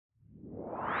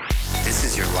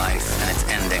life, and it's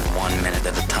ending 1 minute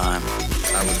at a time.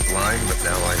 I was blind, but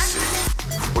now I see.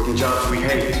 Working jobs we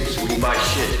hate, so we can buy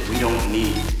shit we don't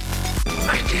need.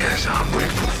 Ideas are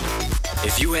brittle.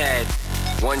 If you had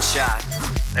one shot,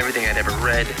 everything I'd ever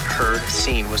read, heard,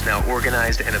 seen was now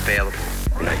organized and available.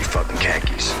 Now you fucking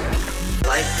khakis.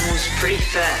 Life moves pretty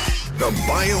fast. The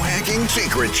Biohacking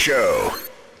Secret Show.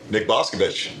 Nick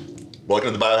Boskovich,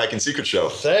 welcome to the Biohacking Secret Show.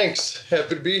 Thanks.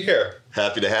 Happy to be here.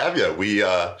 Happy to have you.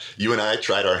 You and I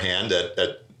tried our hand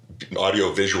at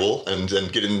audio visual and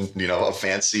getting, a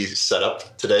fancy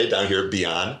setup today down here at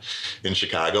Beyond in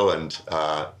Chicago. And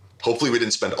hopefully we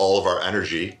didn't spend all of our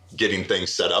energy getting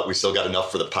things set up. We still got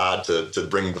enough for the pod to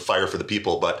bring the fire for the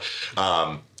people. But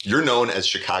you're known as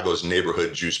Chicago's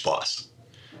neighborhood juice boss.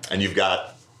 And you've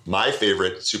got my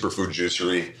favorite superfood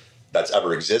juicery that's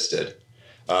ever existed.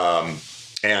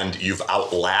 And you've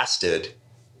outlasted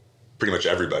pretty much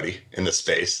everybody in the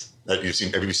space that you've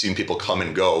seen people come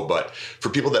and go. But for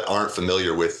people that aren't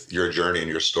familiar with your journey and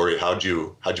your story, how'd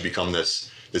you become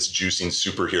this juicing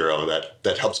superhero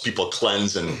that helps people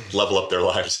cleanse and level up their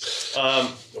lives?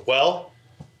 Well,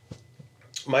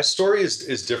 my story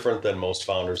is different than most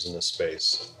founders in this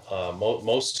space.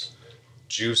 Most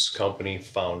juice company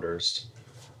founders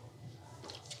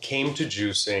came to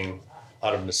juicing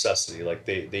out of necessity. Like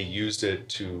they used it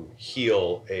to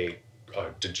heal a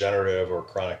degenerative or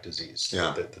chronic disease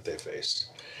that they faced.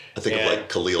 I think of like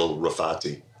Khalil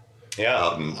Rafati.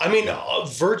 Yeah,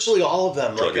 virtually all of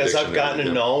them. Like as I've gotten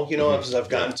to know, as I've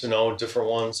gotten to know different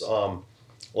ones, a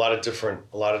lot of different,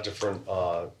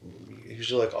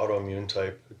 usually like autoimmune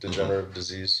type degenerative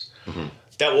disease. Mm-hmm.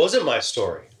 That wasn't my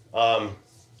story. I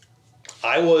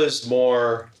was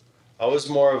more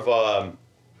of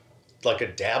like a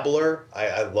dabbler.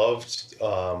 I loved.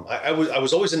 I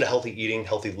was always into healthy eating,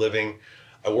 healthy living.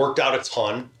 I worked out a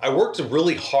ton. I worked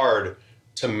really hard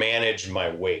to manage my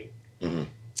weight. Mm-hmm.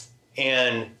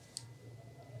 And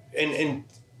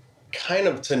kind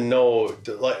of to know,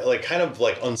 like kind of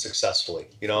like unsuccessfully,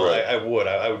 right. I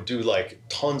would do like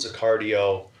tons of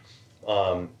cardio.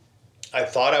 I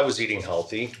thought I was eating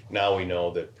healthy. Now we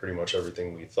know that pretty much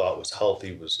everything we thought was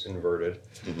healthy was inverted.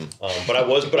 Mm-hmm. But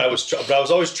I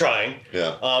was always trying.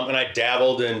 Yeah. And I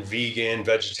dabbled in vegan,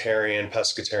 vegetarian,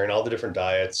 pescatarian, all the different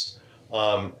diets.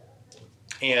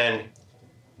 And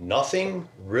nothing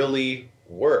really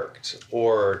worked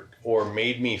or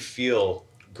made me feel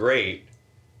great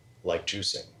like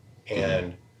juicing.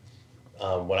 And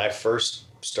when I first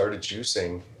started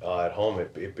juicing at home,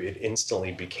 it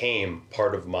instantly became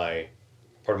part of my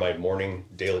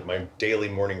daily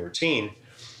morning routine.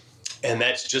 And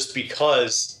that's just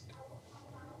because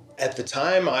at the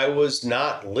time I was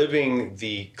not living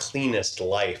the cleanest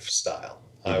lifestyle.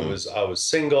 Mm-hmm. I was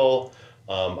single.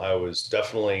 I was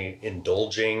definitely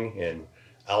indulging in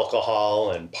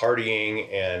alcohol and partying,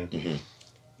 and mm-hmm.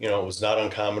 It was not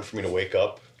uncommon for me to wake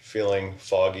up feeling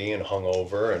foggy and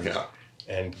hungover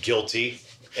and guilty.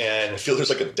 And I feel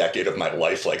there's like a decade of my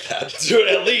life like that.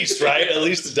 At least, right? At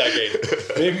least a decade.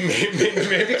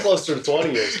 Maybe closer to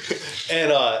 20 years.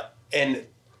 And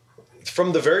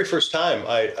from the very first time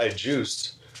I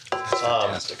juiced,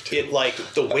 it like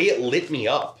the way it lit me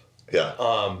up.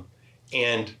 Yeah.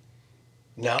 And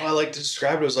now I like to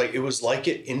describe it was like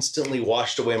it instantly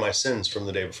washed away my sins from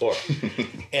the day before.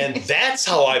 And that's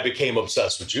how I became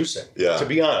obsessed with juicing. Yeah. To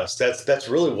be honest, that's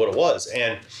really what it was.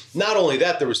 And not only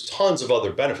that, there was tons of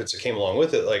other benefits that came along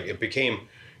with it. Like it became,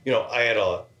 I had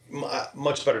a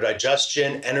much better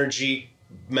digestion, energy,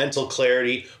 mental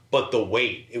clarity, but the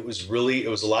weight, it was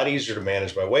a lot easier to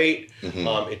manage my weight.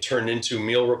 Mm-hmm. It turned into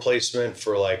meal replacement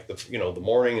for like the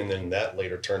morning. And then that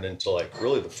later turned into like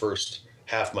really the first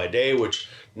half my day, which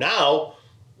now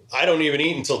I don't even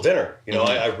eat until dinner.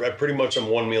 Mm-hmm. I pretty much am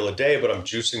one meal a day, but I'm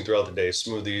juicing throughout the day,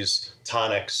 smoothies,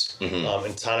 tonics, mm-hmm.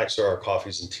 And tonics are our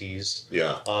coffees and teas.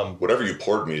 Yeah. Whatever you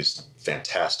poured me is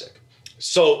fantastic.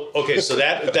 So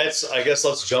that's, I guess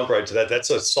let's jump right to that. That's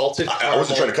a salted caramel. I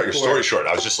wasn't trying to cut your story short.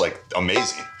 I was just like,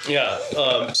 amazing. Yeah.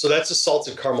 So that's a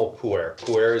salted caramel pu'er.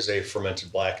 Pu'er is a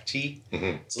fermented black tea. Mm-hmm.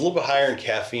 It's a little bit higher in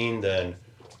caffeine than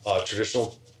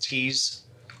traditional teas.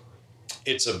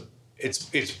 It's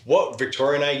what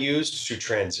Victoria and I used to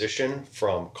transition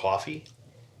from coffee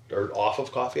or off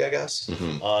of coffee, I guess.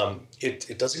 Mm-hmm.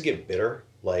 It doesn't get bitter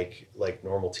like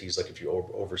normal teas, like if you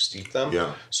over steep them.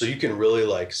 Yeah. So you can really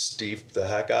like steep the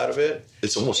heck out of it.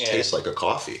 It almost tastes like a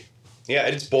coffee. Yeah,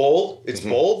 it's bold. It's mm-hmm.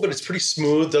 bold, but it's pretty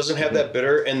smooth. Doesn't have mm-hmm. that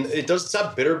bitter, and it's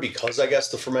not bitter because I guess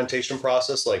the fermentation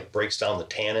process like breaks down the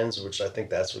tannins, which I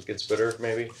think that's what gets bitter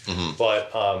maybe. Mm-hmm.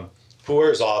 But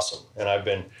pu'er is awesome, and I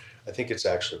think it's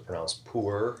actually pronounced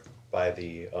pu'er. by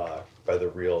the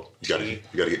real tea.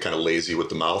 You got to get kind of lazy with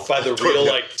the mouth. By the real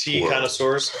like tea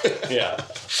connoisseurs. Yeah.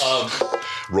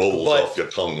 Rolls off your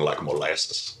tongue like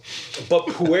molasses. But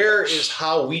pu'er is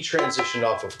how we transitioned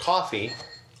off of coffee.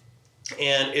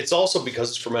 And it's also because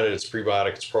it's fermented, it's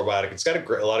prebiotic, it's probiotic. It's got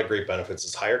a lot of great benefits.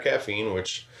 It's higher caffeine,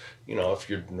 which, you know, if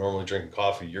you're normally drinking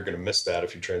coffee, you're going to miss that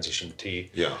if you transition to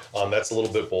tea. Yeah. That's a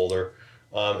little bit bolder.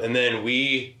 And then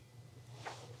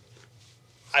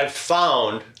I've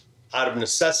found out of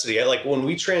necessity, like when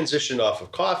we transitioned off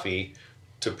of coffee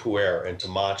to pu'er and to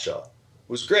matcha, it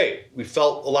was great. We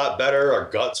felt a lot better. Our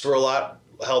guts were a lot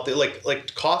healthier.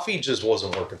 Like coffee just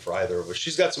wasn't working for either of us.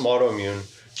 She's got some autoimmune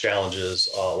challenges,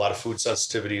 a lot of food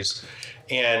sensitivities.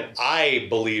 And I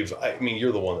believe, I mean,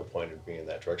 you're the one that pointed me in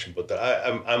that direction, but that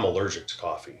I'm allergic to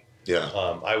coffee. Yeah.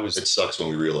 It sucks when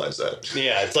we realize that.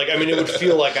 Yeah. It's like, I mean, it would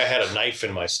feel like I had a knife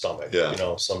in my stomach, you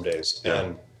know, some days. Yeah.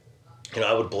 And, you know,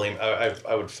 I would blame,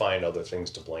 I would find other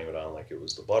things to blame it on, like it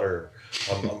was the butter.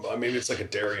 Maybe it's like a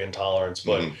dairy intolerance,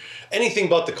 but anything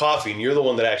but the coffee. And you're the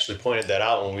one that actually pointed that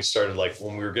out when we started, like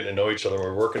when we were getting to know each other, when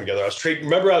we were working together. I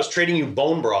was trading you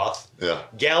bone broth. Yeah.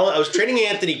 I was trading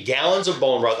Anthony gallons of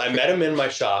bone broth. I met him in my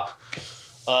shop.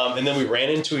 And then we ran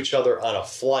into each other on a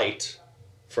flight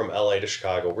from LA to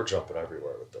Chicago. We're jumping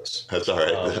everywhere with this. That's all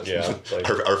right. Yeah. Like,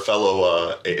 our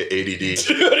fellow ADD.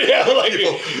 yeah, like,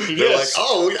 people, they're like,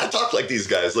 oh, I talk like these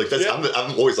guys. Like that's,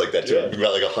 I'm always like that too. Yeah. We've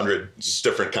got like 100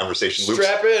 different conversation loops.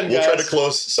 Strap in, We'll try guys. to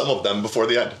close some of them before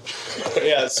the end.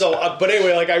 Yeah. So, but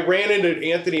anyway, like I ran into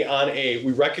Anthony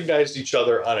we recognized each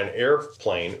other on an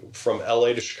airplane from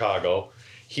LA to Chicago.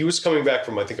 He was coming back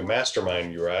from, I think, a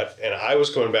mastermind you were at, and I was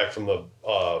coming back from the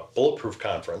Bulletproof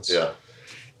conference. Yeah.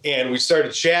 And we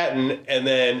started chatting, and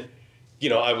then,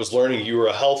 you know, I was learning you were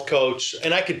a health coach,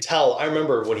 and I could tell. I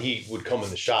remember when he would come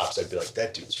in the shops, I'd be like,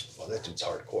 that dude's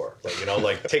hardcore. Like, you know,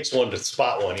 like takes one to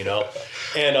spot one, you know.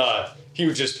 And he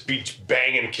would just be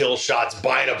banging kill shots,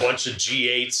 buying a bunch of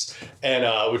G8s,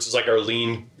 and which is like our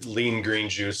lean green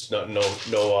juice.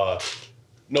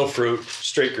 No fruit,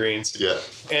 straight greens. Yeah.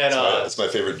 And that's my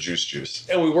favorite juice.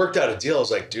 And we worked out a deal. I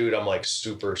was like, dude, I'm like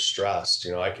super stressed.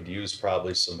 You know, I could use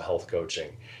probably some health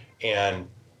coaching. And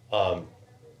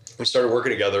we started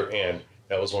working together, and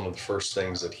that was one of the first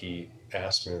things that he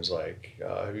asked me. He was like,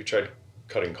 have you tried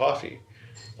cutting coffee?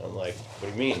 I'm like,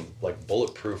 what do you mean? Like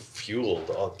bulletproof fueled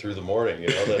all through the morning, you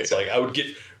know? That's like,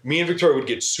 me and Victoria would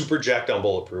get super jacked on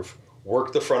bulletproof,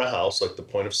 work the front of house, like the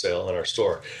point of sale in our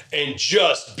store, and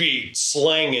just be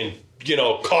slanging, you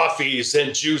know, coffees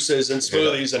and juices and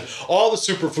smoothies and all the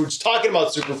superfoods, talking about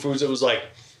superfoods. It was like,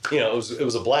 you know, it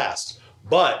was a blast.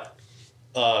 But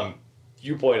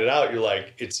you pointed out, you're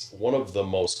like, it's one of the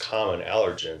most common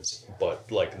allergens,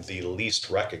 but like the least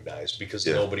recognized because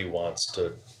nobody wants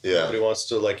to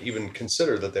like even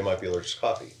consider that they might be allergic to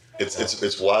coffee.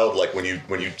 It's wild. Like when you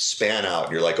span out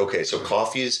and you're like, okay, so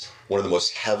coffee is one of the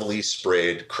most heavily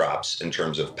sprayed crops in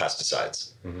terms of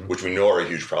pesticides, which we know are a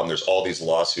huge problem. There's all these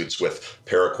lawsuits with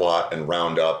paraquat and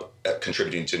Roundup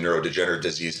contributing to neurodegenerative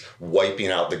disease,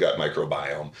 wiping out the gut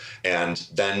microbiome. And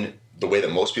then the way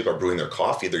that most people are brewing their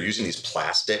coffee, they're using these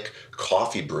plastic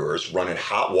coffee brewers, running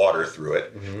hot water through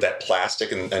it. That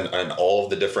plastic and all of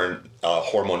the different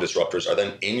hormone disruptors are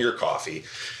then in your coffee.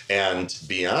 And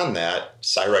beyond that,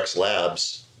 Cyrex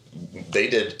Labs, they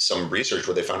did some research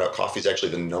where they found out coffee is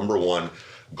actually the #1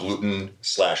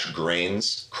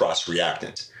 gluten/grains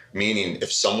cross-reactant. Meaning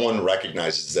if someone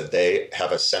recognizes that they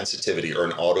have a sensitivity or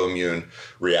an autoimmune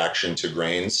reaction to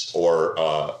grains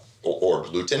or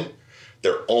gluten,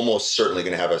 they're almost certainly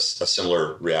going to have a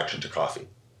similar reaction to coffee.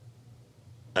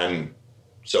 And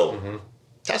so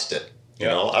test it. You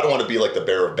know, I don't want to be like the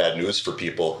bearer of bad news for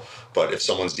people, but if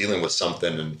someone's dealing with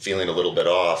something and feeling a little bit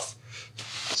off,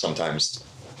 sometimes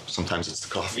it's the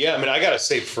coffee. Yeah, I mean, I got to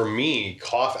say, for me,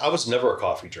 coffee, I was never a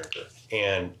coffee drinker.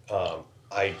 And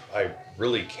I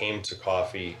really came to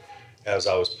coffee as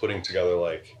I was putting together,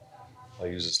 like, I'll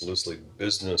use this loosely,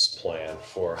 business plan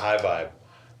for High Vibe.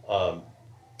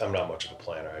 I'm not much of a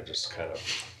planner. I just kind of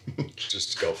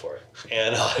just go for it.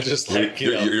 And just like,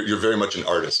 you're very much an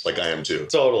artist, like I am too.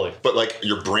 Totally. But like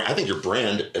your brand, I think your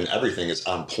brand and everything is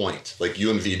on point. Like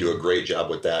you and V do a great job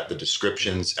with that. The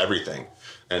descriptions, everything.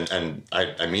 And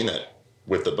I mean that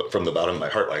from the bottom of my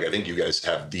heart. Like I think you guys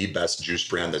have the best juice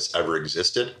brand that's ever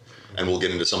existed. And we'll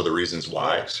get into some of the reasons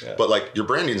why. Nice, yeah. But like your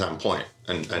branding's on point.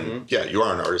 And yeah, you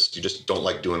are an artist. You just don't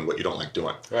like doing what you don't like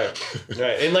doing. Right.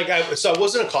 And like I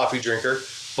wasn't a coffee drinker,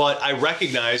 but I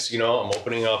recognize, you know, I'm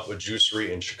opening up a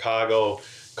juicery in Chicago.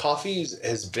 Coffee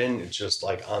has been just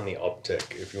like on the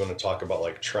uptick. If you want to talk about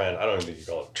like trend, I don't even think you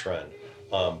call it trend.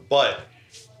 But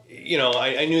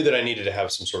I knew that I needed to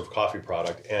have some sort of coffee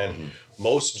product, and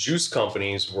most juice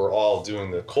companies were all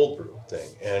doing the cold brew thing,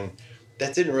 and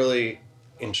that didn't really,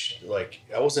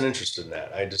 I wasn't interested in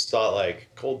that. I just thought like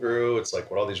cold brew, it's like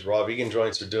what all these raw vegan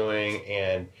joints are doing,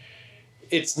 and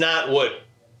it's not what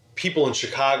people in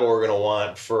Chicago are going to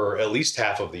want for at least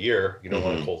half of the year. You don't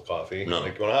want a cold coffee, you want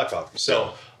a hot coffee.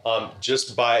 So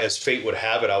just as fate would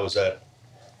have it, I was at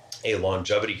a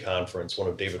longevity conference, one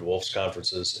of David Wolf's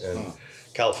conferences in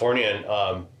California,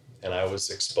 and I was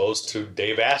exposed to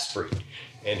Dave Asprey.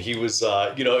 And he was,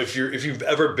 if you've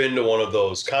ever been to one of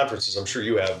those conferences, I'm sure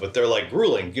you have, but they're like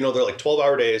grueling. They're like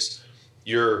 12-hour days.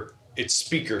 It's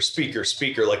speaker.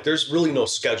 Like there's really no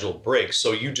scheduled breaks.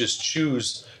 So you just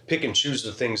pick and choose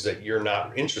the things that you're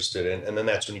not interested in, and then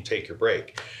that's when you take your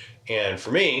break. And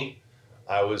for me,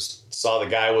 I saw the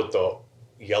guy with the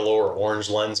yellow or orange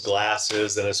lens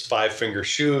glasses and his 5-finger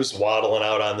shoes waddling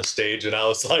out on the stage, and I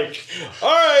was like, all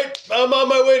right, I'm on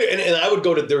my way to, and I would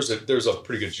go to, there's a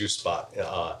pretty good juice spot that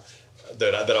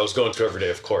I was going to every day,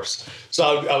 of course.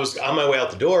 So I was on my way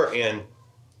out the door, and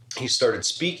he started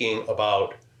speaking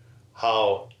about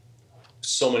how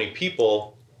so many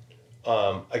people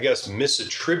I guess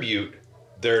misattribute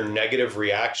their negative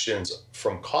reactions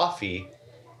from coffee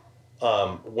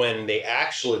when they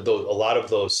actually, a lot of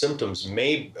those symptoms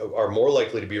are more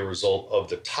likely to be a result of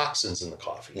the toxins in the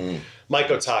coffee.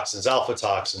 Mycotoxins, alpha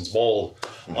toxins, mold.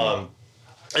 And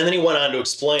then he went on to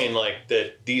explain like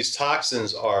that these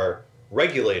toxins are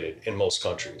regulated in most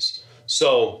countries.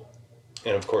 So,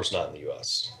 and of course not in the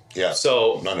US. Yeah.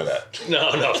 So none of that. No,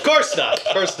 of course not.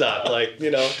 Of course not. Like,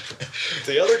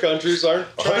 the other countries aren't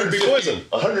trying to be poisoned.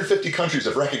 150 countries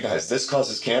have recognized this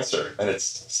causes cancer, and it's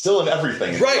still in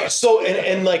everything. Right. So,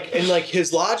 and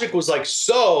his logic was like,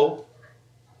 so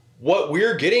what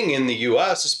we're getting in the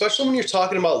US, especially when you're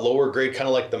talking about lower grade, kind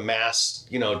of like the mass,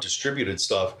 distributed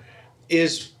stuff,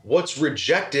 is what's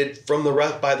rejected from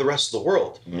by the rest of the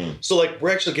world. So like,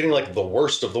 we're actually getting like the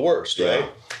worst of the worst, right?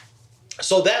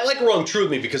 So that like rung true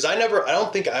with me, because I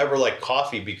don't think I ever liked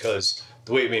coffee because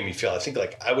the way it made me feel. I think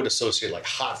like I would associate like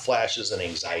hot flashes and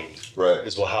anxiety. Right.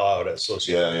 Is how I would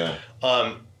associate it.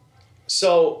 Yeah.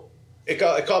 So it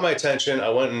caught my attention. I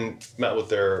went and met with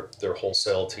their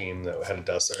wholesale team that had a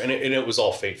desk there, and it was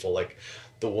all fateful. Like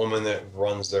the woman that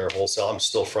runs their wholesale, I'm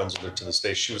still friends with her to this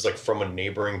day. She was like from a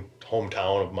neighboring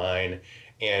hometown of mine,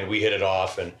 and we hit it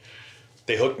off, and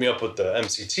they hooked me up with the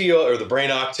MCT oil, or the brain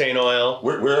octane oil.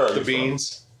 Where are the you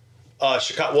beans?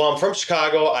 Chicago. Well, I'm from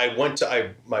Chicago. I went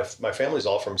to my family's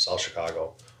all from South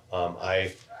Chicago.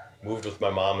 I moved with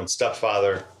my mom and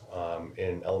stepfather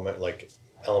in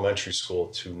elementary school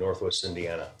to Northwest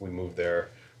Indiana. We moved there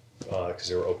because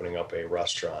they were opening up a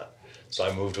restaurant. So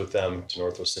I moved with them to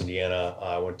Northwest Indiana.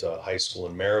 I went to high school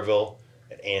in Maryville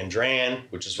at Andran,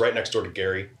 which is right next door to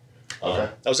Gary.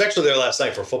 I was actually there last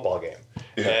night for a football game.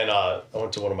 Yeah. And I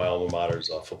went to one of my alma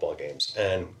mater's football games.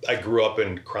 And I grew up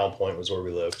in Crown Point, was where we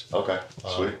lived. Okay,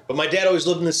 sweet. But my dad always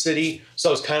lived in the city, so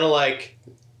I was kind of like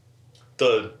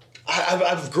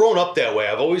I've grown up that way.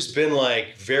 I've always been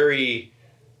like very,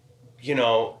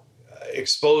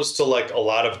 exposed to like a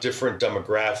lot of different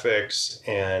demographics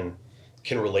and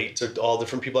can relate to all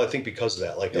different people, I think, because of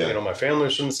that. Like, my family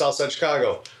was from the South Side of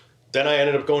Chicago. Then I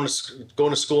ended up going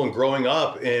to school and growing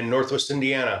up in Northwest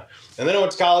Indiana. And then I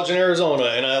went to college in Arizona,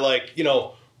 and I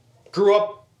grew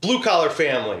up blue collar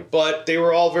family, but they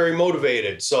were all very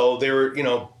motivated. So they were,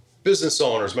 business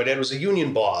owners. My dad was a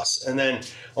union boss. And then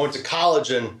I went to college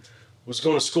and was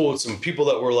going to school with some people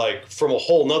that were like from a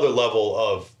whole nother level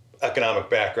of economic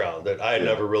background that I had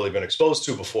never really been exposed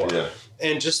to before. Yeah.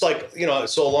 And just like,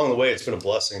 so along the way, it's been a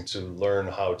blessing to learn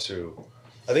how to,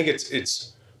 I think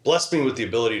it's blessed me with the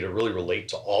ability to really relate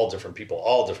to all different people,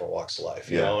 all different walks of life,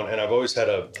 you know? And I've always had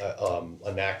a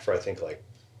knack for, I think, like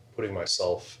putting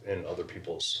myself in other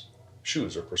people's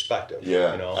shoes or perspective.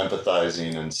 Yeah,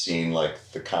 empathizing and seeing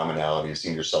like the commonality,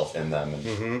 seeing yourself in them.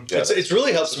 And it's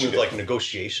really helps me with like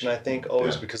negotiation, I think,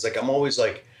 always, because like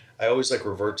I always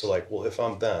revert to like, well, if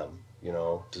I'm them,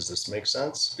 does this make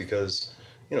sense? Because,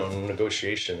 in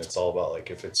negotiation, it's all about like,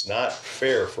 if it's not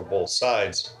fair for both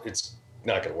sides, it's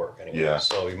not going to work anymore. Yeah.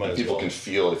 So you might people can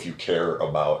feel if you care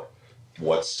about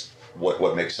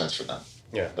what makes sense for them.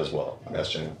 Yeah. As well. That's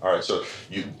genuine. All right. So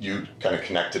you kind of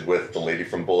connected with the lady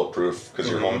from Bulletproof because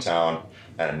your hometown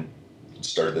and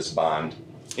started this bond.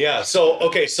 Yeah. So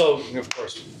of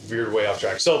course, veered way off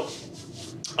track. So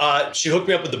she hooked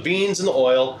me up with the beans and the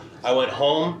oil. I went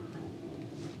home,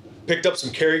 picked up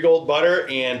some Kerrygold butter,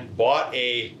 and bought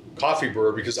a coffee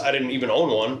brewer because I didn't even own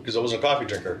one because I wasn't a coffee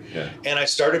drinker. Yeah. And I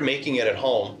started making it at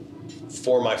home.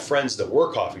 for my friends that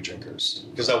were coffee drinkers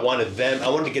because I wanted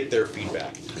to get their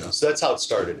feedback. Yeah. So that's how it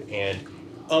started. And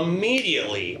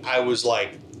immediately it was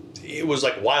like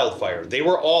wildfire. They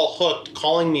were all hooked,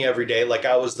 calling me every day like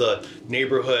I was the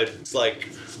neighborhood like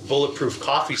bulletproof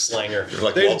coffee slanger. You're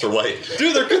like Walter White.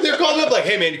 Dude, they're calling me up like,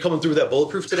 hey man, you coming through with that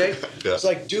bulletproof today? Yeah. It's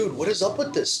like, dude, what is up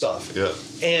with this stuff? Yeah.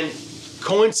 And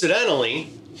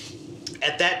coincidentally,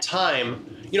 at that time,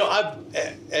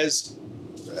 as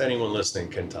anyone listening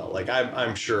can tell, like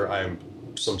I'm sure I'm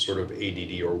some sort of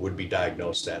ADD or would be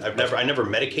diagnosed at. I never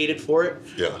medicated for it.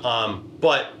 Yeah.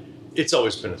 But it's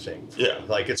always been a thing. Yeah.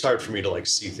 Like it's hard for me to like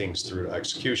see things through to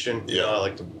execution. Yeah. I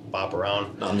like to bop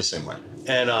around. No, I'm the same way.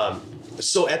 And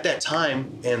so at that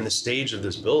time and the stage of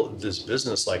this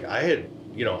business, like I had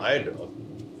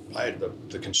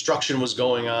the construction was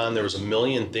going on. There was a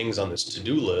million things on this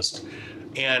to-do list,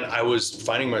 and I was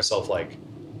finding myself like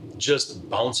just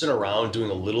bouncing around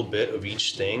doing a little bit of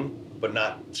each thing, but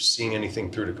not seeing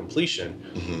anything through to completion.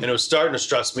 Mm-hmm. And it was starting to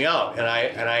stress me out. And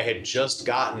I had just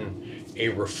gotten a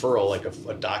referral, like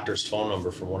a doctor's phone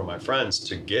number from one of my friends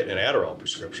to get an Adderall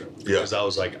prescription. Yeah. Because I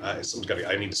was like,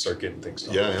 I need to start getting things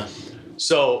done. Yeah.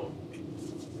 So,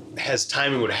 as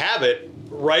timing would have it,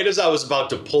 right as I was about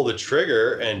to pull the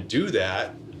trigger and do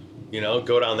that,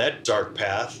 go down that dark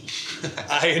path,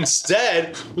 I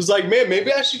instead was like, man,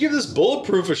 maybe I should give this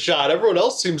bulletproof a shot. Everyone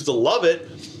else seems to love it.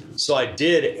 So I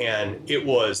did, and it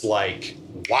was like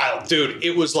wild, dude.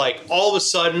 It was like all of a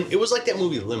sudden, it was like that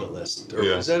movie Limitless. Or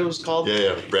is that what it was called?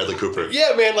 Yeah. Bradley Cooper.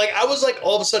 Yeah, man. Like I was like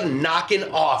all of a sudden knocking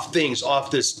off things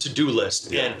off this to-do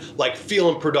list and like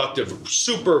feeling productive,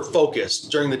 super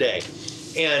focused during the day.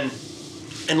 And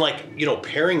like,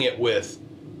 pairing it with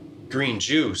green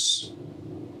juice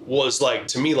was like,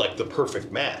 to me, like the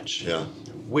perfect match. Yeah.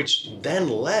 Which then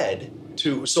led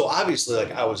to, so obviously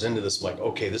like I was into this, like,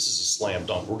 okay, this is a slam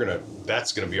dunk.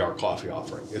 That's going to be our coffee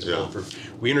offering. Is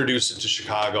bulletproof. We introduced it to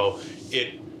Chicago.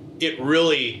 It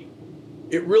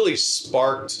really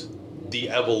sparked the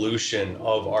evolution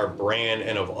of our brand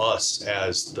and of us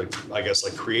as the, I guess,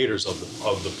 like creators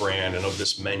of the brand and of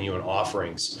this menu and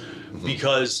offerings. Mm-hmm.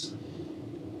 Because,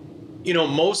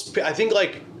 I think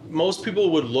like most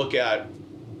people would look at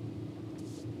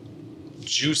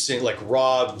juicing, like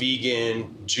raw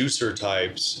vegan juicer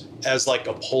types, as like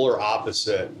a polar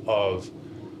opposite of,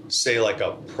 say, like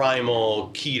a primal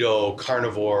keto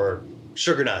carnivore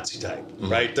sugar Nazi type,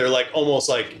 right? They're like almost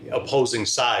like opposing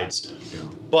sides. Yeah.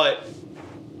 But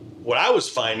what I was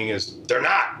finding is they're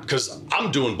not, because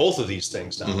I'm doing both of these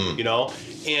things now,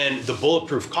 and the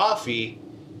bulletproof coffee,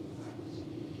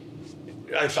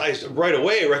 I right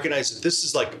away recognized that this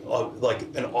is like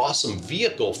an awesome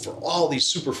vehicle for all these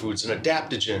superfoods and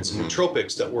adaptogens and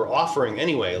nootropics that we're offering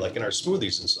anyway, like in our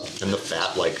smoothies and stuff. And the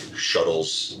fat like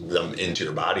shuttles them into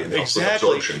your body and helps with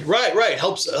Exactly. absorption. Right.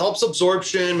 Helps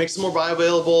absorption, makes them more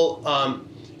bioavailable,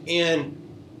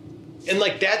 and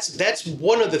like that's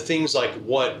one of the things, like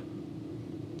what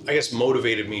I guess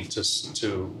motivated me to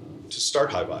start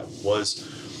High Vibe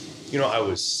was, I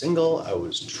was single, I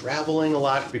was traveling a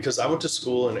lot because I went to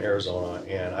school in Arizona,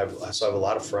 and so I have a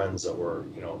lot of friends that were,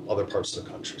 other parts of the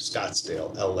country,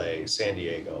 Scottsdale, LA, San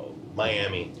Diego,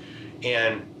 Miami.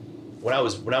 And when I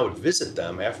would visit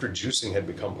them after juicing had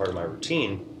become part of my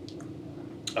routine,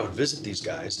 I would visit these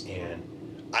guys and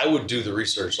I would do the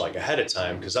research like ahead of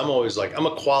time, because I'm always like,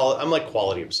 I'm like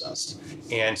quality obsessed.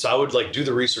 And so I would like do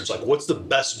the research, like what's the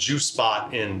best juice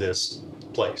spot in this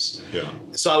place. Yeah.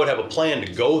 So I would have a plan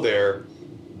to go there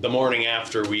the morning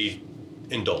after we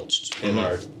indulged in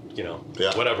our,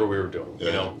 whatever we were doing,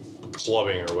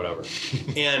 clubbing or whatever.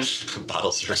 And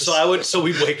bottle service. So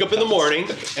we'd wake up in the morning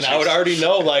and I would already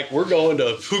know, like, we're going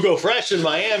to Hugo Fresh in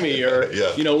Miami, or,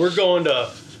 we're going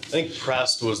to, I think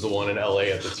Prest was the one in LA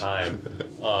at the time.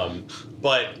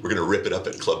 But we're gonna rip it up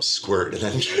at Club Squirt and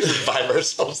then find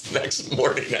ourselves the next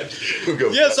morning at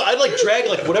Hugo. Yeah, so I'd like drag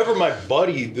like whatever my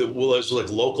buddy that was like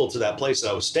local to that place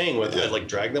that I was staying with. I'd like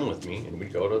drag them with me, and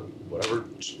we'd go to whatever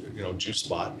juice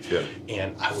spot. Yeah.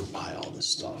 And I would buy all this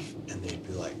stuff, and they'd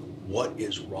be like, "What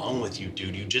is wrong with you,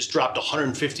 dude? You just dropped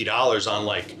 $150 on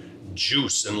like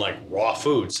juice and like raw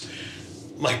foods."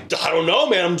 I'm like, I don't know,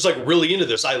 man. I'm just like really into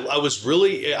this. I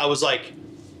was like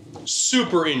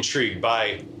super intrigued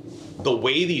by the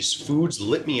way these foods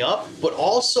lit me up, but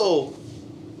also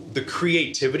the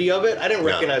creativity of it. I didn't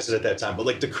recognize it at that time, but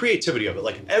like the creativity of it,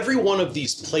 like every one of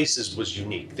these places was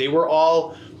unique. They were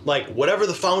all like, whatever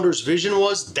the founder's vision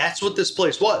was, that's what this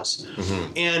place was.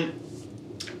 Mm-hmm.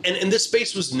 And this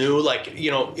space was new. Like,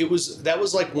 that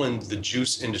was like when the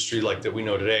juice industry, like that we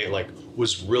know today, like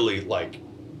was really like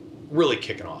really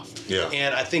kicking off. Yeah.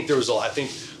 And I think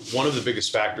one of the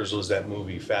biggest factors was that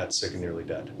movie Fat, Sick, and Nearly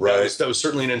Dead. Right. That was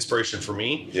certainly an inspiration for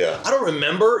me. Yeah. I don't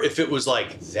remember if it was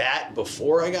like that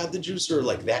before I got the juicer or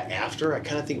like that after. I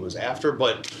kind of think it was after,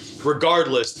 but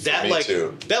regardless, that Me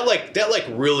too. that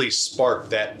really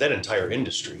sparked that entire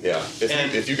industry. Yeah.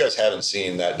 If you guys haven't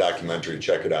seen that documentary,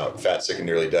 check it out. Fat, Sick, and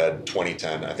Nearly Dead,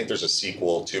 2010. I think there's a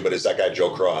sequel too, but it's that guy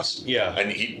Joe Cross. Yeah.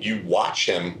 And you watch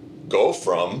him go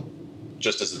from,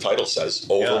 just as the title says,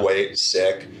 overweight,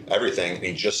 sick, everything, and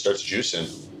he just starts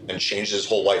juicing and changes his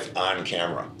whole life on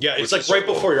camera. Yeah, it's like right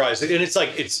before your eyes, and it's like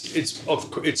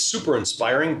it's super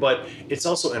inspiring, but it's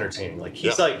also entertaining. Like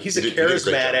he's a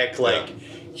charismatic,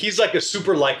 he's like a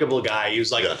super likable guy. He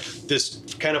was like this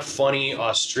kind of funny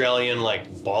Australian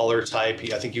like baller type.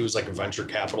 I think he was like a venture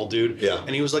capital dude. Yeah,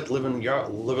 and he was like living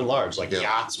large, like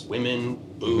yachts, women,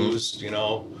 booze, you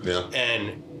know. Yeah,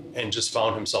 and just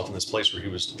found himself in this place where he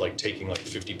was like taking like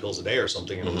 50 pills a day or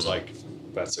something, and it was like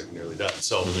Fat, Sick, and Nearly Dead.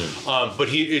 So, but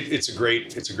it's a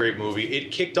great movie.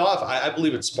 It kicked off. I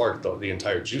believe it sparked the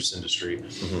entire juice industry,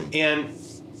 and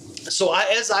so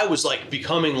as I was like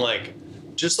becoming like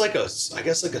just like a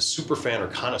super fan or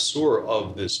connoisseur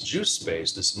of this juice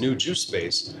space, this new juice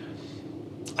space,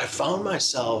 I found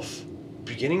myself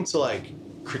beginning to like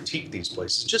critique these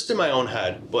places just in my own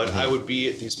head. But I would be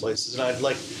at these places and I'd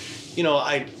like,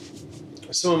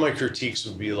 some of my critiques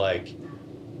would be like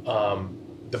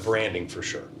the branding for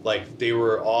sure. Like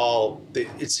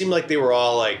it seemed like they were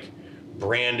all like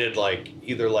branded like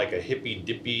either like a hippy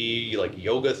dippy like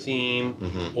yoga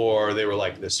theme or they were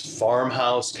like this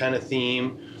farmhouse kind of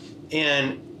theme.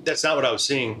 And that's not what I was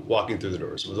seeing walking through the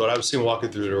doors. What I was seeing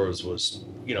walking through the doors was,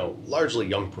 largely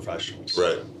young professionals.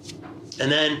 Right.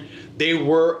 And then they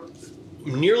were,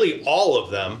 nearly all of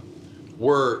them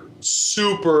were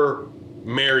super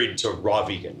married to raw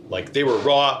vegan. Like they were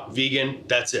raw vegan,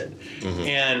 that's it.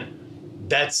 And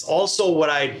that's also what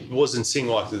I wasn't seeing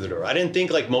walk through the door. I didn't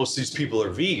think like most of these people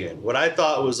are vegan. What I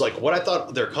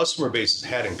thought their customer base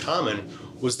had in common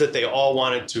was that they all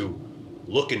wanted to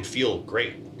look and feel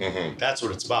great. That's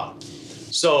what it's about.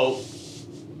 So,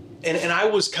 and I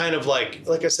was kind of like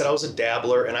I said, I was a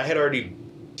dabbler and I had already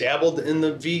dabbled in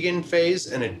the vegan phase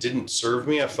and it didn't serve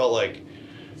me. I felt like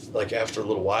after a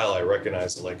little while, I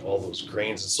recognized like all those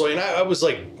grains and soy, and I was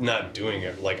like not doing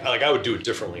it like I would do it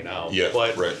differently now. Yeah,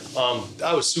 but right.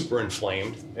 I was super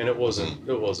inflamed, and it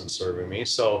wasn't serving me.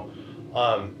 So,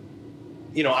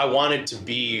 I wanted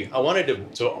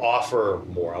to offer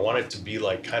more. I wanted to be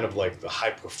like kind of like the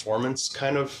high performance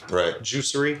kind of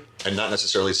juicery, and not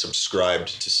necessarily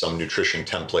subscribed to some nutrition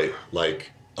template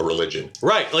like a religion.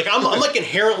 Right. Like I'm like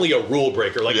inherently a rule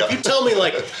breaker. Like if you tell me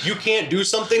like you can't do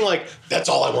something, like that's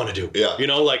all I want to do. Yeah.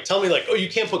 Like tell me like, oh, you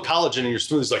can't put collagen in your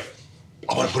smoothies. Like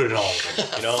I want to put it in all of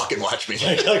them, Fucking watch me.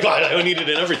 like I need it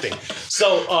in everything.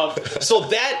 So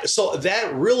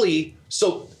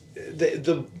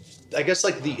the I guess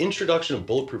like the introduction of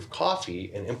Bulletproof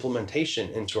Coffee and implementation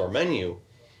into our menu,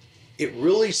 it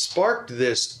really sparked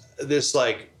this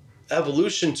like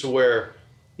evolution to where,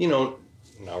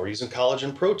 now we're using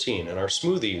collagen protein in our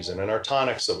smoothies and in our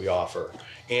tonics that we offer.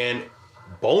 And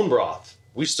bone broth.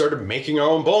 We started making our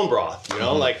own bone broth,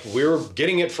 like we were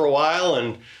getting it for a while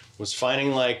and was finding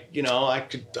like, I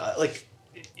could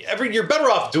you're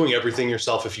better off doing everything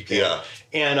yourself if you can. Yeah.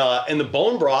 And the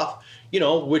bone broth,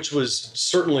 which was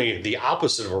certainly the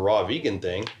opposite of a raw vegan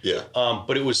thing. Yeah.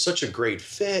 But it was such a great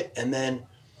fit. And then,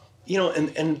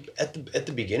 and at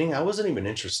the beginning, I wasn't even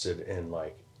interested in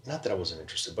like, not that I wasn't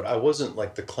interested, but I wasn't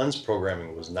like the cleanse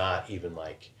programming was not even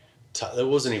like, it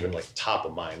wasn't even like top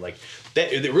of mind. Like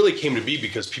that, it really came to be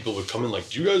because people would come in like,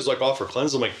 do you guys like offer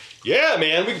cleanse? I'm like, yeah,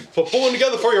 man, we can put one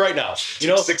together for you right now.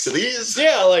 6 of these.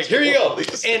 Yeah. Like, here you go.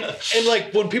 And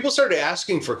like when people started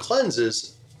asking for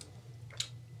cleanses,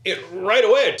 right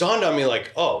away it dawned on me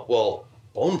like, oh, well,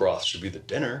 bone broth should be the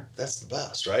dinner. That's the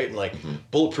best. Right. And like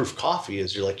Bulletproof Coffee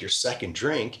is your second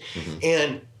drink.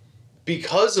 And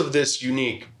because of this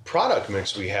unique product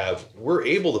mix we have, we're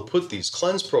able to put these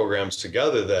cleanse programs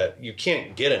together that you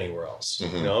can't get anywhere else,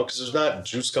 because there's not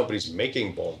juice companies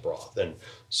making bone broth and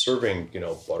serving,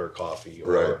 butter coffee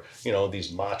or,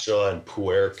 these matcha and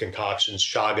pu'er concoctions,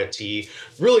 chaga tea,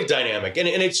 really dynamic. And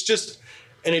it's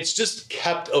just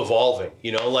kept evolving,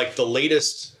 like the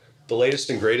latest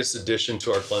and greatest addition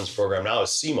to our cleanse program now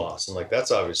is sea moss. And like, that's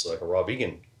obviously like a raw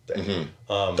vegan thing.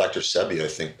 Dr. Sebi, I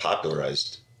think,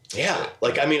 popularized. Yeah.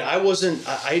 Like, I mean, I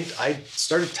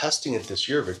started testing it this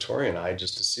year, Victoria and I,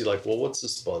 just to see like, well, what's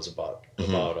this buzz about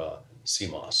sea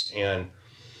moss? And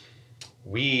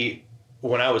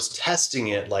when I was testing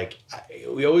it, like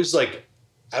we always like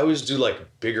I always do like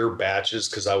bigger batches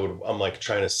because I'm like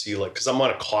trying to see like, because I'm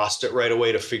going to cost it right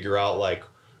away to figure out like,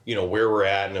 you know, where we're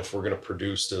at and if we're going to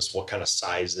produce this, what kind of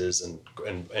sizes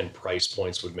and price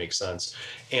points would make sense.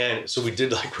 And so we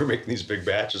did like, we're making these big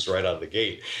batches right out of the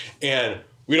gate. And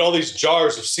we had all these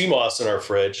jars of sea moss in our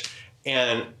fridge.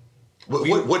 And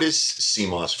what is sea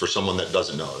moss for someone that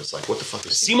doesn't know? It's like, what the fuck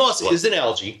is sea moss? Is an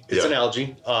algae. It's an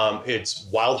algae. It's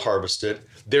wild harvested.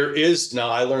 There is, now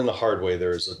I learned the hard way,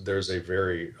 there's a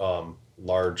very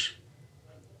large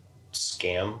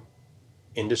scam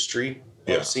industry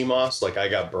of sea moss. Like I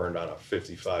got burned on a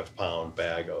 55-pound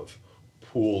bag of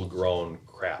pool grown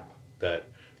crap that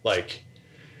like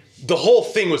the whole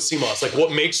thing with sea moss, like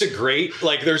what makes it great,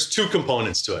 like there's two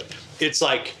components to it. It's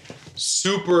like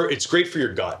it's great for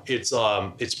your gut. It's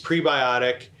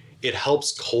prebiotic. It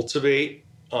helps cultivate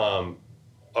a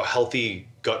healthy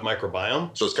gut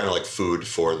microbiome. So it's kind of like food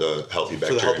for the healthy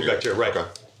bacteria. For the healthy bacteria, right.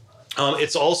 Okay.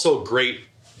 It's also a great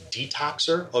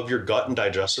detoxer of your gut and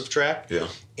digestive tract. Yeah.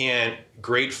 And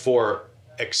great for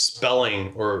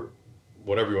expelling or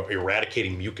whatever you want,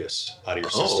 eradicating mucus out of your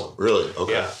system. Oh, really?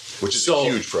 Okay. Yeah. Which is a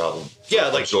huge problem. Yeah,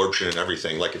 like absorption and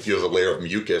everything. Like if you have a layer of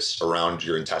mucus around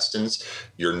your intestines,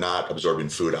 you're not absorbing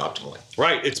food optimally.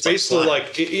 Right. It's basically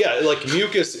like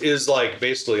mucus is like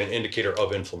basically an indicator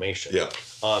of inflammation. Yeah.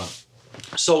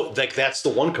 So like that's the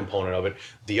one component of it.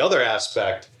 The other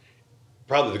aspect,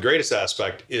 probably the greatest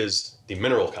aspect, is the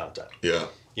mineral content. Yeah.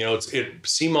 You know,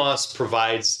 sea moss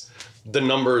provides, the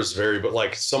numbers vary, but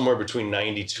like somewhere between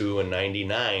 92 and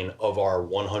 99 of our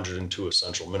 102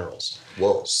 essential minerals.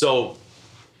 Whoa. So,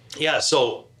 yeah,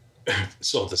 so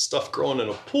the stuff growing in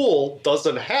a pool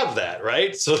doesn't have that,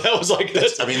 right? So that was like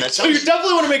this. I mean, that so sounds, you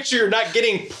definitely want to make sure you're not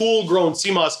getting pool-grown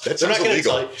sea moss. That sounds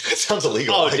illegal. That sounds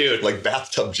illegal. Oh, like, dude. Like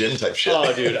bathtub gin type shit.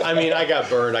 Oh, dude. I mean, I got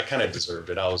burned. I kind of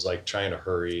deserved it. I was like trying to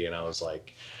hurry, and I was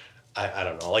like, I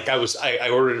don't know. Like I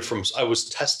ordered it I was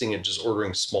testing it, just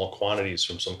ordering small quantities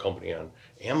from some company on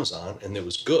Amazon, and it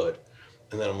was good.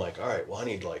 And then I'm like, all right, well, I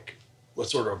need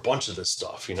let's order a bunch of this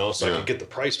stuff, you know, so I can get the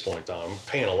price point down. I'm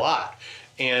paying a lot.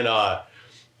 And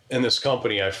this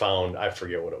company I found, I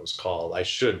forget what it was called. I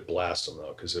should blast them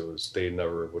though, because they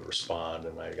never would respond,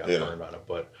 and I got burned on it.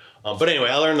 But anyway,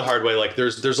 I learned the hard way. Like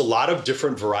there's a lot of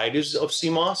different varieties of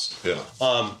sea moss. Yeah.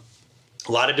 A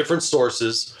lot of different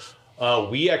sources.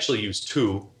 We actually use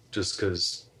two, just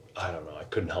because I don't know, I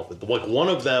couldn't help it. Like one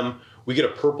of them, we get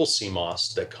a purple sea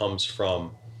moss that comes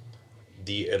from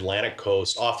the Atlantic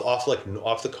coast, off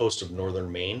the coast of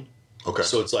northern Maine. Okay.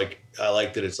 So it's like, I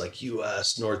like that it's like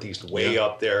U.S. Northeast, way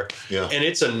up there. Yeah. And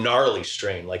it's a gnarly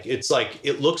strain. Like it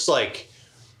looks like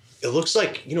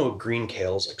you know, green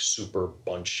kale's like super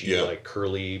bunchy, like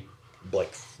curly,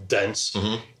 like dense.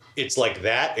 Mm-hmm. It's like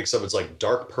that, except it's like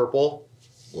dark purple.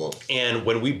 Whoa. And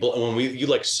when you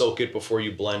like soak it before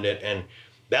you blend it, and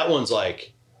that one's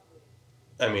like,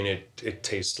 I mean, it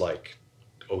tastes like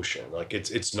ocean, like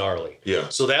it's gnarly. Yeah.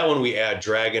 So that one we add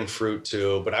dragon fruit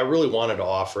to, but I really wanted to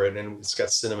offer it, and it's got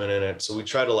cinnamon in it, so we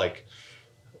try to like,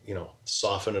 you know,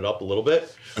 soften it up a little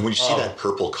bit. And when you see that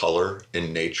purple color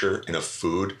in nature in a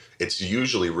food, it's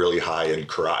usually really high in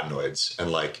carotenoids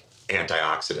and like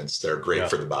antioxidants that are great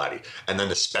for the body. And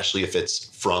then especially if it's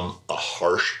from a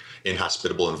harsh,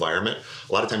 inhospitable environment,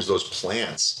 a lot of times those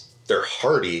plants, they're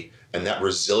hardy, and that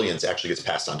resilience actually gets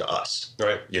passed on to us.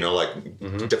 Right. You know, like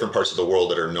different parts of the world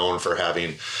that are known for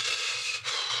having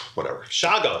whatever.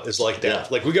 Chaga is like that. Yeah.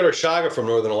 Like we get our chaga from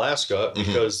northern Alaska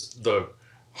because the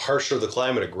harsher the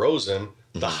climate it grows in,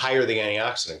 the higher the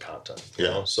antioxidant content. You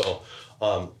know? So,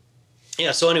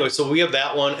 so anyway, so we have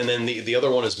that one, and then the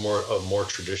other one is a more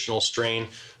traditional strain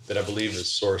that I believe is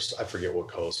sourced, I forget what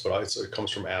coast, but it comes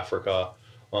from Africa.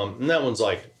 And that one's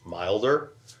like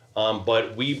milder.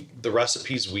 But the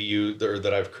recipes we use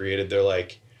that I've created,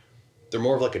 they're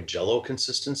more of like a Jell-O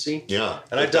consistency. Yeah.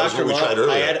 And I doctored them up.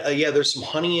 I had there's some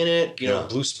honey in it, you know,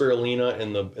 blue spirulina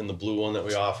in the blue one that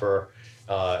we offer,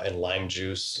 and lime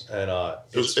juice, and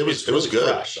it was really good.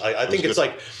 Fresh. I think it's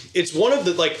like it's one of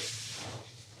the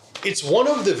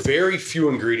very few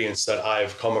ingredients that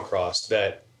I've come across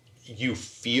that you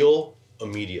feel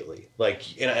immediately. Like,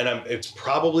 it's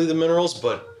probably the minerals,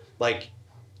 but like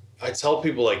I tell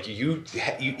people, like you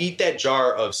eat that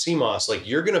jar of sea moss, like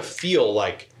you're gonna feel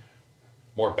like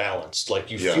more balanced.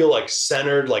 Like you feel like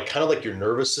centered, like kind of like your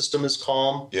nervous system is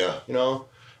calm. Yeah. You know?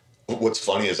 What's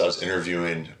funny is I was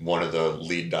interviewing one of the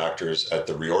lead doctors at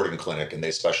the Riordan Clinic, and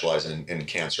they specialize in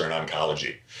cancer and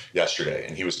oncology, yesterday.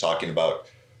 And he was talking about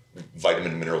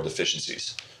vitamin and mineral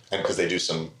deficiencies. And because they do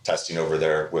some testing over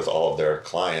there with all of their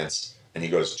clients. And he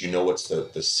goes, do you know what's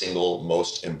the single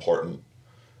most important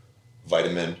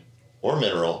vitamin or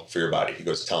mineral for your body? He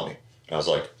goes, tell me. And I was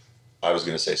like, I was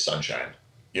going to say sunshine.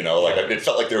 You know, like it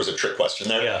felt like there was a trick question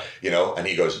there. Yeah. You know, and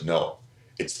he goes, no,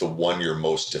 it's the one you're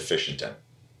most deficient in.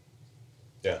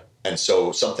 Yeah. And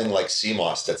so something like sea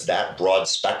moss that's that broad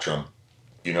spectrum,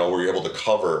 you know, where you're able to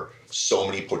cover so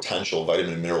many potential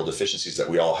vitamin and mineral deficiencies that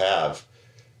we all have,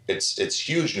 it's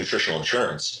huge nutritional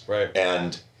insurance. Right.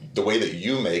 And the way that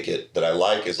you make it that I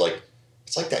like is like,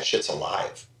 it's like that shit's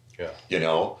alive. Yeah. You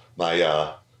know,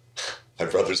 my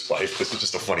brother's wife, this is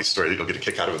just a funny story you'll get a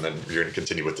kick out of, and then you're going to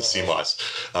continue with the sea moss.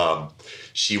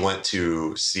 She went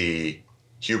to see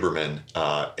Huberman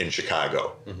in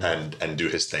Chicago and do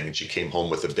his thing. And she came home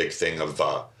with a big thing of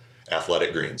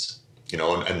athletic greens. You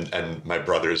know, and my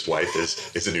brother's wife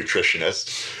is a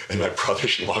nutritionist. And my brother,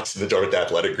 she walks in the door with the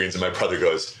athletic greens, and my brother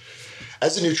goes,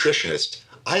 as a nutritionist,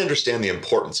 I understand the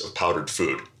importance of powdered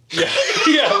food. Yeah,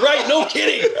 yeah, right. No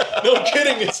kidding. No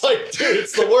kidding. It's like, dude,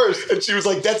 it's the worst. And she was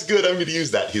like, that's good. I'm going to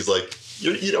use that. He's like,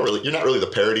 you're not really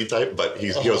the parody type, but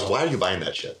he goes, why are you buying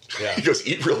that shit? Yeah. He goes,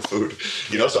 eat real food.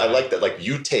 You know, so I like that. Like,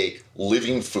 you take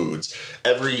living foods.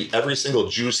 Every single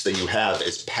juice that you have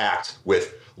is packed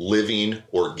with living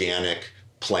organic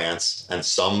plants and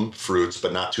some fruits,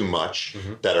 but not too much,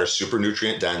 that are super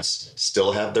nutrient dense,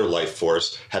 still have their life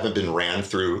force, haven't been ran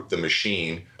through the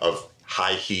machine of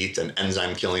high heat and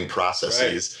enzyme killing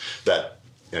processes that,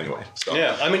 anyway. So.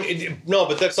 Yeah, I mean,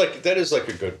 but that is like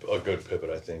a good pivot,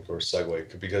 I think, or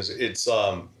segue, because it's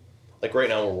like right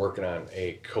now we're working on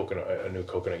a new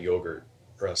coconut yogurt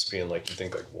recipe, and like you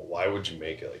think like, well, why would you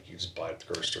make it? Like you just buy it at the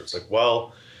grocery store. It's like,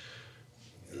 well,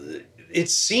 it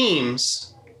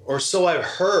seems, or so I've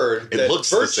heard, that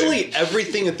virtually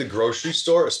everything at the grocery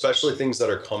store, especially things that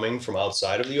are coming from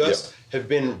outside of the U.S., have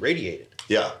been radiated.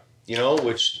 Yeah. You know,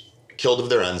 which killed of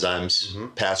their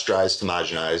enzymes, pasteurized,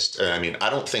 homogenized. And I mean, I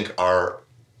don't think our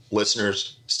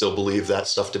listeners still believe that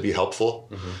stuff to be helpful,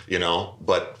 you know,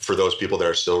 but for those people that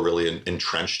are still really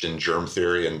entrenched in germ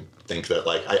theory and think that,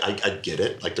 like, I get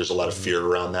it. Like, there's a lot of fear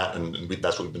around that, and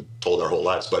that's what we've been told our whole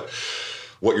lives. But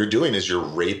what you're doing is you're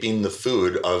raping the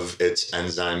food of its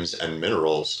enzymes and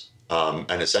minerals,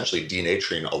 and essentially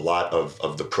denaturing a lot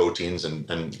of the proteins and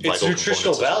vital it's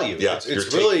nutritional value. Yeah,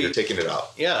 it's really, you're taking it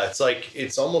out. Yeah,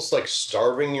 it's almost like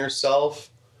starving yourself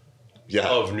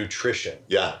of nutrition.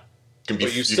 Yeah.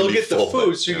 But you still get the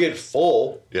food, so you get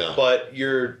full. Yeah. But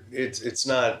you're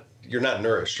not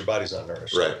nourished. Your body's not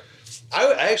nourished. Right.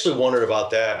 I actually wondered about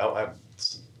that.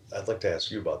 I'd like to ask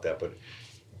you about that, but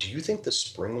do you think the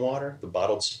spring water, the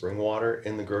bottled spring water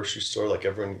in the grocery store, like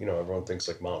everyone thinks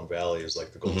like Mountain Valley is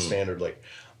like the gold standard. Like,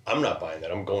 I'm not buying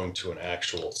that. I'm going to an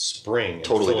actual spring and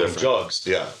filling jugs.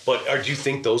 Yeah. But do you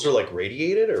think those are like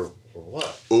radiated or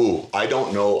what? Ooh, I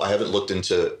don't know. I haven't looked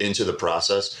into the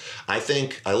process.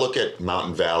 I look at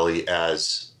Mountain Valley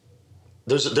as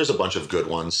there's a bunch of good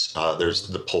ones. There's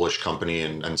the Polish company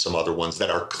and some other ones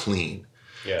that are clean.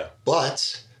 Yeah.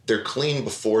 But they're clean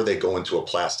before they go into a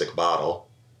plastic bottle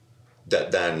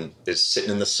that then is sitting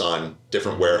in the sun,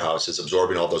 different warehouses,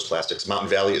 absorbing all those plastics. Mountain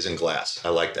Valley is in glass. I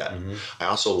like that. I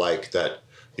also like that,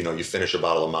 you finish a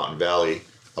bottle of Mountain Valley.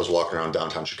 I was walking around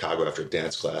downtown Chicago after a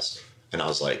dance class, and I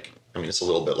was like, it's a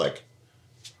little bit like,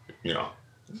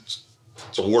 it's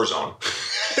a war zone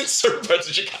in certain parts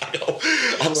of Chicago.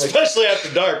 Especially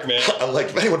after dark, man. I'm like,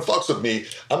 if anyone fucks with me,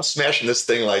 I'm smashing this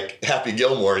thing like Happy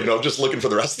Gilmore, just looking for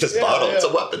the rest of this bottle. Yeah. It's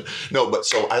a weapon. No, but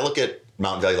so I look at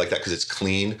Mountain Valley like that because it's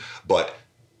clean, but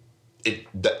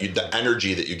the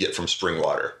energy that you get from spring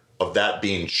water, of that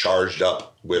being charged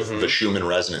up with the Schumann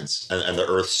resonance and the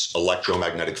Earth's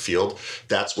electromagnetic field,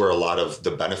 that's where a lot of the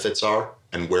benefits are,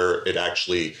 and where it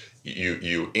actually,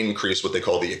 you increase what they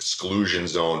call the exclusion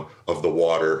zone of the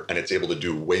water, and it's able to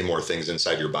do way more things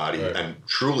inside your body and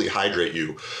truly hydrate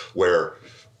you, where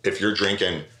if you're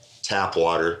drinking tap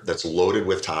water that's loaded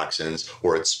with toxins,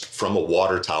 or it's from a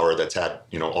water tower that's had,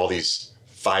 all these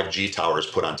 5G towers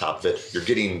put on top of it, you're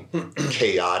getting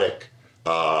chaotic,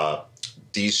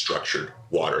 destructured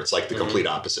water. It's like the complete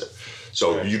opposite.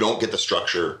 So you don't get the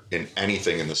structure in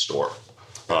anything in the store.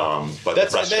 But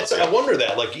that's I wonder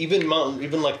that, like, even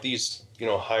like these,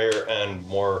 higher end,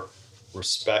 more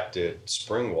respected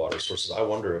spring water sources, I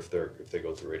wonder if they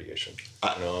go through radiation.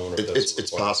 I wonder if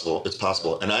it's possible. It's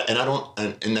possible. And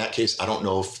in that case, I don't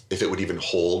know if it would even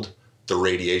hold the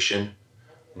radiation,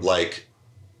 like,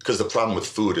 because the problem with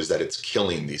food is that it's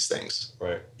killing these things.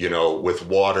 Right. With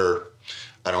water,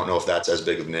 I don't know if that's as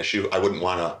big of an issue. I wouldn't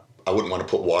want to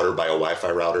put water by a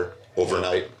Wi-Fi router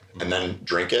overnight and then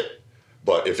drink it.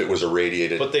 But if it was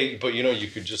irradiated... But you know, you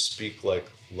could just speak like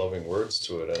loving words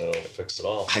to it and it'll fix it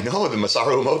all. I know, the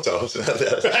Masaru Emoto.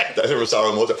 That's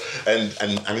Masaru Emoto.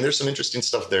 And I mean, there's some interesting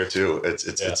stuff there too.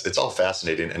 It's all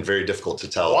fascinating and very difficult to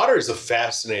tell. Water is a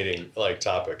fascinating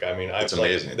topic. I mean, it's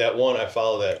amazing. That one, I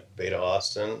follow that Beta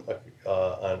Austin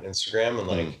on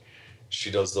Instagram, and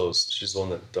she does those. She's the one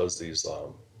that does these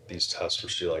tests where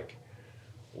she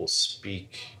will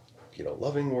speak,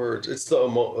 loving words. It's the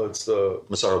Masaru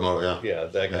Emoto, yeah,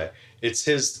 that guy. It's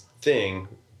his thing,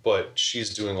 but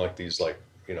she's doing these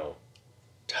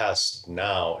tests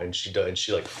now, and she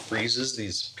freezes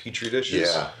these petri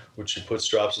dishes, which she puts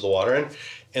drops of the water in,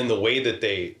 and the way that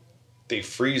they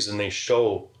freeze and they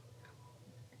show,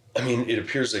 I mean, it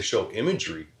appears they show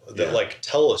imagery that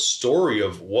tell a story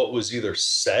of what was either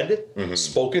said,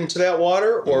 spoken to that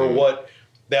water, or what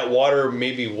that water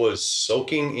maybe was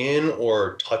soaking in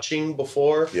or touching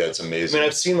before. Yeah, it's amazing. I mean,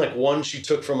 I've seen one she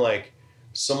took from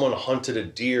someone hunted a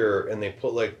deer and they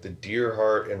put the deer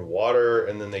heart in water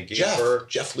and then they gave her...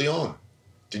 Jeff Leone.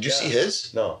 Did you see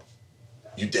his? No.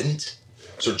 You didn't?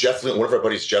 So Jeff Leone, one of our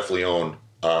buddies, Jeff Leone,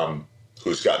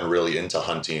 who's gotten really into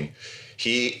hunting,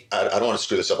 I don't want to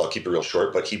screw this up, I'll keep it real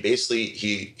short, but he basically,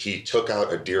 he took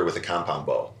out a deer with a compound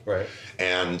bow. Right.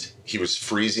 And he was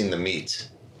freezing the meat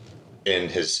in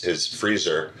his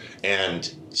freezer,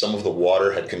 and some of the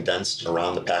water had condensed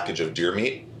around the package of deer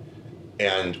meat.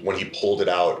 And when he pulled it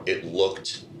out, it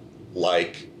looked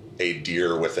like a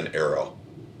deer with an arrow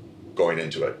going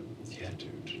into it. Yeah,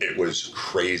 dude. It was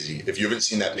crazy. If you haven't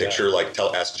seen that picture,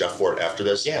 ask Jeff for it after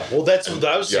this. Yeah, well, that's what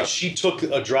I was saying. She took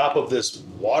a drop of this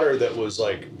water that was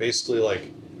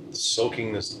basically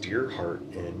soaking this deer heart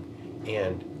in,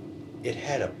 and it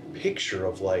had a picture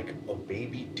of a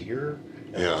baby deer.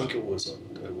 And I think it was a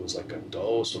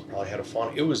doe, so it probably had a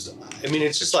fawn. It was, I mean,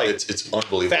 it's just it's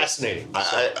unbelievable. Fascinating.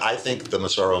 I think the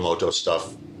Masaru Emoto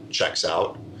stuff checks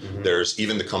out. Mm-hmm. There's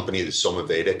even the company, the Soma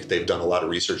Vedic, they've done a lot of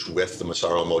research with the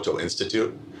Masaru Emoto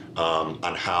Institute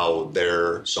on how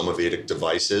their Soma Vedic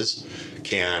devices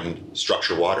can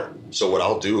structure water. So what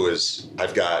I'll do is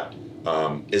I've got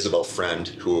Isabel Friend,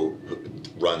 who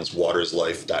runs Water's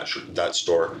Life, that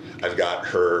store. I've got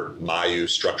her Mayu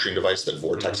structuring device that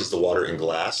vortexes the water in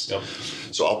glass. Yep.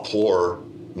 So I'll pour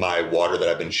my water that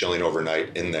I've been chilling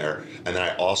overnight in there, and then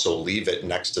I also leave it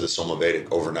next to the Soma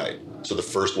Vedic overnight. So the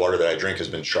first water that I drink has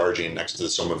been charging next to the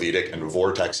Soma Vedic and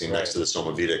vortexing next to the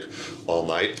Soma Vedic all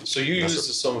night. So you use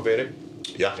the Soma Vedic?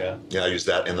 Yeah, I use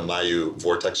that in the Mayu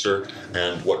Vortexer,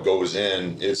 and what goes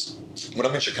in is, when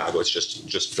I'm in Chicago, it's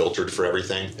just filtered for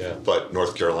everything. Yeah. But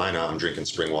North Carolina, I'm drinking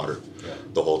spring water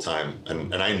the whole time,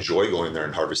 and I enjoy going there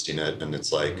and harvesting it. And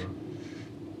it's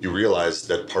you realize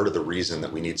that part of the reason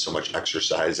that we need so much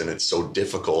exercise and it's so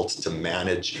difficult to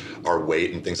manage our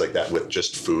weight and things like that with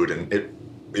just food, and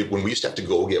when we used to have to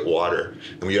go get water,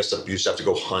 and we used to have to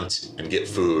go hunt and get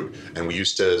food, and we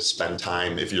used to spend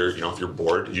time, if you're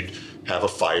bored, you'd have a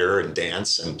fire and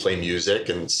dance and play music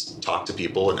and talk to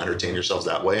people and entertain yourselves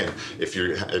that way. And if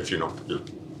you're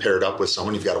paired up with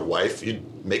someone, you've got a wife,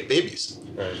 you'd make babies.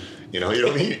 Right. You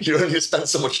don't need to spend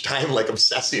so much time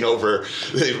obsessing over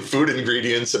the food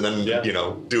ingredients and then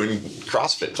doing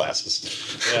CrossFit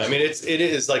classes. Yeah, I mean it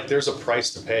is there's a price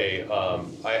to pay.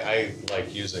 I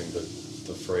like using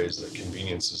the phrase that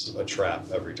convenience is a trap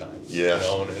every time. Yeah.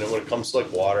 And when it comes to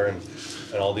water and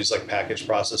all these packaged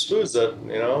processed foods that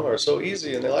are so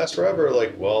easy and they last forever,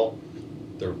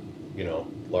 they're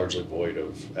largely void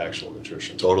of actual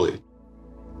nutrition. Totally.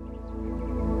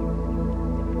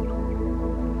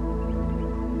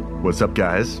 What's up,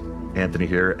 guys? Anthony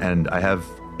here, and I have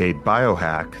a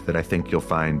biohack that I think you'll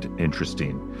find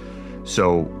interesting.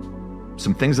 So,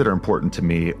 some things that are important to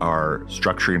me are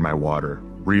structuring my water,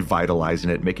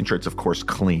 revitalizing it, making sure it's, of course,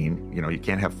 clean. You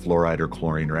can't have fluoride or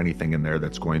chlorine or anything in there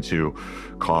that's going to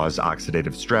cause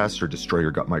oxidative stress or destroy your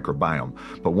gut microbiome.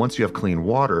 But once you have clean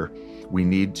water, we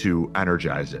need to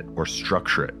energize it or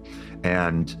structure it.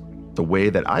 And the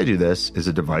way that I do this is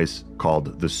a device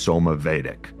called the Soma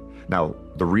Vedic. Now,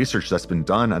 the research that's been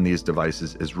done on these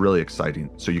devices is really exciting.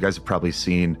 So you guys have probably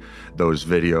seen those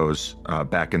videos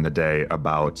back in the day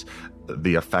about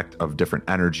the effect of different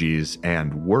energies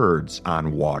and words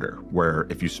on water, where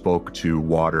if you spoke to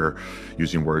water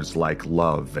using words like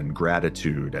love and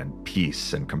gratitude and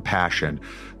peace and compassion,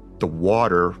 the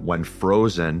water, when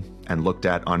frozen and looked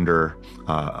at under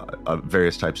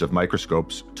various types of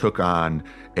microscopes, took on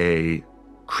a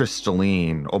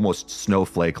crystalline, almost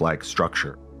snowflake-like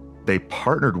structure. They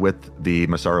partnered with the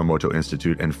Masaru Emoto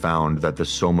Institute and found that the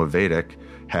Soma Vedic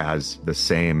has the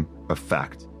same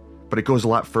effect. But it goes a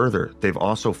lot further. They've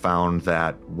also found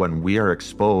that when we are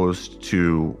exposed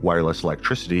to wireless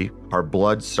electricity, our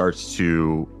blood starts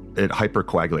to, it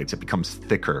hypercoagulates, it becomes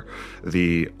thicker.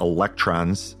 The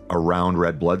electrons around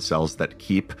red blood cells that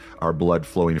keep our blood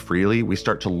flowing freely, we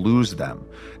start to lose them.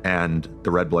 And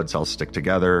the red blood cells stick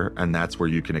together, and that's where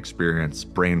you can experience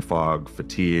brain fog,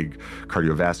 fatigue,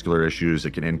 cardiovascular issues.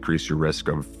 It can increase your risk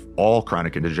of all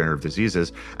chronic and degenerative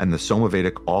diseases. And the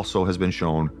Somavedic also has been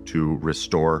shown to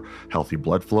restore healthy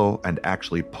blood flow and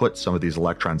actually put some of these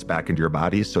electrons back into your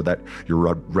body so that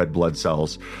your red blood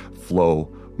cells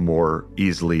flow more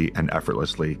easily and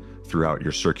effortlessly throughout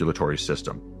your circulatory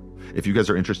system. If you guys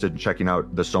are interested in checking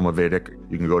out the Somavedic,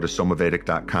 you can go to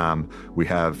somavedic.com. We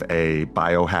have a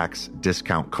biohacks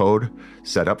discount code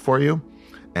set up for you,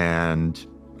 and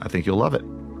I think you'll love it.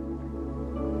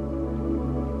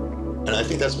 And I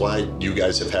think that's why you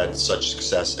guys have had such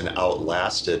success and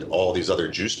outlasted all these other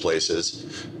juice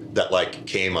places that like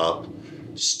came up,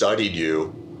 studied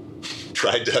you,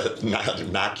 tried to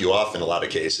knock you off in a lot of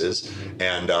cases.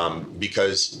 And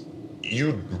because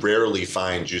you rarely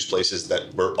find juice places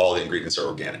where all the ingredients are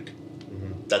organic.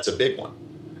 That's a big one.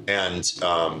 And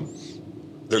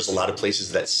there's a lot of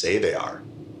places that say they are,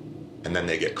 and then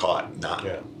they get caught not.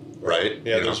 Yeah. Right?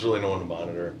 Yeah, there's really no one to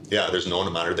monitor. Yeah, there's no one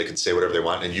to monitor. They can say whatever they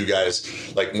want. And you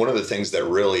guys, like, one of the things that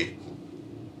really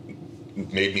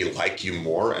made me like you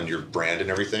more and your brand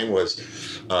and everything was,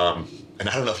 and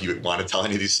I don't know if you would want to tell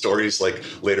any of these stories like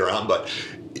later on, but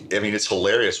I mean, it's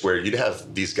hilarious where you'd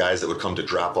have these guys that would come to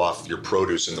drop off your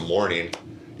produce in the morning,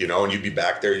 you know, and you'd be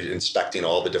back there inspecting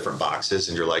all the different boxes.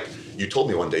 And you're like, you told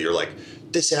me one day, you're like,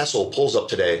 this asshole pulls up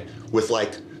today with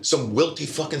like some wilty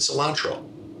fucking cilantro.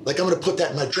 Like, I'm going to put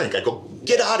that in my drink. I go,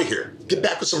 get out of here. Get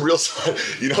back with some real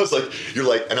stuff. You know, it's like, you're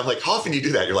like, and I'm like, how often do you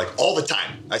do that? You're like, all the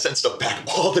time. I send stuff back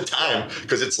all the time.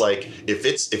 Because it's like, if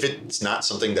it's not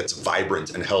something that's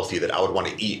vibrant and healthy that I would want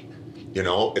to eat, you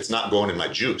know, it's not going in my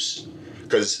juice.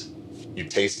 Because you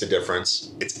taste the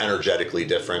difference. It's energetically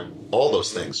different. All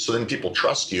those things. So then people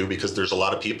trust you because there's a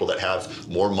lot of people that have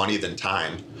more money than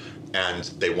time. And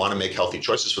they want to make healthy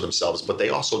choices for themselves. But they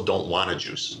also don't want a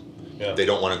juice. Yeah. They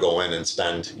don't want to go in and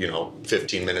spend,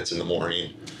 15 minutes in the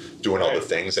morning doing all the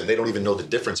things. And they don't even know the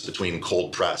difference between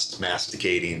cold pressed,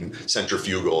 masticating,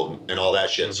 centrifugal, and all that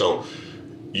shit. Mm-hmm. So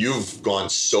you've gone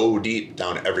so deep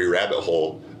down every rabbit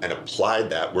hole and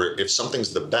applied that where if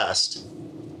something's the best,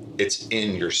 it's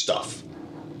in your stuff.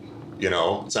 You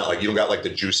know, it's not like you don't got like the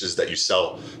juices that you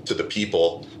sell to the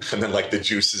people and then like the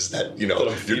juices that,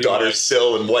 your daughter's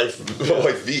Sil and wife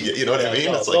vegan. You know what I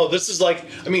mean? No, this is like,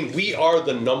 we are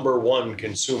the number one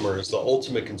consumers, the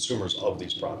ultimate consumers of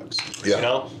these products. Yeah. You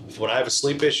know, when I have a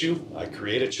sleep issue, I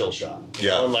create a chill shot.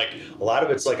 And like a lot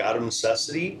of it's like out of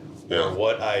necessity or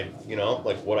what I,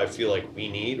 like what I feel like we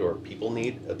need or people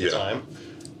need at the time.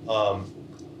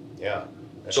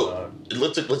 So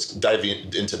let's dive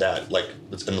into that. Like,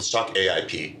 let's talk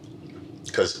AIP,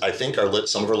 because I think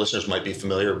some of our listeners might be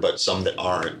familiar, but some that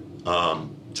aren't.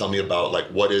 Tell me about like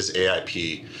what is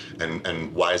AIP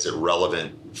and why is it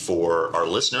relevant for our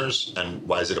listeners, and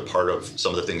why is it a part of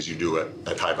some of the things you do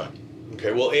at High Vibe?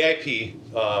 Okay, well, AIP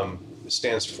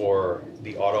stands for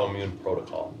the autoimmune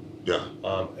protocol. Yeah.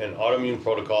 An autoimmune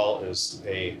protocol is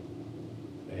a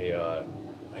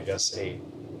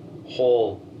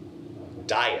whole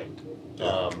diet,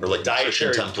 or like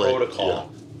dietary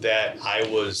protocol that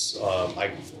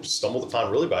I stumbled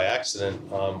upon really by accident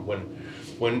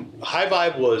when High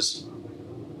Vibe was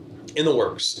in the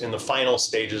works, in the final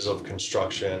stages of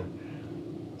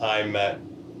construction. I met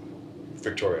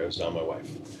Victoria, who's now my wife.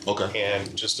 Okay.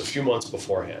 And just a few months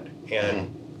beforehand, and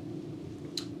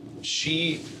I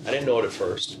didn't know it at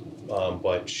first,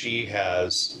 but she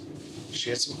had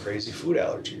some crazy food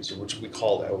allergies, which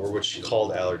she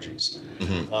called allergies.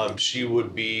 Mm-hmm.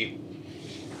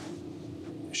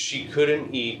 She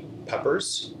couldn't eat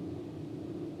peppers,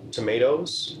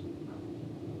 tomatoes,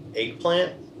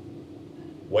 eggplant,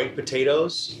 white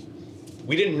potatoes.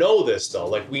 We didn't know this though.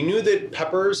 Like, we knew that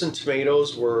peppers and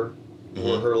tomatoes were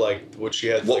her, like, what she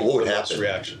had what would happen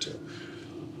reaction to.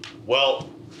 Well,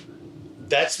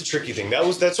 that's the tricky thing.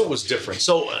 That's what was different.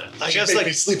 So I guess like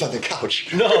me sleep on the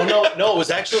couch. No. It was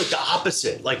actually the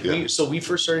opposite. Like we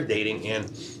first started dating,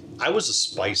 and I was a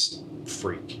spice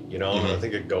freak, and I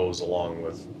think it goes along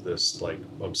with this like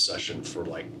obsession for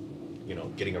like,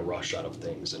 getting a rush out of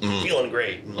things and feeling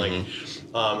great, and like, and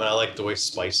I like the way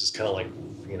spices kind of like,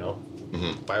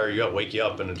 fire you up, wake you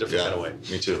up in a different kind of way.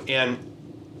 Me too. And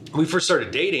we first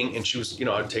started dating, and she was,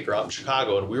 I'd take her out in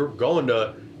Chicago, and we were going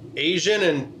to Asian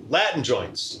and Latin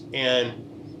joints, and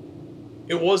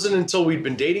it wasn't until we'd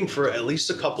been dating for at least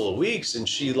a couple of weeks and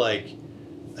she like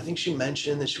I think she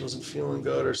mentioned that she wasn't feeling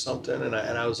good or something. And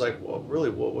I was like, well, really,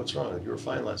 what's wrong? You were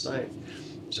fine last night.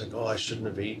 She's like, oh, I shouldn't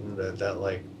have eaten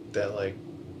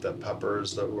the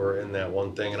peppers that were in that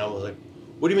one thing. And I was like,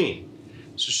 what do you mean?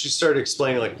 So she started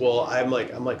explaining like, well, I'm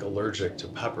allergic to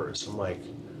peppers. I'm like,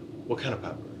 what kind of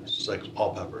peppers? She's like,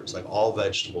 all peppers, like all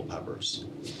vegetable peppers.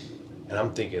 And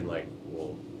I'm thinking like,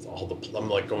 well, I'm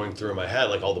like going through in my head,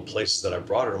 like all the places that I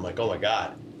brought her. I'm like, oh my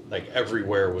God, like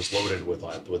everywhere was loaded with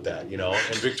that, you know?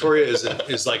 And Victoria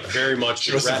is like very much.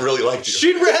 She must have really liked you.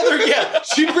 She'd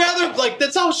rather like,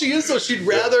 that's how she is though. She'd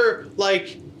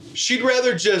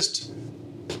rather just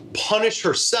punish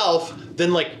herself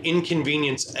than like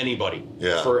inconvenience anybody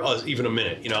for even a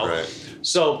minute, you know? Right.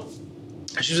 So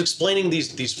she was explaining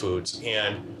these foods,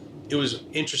 and it was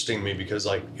interesting to me because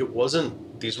like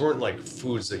these weren't like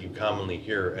foods that you commonly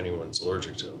hear anyone's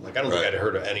allergic to. Like I don't think I'd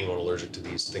heard of anyone allergic to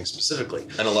these things specifically.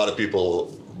 And a lot of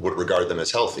people would regard them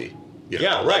as healthy. You know?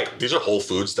 Yeah, right. Like, these are whole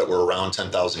foods that were around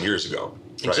 10,000 years ago.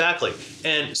 Right? Exactly.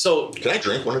 And so can I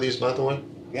drink one of these, by the way?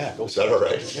 Yeah, go for it. Is that all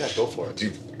right? Yeah, go for it.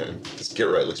 This Get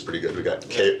Right looks pretty good. We got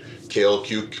kale,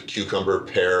 cucumber,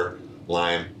 pear,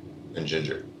 lime, and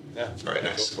ginger. Yeah. All right,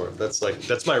 nice. Go for it.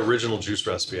 That's my original juice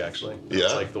recipe, actually. Yeah?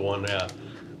 It's like the one, it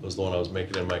was the one I was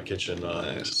making in my kitchen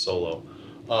solo.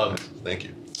 Thank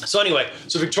you. So anyway,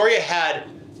 Victoria had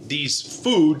these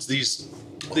foods, these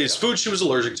foods she was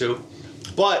allergic to,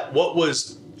 but what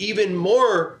was even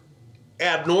more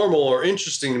abnormal or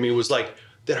interesting to me was like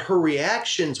that her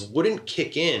reactions wouldn't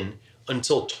kick in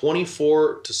until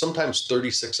 24 to sometimes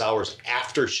 36 hours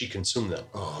after she consumed them.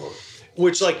 Oh.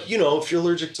 Which, like, you know, if you're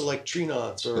allergic to like tree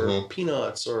nuts or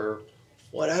peanuts or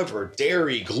whatever,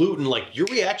 dairy, gluten, like your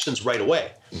reaction's right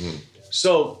away. Mm-hmm.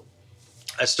 So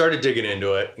I started digging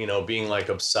into it, you know, being like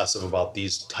obsessive about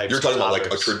these types of topics. You're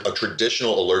talking about like a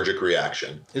traditional allergic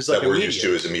reaction like that we're used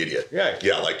to is immediate. Right.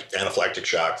 Yeah, like anaphylactic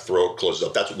shock, throat closes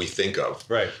up. That's what we think of.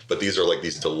 Right. But these are like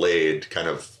these delayed kind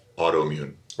of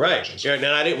autoimmune. Right. reactions. Yeah.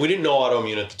 And we didn't know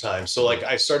autoimmune at the time. So like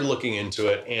I started looking into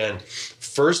it, and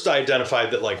first I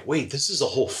identified that like, wait, this is a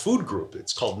whole food group.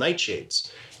 It's called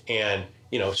nightshades. And,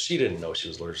 you know, she didn't know she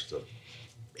was allergic to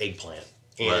eggplant.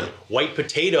 And white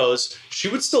potatoes, she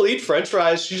would still eat French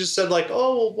fries. She just said like,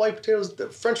 oh, well, white potatoes,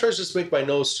 French fries just make my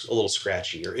nose a little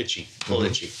scratchy or itchy, a little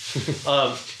itchy.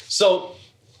 So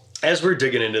as we're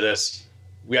digging into this,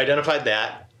 we identified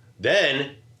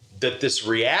then that this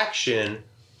reaction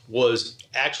was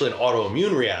actually an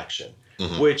autoimmune reaction,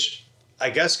 which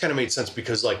I guess kind of made sense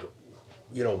because like,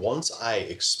 you know, once I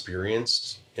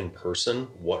experienced in person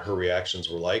what her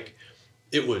reactions were like,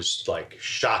 it was like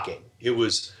shocking. It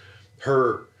was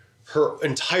her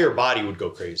entire body would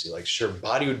go crazy. Like her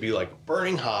body would be like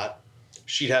burning hot.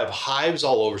 She'd have hives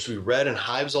all over. She'd be red and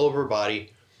hives all over her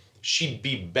body. She'd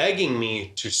be begging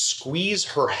me to squeeze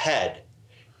her head.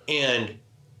 And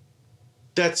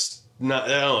that's not, I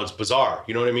don't know, it's bizarre.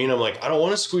 You know what I mean? I'm like, I don't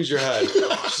want to squeeze your head.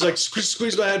 She's like,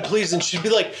 squeeze my head, please. And she'd be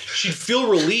like, she'd feel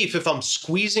relief if I'm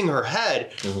squeezing her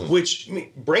head, which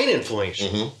brain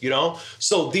inflammation, you know?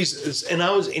 So these, and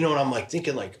I was, you know, and I'm like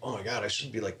thinking like, oh my God, I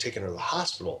should be like taking her to the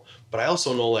hospital. But I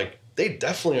also know like, they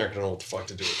definitely aren't gonna know what the fuck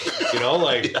to do with it, you know?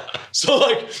 Like, so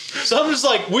I'm just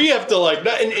like, we have to like,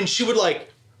 and she would like,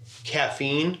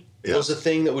 caffeine was a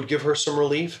thing that would give her some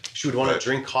relief. She would want to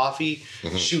drink coffee.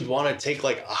 She would want to take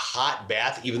like a hot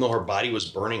bath, even though her body was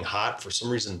burning hot. For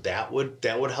some reason, that would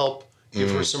help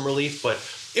give her some relief. But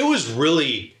it was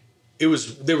really, they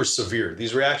were severe.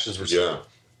 These reactions were severe.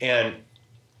 And,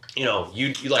 you know, you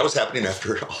like. That was happening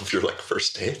after all of your like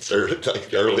first dates or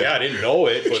like early. Yeah, I didn't know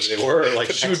it, but they were.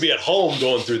 Like she would be at home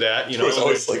going through that, you know. There was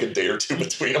always like a day or two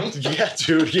between them. Yeah,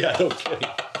 dude. Yeah, no kidding.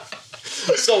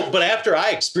 So, but after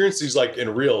I experienced these like in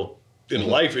real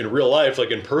life, like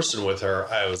in person with her,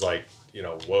 I was like, you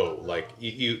know, whoa, like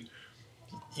you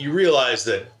realize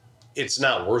that it's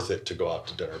not worth it to go out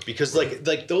to dinner because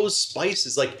like those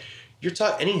spices, like you're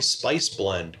talking, any spice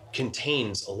blend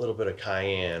contains a little bit of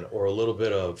cayenne or a little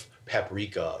bit of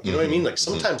paprika. You know what I mean? Like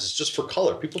sometimes it's just for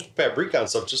color. People put paprika on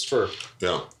stuff just for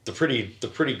the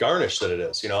pretty garnish that it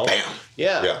is, you know? Bam.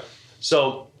 Yeah.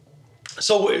 So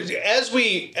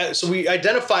we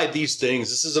identified these things.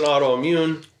 This is an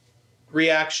autoimmune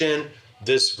reaction.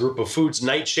 This group of foods,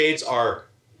 nightshades, are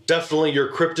definitely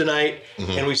your kryptonite.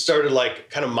 And we started like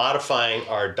kind of modifying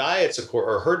our diets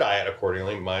or her diet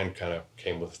accordingly. Mine kind of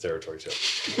came with the territory too.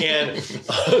 And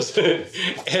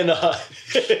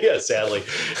yeah, sadly.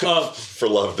 For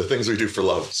love, the things we do for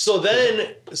love. So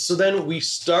then we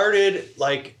started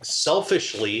like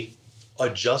selfishly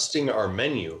adjusting our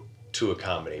menu to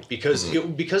accommodate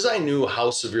because I knew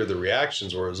how severe the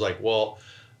reactions were. It was like, well,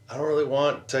 I don't really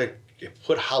want to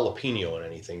put jalapeno in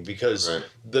anything because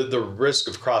the risk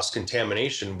of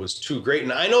cross-contamination was too great.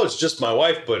 And I know it's just my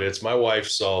wife, but it's my wife,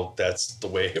 so that's the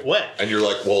way it went. And you're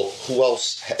like, well, who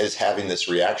else is having this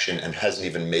reaction and hasn't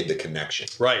even made the connection?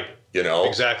 Right. You know?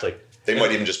 Exactly. They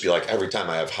might even just be like, every time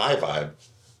I have high vibe,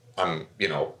 I'm, you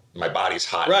know, my body's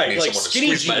hot. Right. I need Like someone to skinny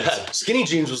squeeze my jeans. head. Skinny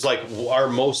jeans was like our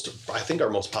most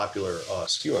popular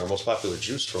SKU, our most popular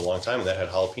juice for a long time, and that had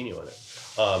jalapeno in it.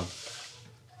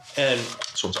 And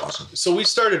this one's awesome. So we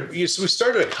started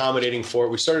accommodating for it.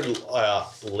 We started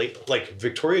late, like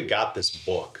Victoria got this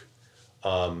book.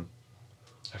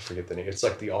 I forget the name. It's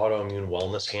like the Autoimmune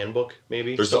Wellness Handbook,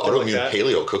 maybe. There's the Autoimmune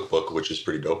Paleo Cookbook, which is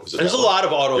pretty dope. There's a lot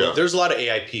of There's a lot of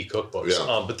AIP cookbooks.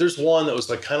 Yeah. But there's one that was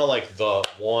like kind of like the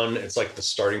one. It's like the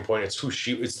starting point.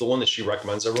 It's the one that she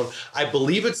recommends everyone. I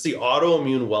believe it's the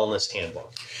Autoimmune Wellness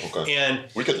Handbook. Okay. And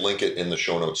we could link it in the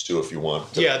show notes too if you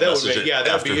want. Yeah, that would be. Yeah,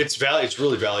 that would be. It's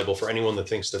really valuable for anyone that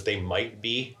thinks that they might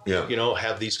be. Yeah. You know,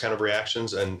 have these kind of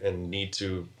reactions and need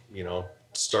to, you know,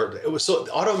 start. So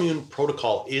the autoimmune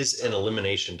protocol is an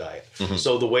elimination diet. Mm-hmm.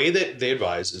 So the way that they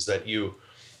advise is that you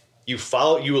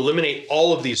eliminate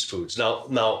all of these foods. Now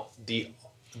the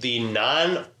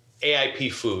non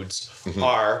AIP foods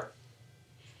are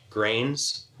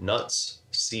grains, nuts,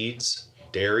 seeds,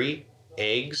 dairy,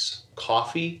 eggs,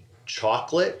 coffee,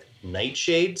 chocolate,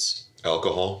 nightshades,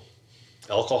 alcohol.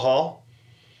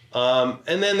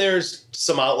 And then there's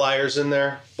some outliers in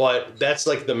there, but that's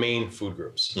like the main food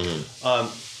groups.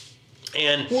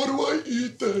 And what do I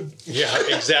eat then? Yeah,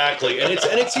 exactly. And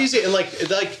it's easy. And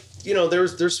like, you know,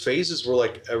 there's phases where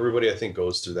like everybody I think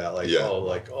goes through that. Like,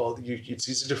 it's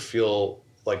easy to feel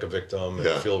like a victim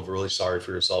and feel really sorry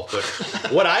for yourself.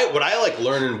 But what I like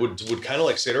learn and would kind of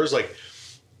like say to her is like,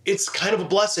 it's kind of a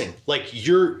blessing. Like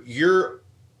you're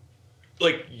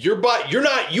like your body,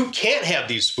 you can't have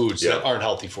these foods that aren't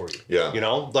healthy for you. Yeah. You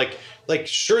know, like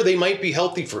sure they might be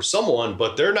healthy for someone,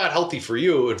 but they're not healthy for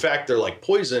you. In fact, they're like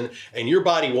poison, and your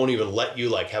body won't even let you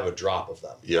like have a drop of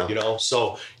them. Yeah. You know,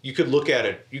 so you could look at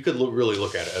it. You could really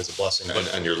look at it as a blessing.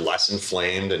 And you're less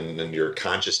inflamed, and your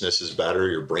consciousness is better.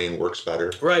 Your brain works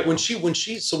better. Right. When she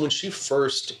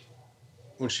first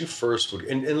would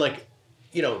and like,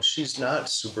 you know, she's not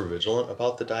super vigilant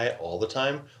about the diet all the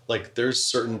time. Like there's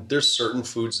certain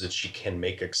foods that she can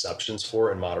make exceptions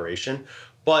for in moderation,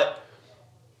 but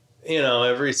you know,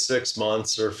 every 6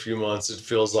 months or a few months, it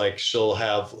feels like she'll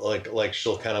have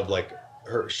she'll kind of like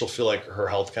she'll feel like her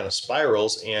health kind of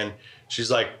spirals, and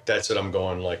she's like, that's it, I'm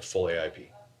going like full AIP,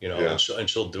 you know, and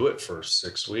she'll do it for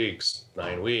 6 weeks,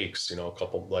 9 weeks, you know, a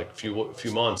couple, like few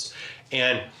months.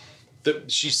 And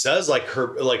she says like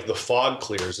the fog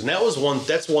clears. And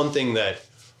that's one thing that,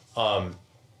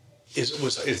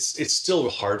 it's still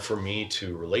hard for me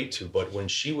to relate to, but when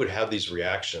she would have these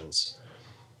reactions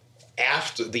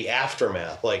after the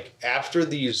aftermath, like after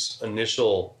these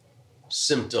initial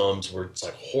symptoms where it's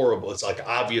like horrible, it's like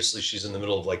obviously she's in the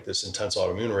middle of like this intense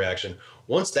autoimmune reaction.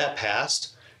 Once that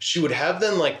passed, she would have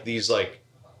then like these like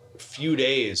few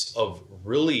days of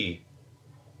really,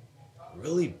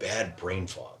 really bad brain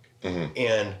fog. Mm-hmm.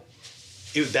 And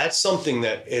that's something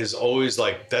that is always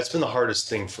like, that's been the hardest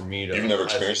thing for me to You've never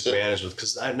experienced it? manage with,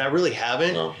 because I really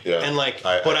haven't. No, yeah. And like,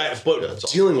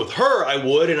 dealing with her, I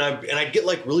would, and I get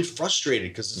like really frustrated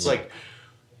because it's like,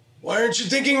 why aren't you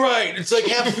thinking right? It's like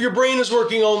half of your brain is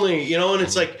working only, you know, and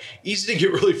it's like easy to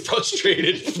get really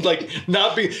frustrated, like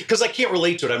not being, because I can't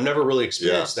relate to it. I've never really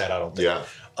experienced that, I don't think.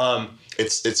 Yeah.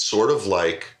 It's sort of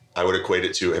like, I would equate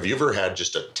it to, have you ever had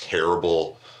just a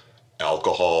terrible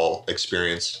alcohol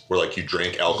experience where like you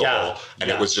drank alcohol and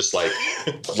it was just like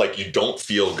you don't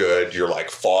feel good, you're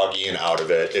like foggy and out of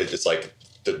it, it's like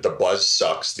the buzz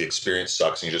sucks, the experience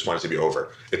sucks, and you just want it to be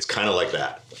over. It's kind of like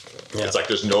that. It's like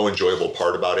there's no enjoyable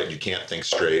part about it, and you can't think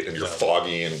straight, and you're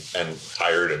foggy and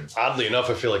tired. And oddly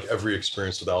enough, I feel like every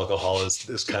experience with alcohol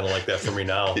is kind of like that for me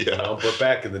now. You know? But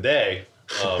back in the day,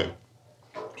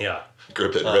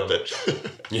 grip it, rip it.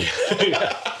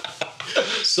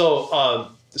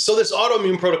 So this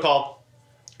autoimmune protocol,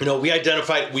 you know, we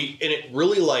identified, and it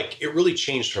really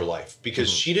changed her life because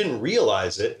she didn't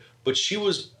realize it, but she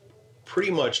was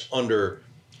pretty much under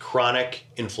chronic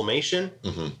inflammation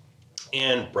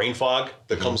and brain fog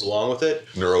that comes along with it.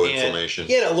 Neuroinflammation.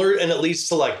 And it leads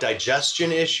to like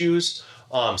digestion issues,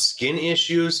 skin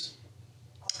issues.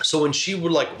 So when she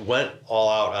would went all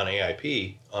out on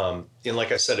AIP, and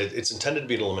like I said, it's intended to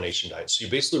be an elimination diet. So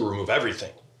you basically remove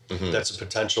everything that's a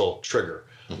potential trigger.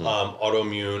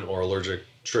 Autoimmune or allergic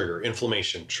trigger,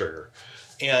 inflammation trigger,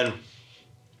 and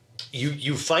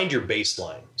you find your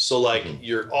baseline. So like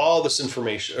all this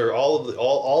information or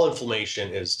all inflammation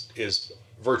is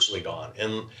virtually gone,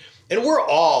 and we're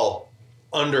all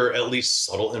under at least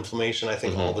subtle inflammation, I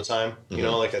think, all the time. You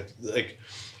know,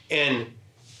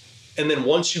 and then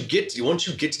once you get to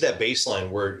that baseline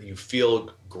where you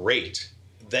feel great,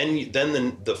 then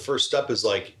the first step is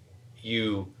like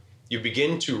you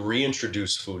begin to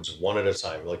reintroduce foods one at a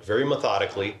time, like very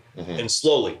methodically and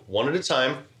slowly, one at a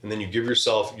time. And then you give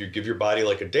your body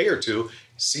like a day or two,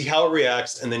 see how it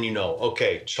reacts. And then,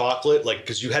 okay, chocolate, like,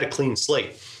 cause you had a clean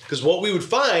slate. Cause what we would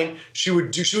find, she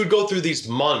would go through these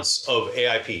months of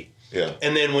AIP. Yeah.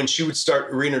 And then when she would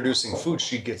start reintroducing food,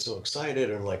 she'd get so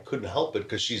excited and like couldn't help it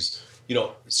because she's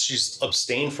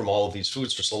abstained from all of these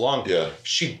foods for so long. Yeah.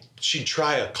 She'd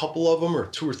try a couple of them or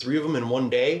 2 or 3 of them in one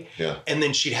day. Yeah. And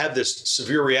then she'd have this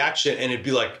severe reaction and it'd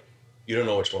be like, you don't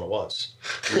know which one it was.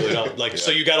 You really don't. Like,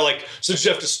 so you gotta so you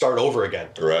have to start over again.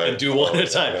 Right. And do one at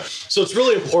a time. Yeah. So it's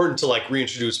really important to like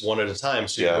reintroduce one at a time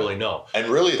so you really know. And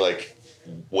really like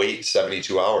wait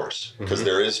 72 hours because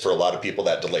there is for a lot of people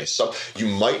that delay. So you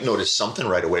might notice something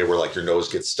right away where like your nose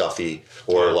gets stuffy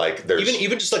or like there's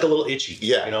even just like a little itchy.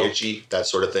 Yeah, itchy, that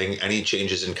sort of thing. Any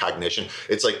changes in cognition.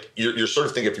 It's like you're sort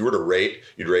of thinking if you were to rate,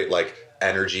 you'd rate like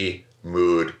energy,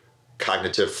 mood,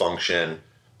 cognitive function,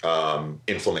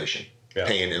 inflammation,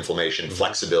 pain, inflammation,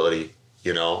 flexibility,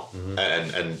 and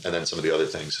then some of the other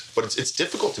things. But it's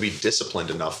difficult to be disciplined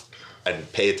enough and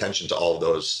pay attention to all of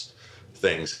those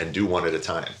things and do one at a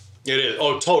time. It is.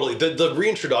 Oh, totally. The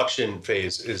reintroduction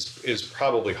phase is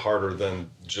probably harder than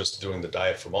just doing the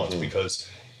diet for months because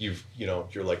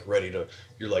you're like ready to,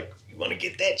 you want to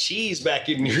get that cheese back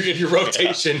in your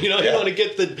rotation. You want to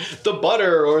get the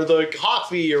butter or the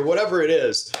coffee or whatever it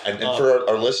is. And for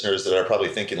our listeners that are probably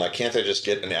thinking like, can't I just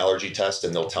get an allergy test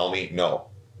and they'll tell me? No,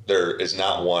 there is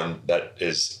not one that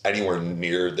is anywhere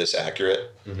near this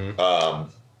accurate.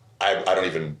 I don't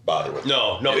even bother with it.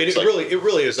 No, it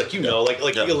really is like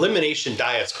elimination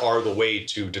diets are the way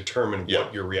to determine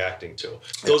what you're reacting to.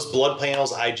 Those blood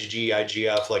panels, IgG,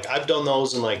 IGF, like I've done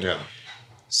those and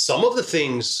some of the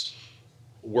things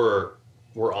were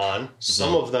on,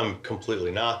 some of them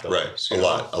completely not though. Right. A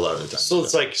lot of the time. So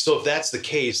it's like, so if that's the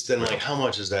case, then like how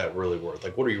much is that really worth?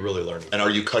 Like what are you really learning? And are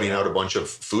you cutting out a bunch of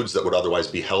foods that would otherwise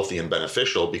be healthy and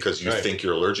beneficial because you think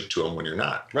you're allergic to them when you're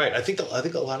not? Right. I think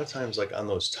a lot of times like on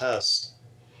those tests,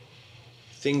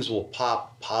 things will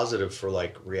pop positive for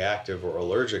like reactive or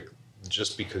allergic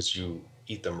just because you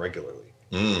eat them regularly.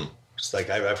 It's like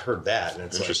I've heard that, and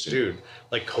it's like, dude,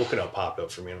 like coconut popped up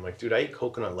for me, and I'm like, dude, I eat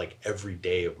coconut like every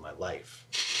day of my life.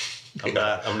 I'm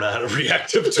not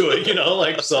reactive to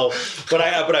it, so. But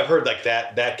I've heard like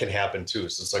that can happen too.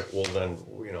 So it's like, well, then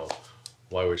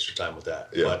why waste your time with that?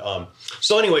 Yeah. But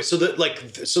so anyway, so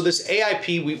this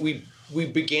AIP, we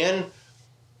began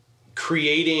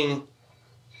creating.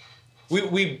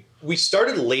 We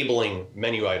started labeling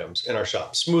menu items in our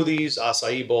shop: smoothies,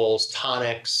 acai bowls,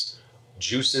 tonics,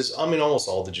 juices. I mean, almost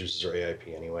all the juices are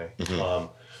AIP anyway.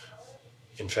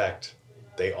 In fact,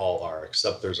 they all are,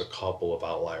 except there's a couple of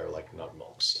outlier like nut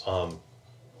milks.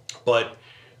 But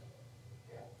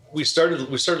we started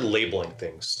labeling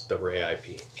things that were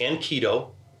AIP and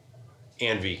keto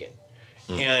and vegan.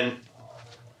 And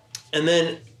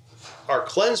then our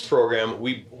cleanse program,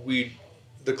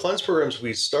 the cleanse programs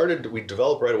we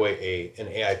developed right away an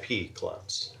AIP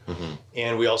cleanse.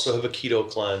 And we also have a keto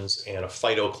cleanse and a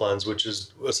phyto cleanse, which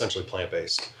is essentially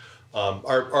plant-based.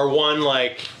 Our one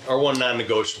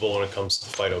non-negotiable when it comes to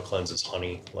phyto cleanse is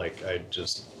honey.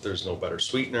 There's no better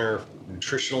sweetener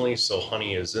nutritionally, so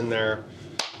honey is in there.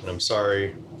 And I'm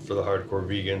sorry for the hardcore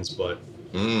vegans, but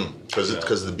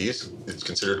because of the bees, it's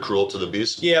considered cruel to the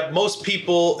bees. Yeah,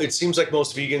 it seems like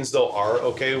most vegans though are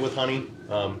okay with honey.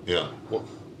 One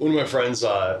of my friends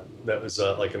that was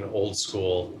like an old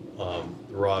school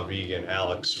raw vegan,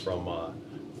 Alex from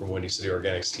Windy City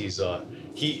Organics.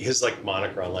 His like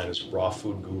moniker online is Raw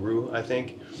Food Guru, I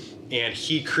think, and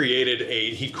he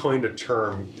coined a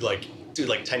term like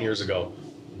 10 years ago,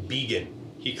 vegan.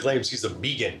 He claims he's a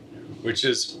vegan, which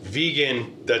is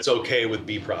vegan that's okay with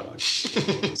bee products.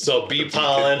 So bee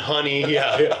pollen, honey,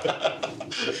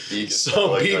 vegan.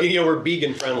 So vegan, we're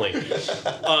vegan friendly.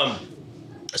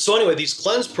 So anyway, these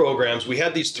cleanse programs, we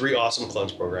have these 3 awesome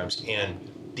cleanse programs, and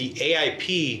the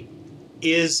AIP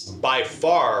is by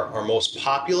far our most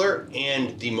popular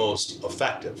and the most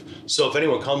effective. So if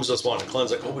anyone comes to us wanting to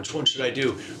cleanse, like, oh, which one should I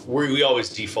do? We always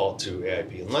default to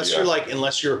AIP,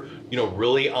 unless you're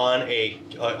really on a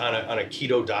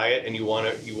keto diet and you want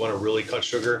to really cut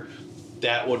sugar.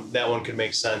 That one could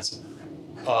make sense.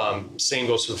 Same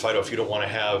goes for the phyto. If you don't want to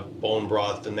have bone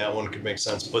broth, then that one could make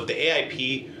sense. But the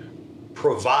AIP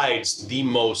provides the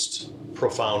most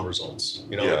profound results.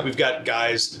 You know, Yeah. like we've got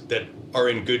guys that are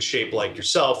in good shape like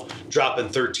yourself, dropping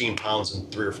 13 pounds in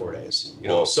 3 or 4 days. You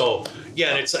know, Whoa. so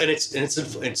yeah, and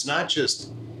it's not just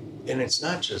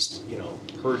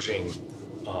purging,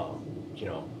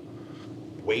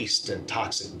 waste and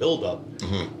toxic buildup.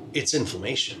 It's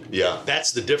inflammation. Yeah.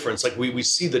 That's the difference. Like we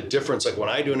see the difference. Like when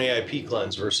I do an AIP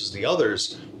cleanse versus the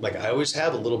others, like I always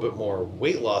have a little bit more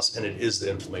weight loss, and it is the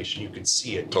inflammation. You can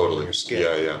see it Totally. in your skin.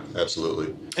 Yeah,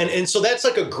 absolutely. And so that's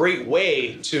like a great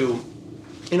way to,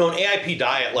 an AIP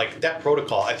diet, like that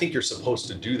protocol, I think you're supposed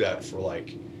to do that for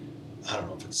like, I don't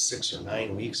know if it's 6 or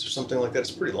 9 weeks or something like that.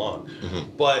 It's pretty long.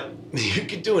 But you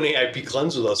could do an AIP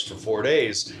cleanse with us for 4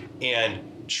 days and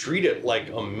treat it like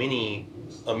a mini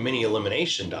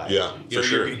elimination diet. Yeah, for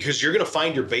sure. Because you're going to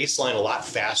find your baseline a lot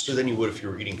faster than you would if you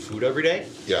were eating food every day.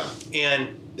 Yeah. And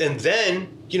then,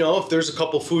 if there's a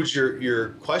couple foods you're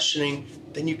questioning,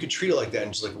 then you could treat it like that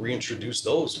and just like reintroduce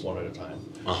those one at a time.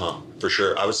 For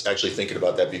sure. I was actually thinking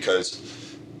about that because,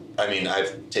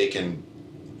 I've taken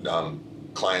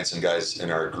clients and guys in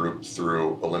our group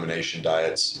through elimination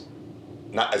diets.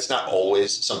 It's not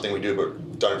always something we do, but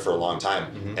we've done it for a long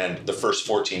time. And the first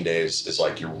 14 days is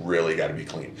like, you really got to be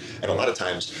clean. And a lot of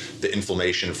times the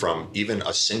inflammation from even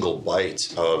a single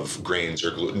bite of grains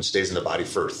or gluten stays in the body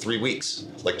for 3 weeks,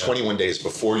 like 21 days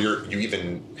before you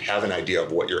even have an idea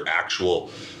of what your actual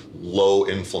low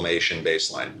inflammation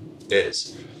baseline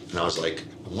is. And I was like,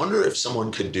 I wonder if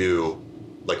someone could do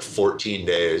like 14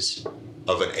 days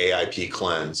of an AIP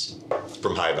cleanse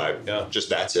from High Vibe. Yeah. Just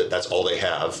that's it. That's all they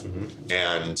have.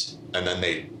 And then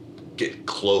they get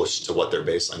close to what their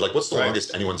baseline. Like, what's the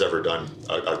longest anyone's ever done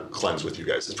a cleanse with you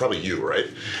guys? It's probably you, right?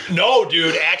 No,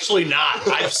 dude, actually not.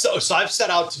 I've set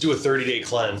out to do a 30-day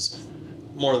cleanse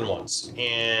more than once,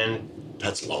 and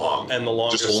that's long. And the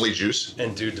longest, just only juice.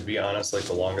 And dude, to be honest, like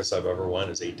the longest I've ever went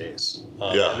is 8 days.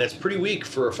 Yeah, and that's pretty weak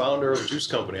for a founder of a juice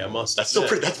company. I must. That's still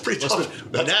pretty. That's pretty tough.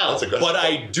 That's but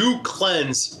I do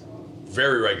cleanse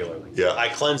very regularly. Yeah, I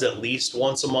cleanse at least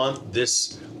once a month.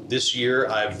 This year,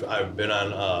 I've been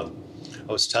on.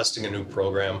 I was testing a new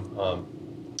program.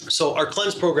 So our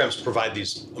cleanse programs provide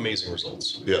these amazing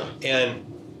results. Yeah, and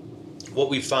what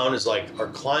we found is like our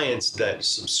clients that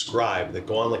subscribe, that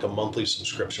go on like a monthly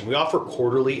subscription, we offer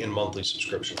quarterly and monthly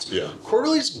subscriptions. Yeah.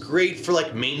 Quarterly is great for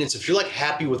like maintenance. If you're like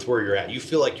happy with where you're at, you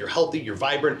feel like you're healthy, you're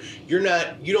vibrant, you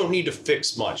don't need to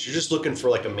fix much. You're just looking for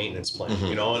like a maintenance plan,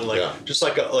 and like just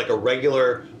like a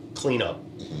regular cleanup,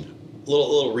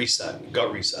 little reset,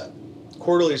 gut reset.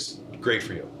 Quarterly is great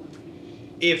for you.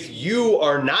 If you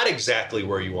are not exactly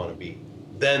where you want to be,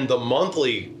 then the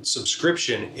monthly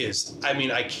subscription is,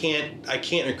 I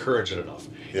can't encourage it enough.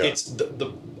 Yeah. It's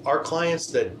our clients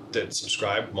that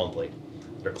subscribe monthly,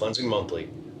 they're cleansing monthly,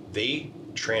 they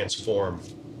transform.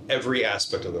 Every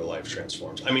aspect of their life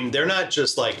transforms. They're not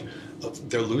just like,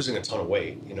 they're losing a ton of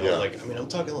weight, like, I'm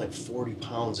talking like 40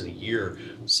 pounds in a year,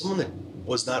 someone that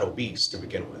was not obese to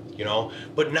begin with,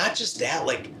 but not just that,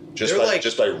 like,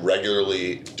 just by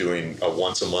regularly doing a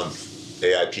once a month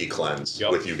AIP cleanse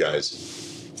with you guys,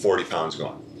 40 pounds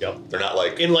gone. Yep. They're not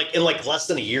like in less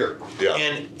than a year. Yeah.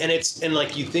 And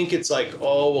like you think it's like,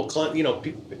 oh well,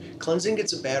 cleansing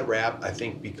gets a bad rap, I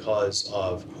think, because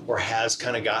of, or has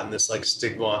kind of gotten this like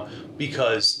stigma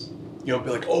because be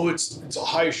like, oh, it's a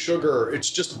high sugar, it's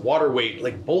just water weight.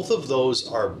 Like both of those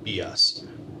are BS.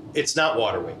 It's not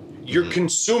water weight. You're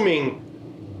consuming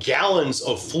gallons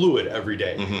of fluid every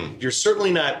day. You're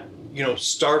certainly not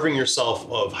starving yourself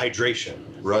of hydration.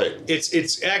 Right.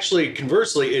 It's actually,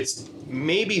 conversely, it's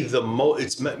maybe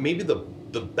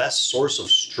the best source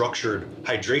of structured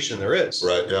hydration there is.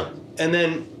 Right. Yeah. And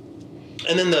then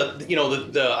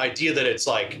the idea that it's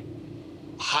like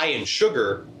high in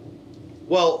sugar.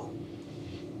 Well,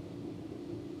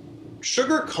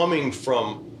 sugar coming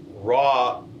from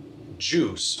raw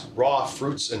juice, raw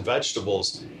fruits and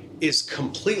vegetables is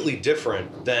completely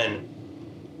different than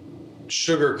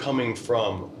sugar coming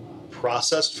from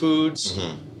processed foods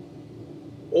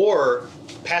or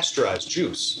pasteurized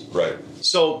juice. Right.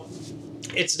 So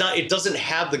it doesn't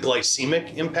have the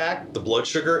glycemic impact, the blood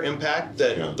sugar impact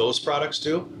that those products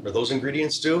do, or those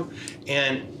ingredients do.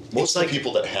 And most of the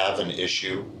people that have an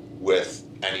issue with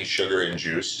any sugar in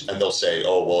juice, and they'll say,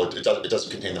 oh, well, it doesn't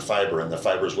contain the fiber, and the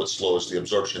fiber is what slows the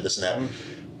absorption of this and that.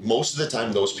 Most of the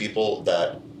time, those people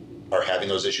that are having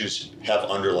those issues have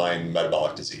underlying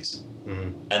metabolic disease.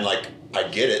 And like, I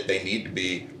get it, they need to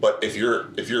be, but if your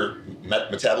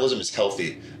metabolism is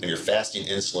healthy and your fasting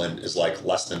insulin is like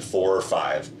less than 4 or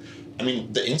 5,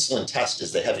 the insulin test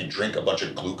is they have you drink a bunch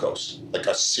of glucose, like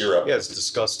a syrup. Yeah, it's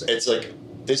disgusting. It's like,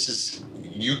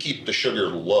 you keep the sugar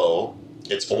low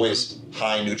it's always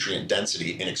high nutrient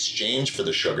density in exchange for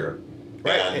the sugar.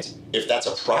 Right. And if that's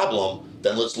a problem,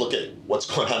 then let's look at what's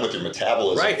going on with your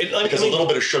metabolism. Right. Because a little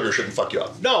bit of sugar shouldn't fuck you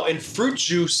up. No, and fruit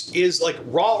juice is like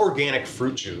raw organic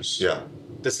fruit juice. Yeah.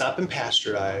 That's not been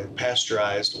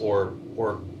pasteurized or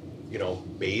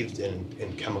bathed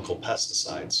in chemical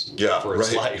pesticides for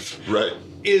its life. Right.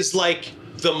 Is like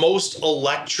the most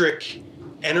electric,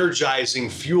 energizing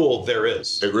fuel there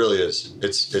is. It really is.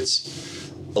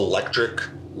 It's electric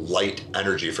light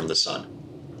energy from the sun.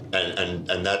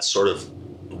 And that's sort of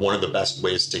one of the best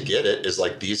ways to get it is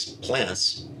like these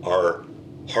plants are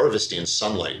harvesting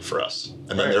sunlight for us.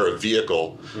 And then they're a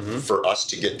vehicle for us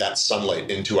to get that sunlight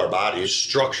into our bodies.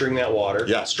 Structuring that water.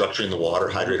 Yeah, structuring the water,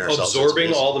 hydrating ourselves.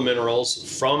 Absorbing all the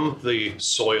minerals from the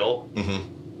soil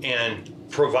and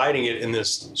providing it in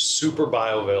this super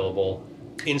bioavailable,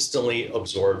 instantly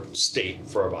absorbed state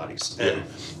for our bodies. And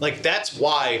like that's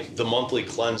why the monthly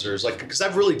cleansers, like, because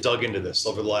I've really dug into this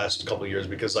over the last couple of years,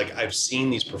 because like I've seen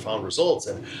these profound results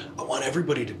and I want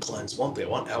everybody to cleanse monthly. I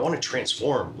want to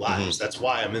transform lives. That's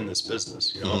why I'm in this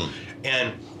business,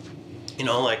 And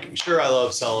like, sure, I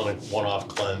love selling a one-off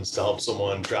cleanse to help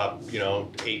someone drop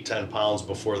 8-10 pounds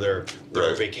before their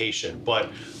vacation,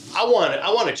 but I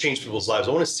want to change people's lives.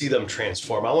 I want to see them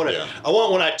transform. I want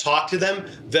when I talk to them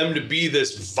to be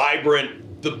this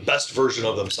vibrant, the best version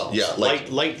of themselves. Yeah, like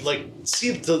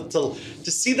see to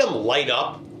see them light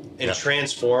up and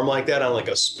transform like that on like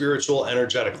a spiritual,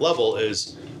 energetic level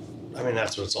is,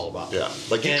 that's what it's all about. Yeah,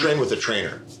 like you train with a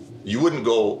trainer. You wouldn't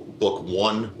go book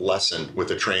one lesson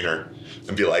with a trainer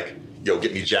and be like, yo,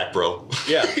 get me jack, bro.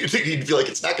 Yeah. You'd be like,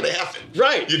 it's not going to happen.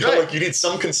 Right. Like you need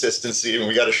some consistency and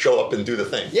we got to show up and do the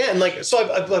thing. Yeah. And like,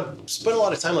 so I've spent a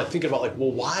lot of time like thinking about like,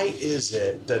 well, why is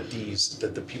it that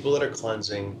the people that are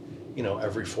cleansing,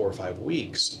 every 4 or 5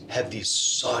 weeks have these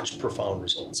such profound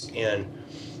results? And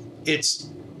it's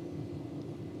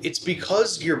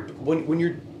because when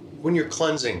you're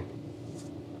cleansing,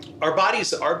 our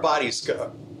bodies,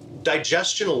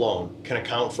 digestion alone can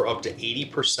account for up to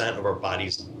 80% of our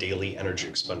body's daily energy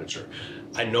expenditure.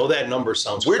 I know that number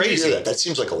sounds crazy. Where'd you hear that? That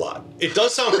seems like a lot. It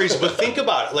does sound crazy, but think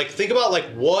about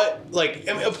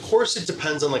it. Of course it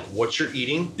depends on like what you're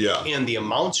eating and the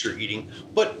amounts you're eating,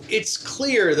 but it's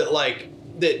clear that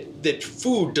that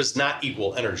food does not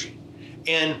equal energy.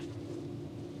 And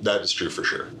that is true for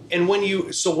sure. And when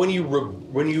you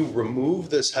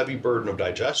remove this heavy burden of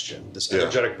digestion, this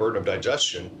energetic burden of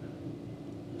digestion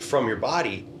from your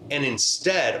body, and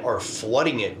instead are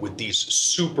flooding it with these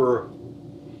super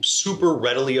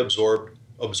readily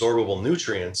absorbable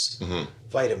nutrients,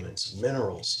 vitamins,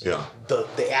 minerals,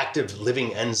 the active living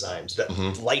enzymes that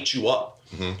light you up.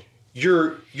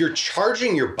 You're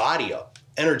charging your body up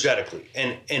energetically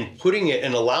and putting it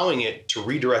and allowing it to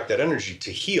redirect that energy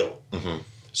to heal.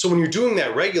 So when you're doing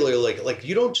that regularly, like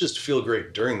you don't just feel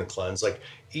great during the cleanse, like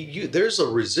there's a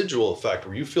residual effect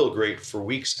where you feel great for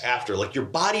weeks after. Like your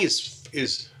body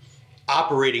is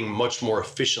operating much more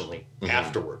efficiently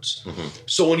afterwards.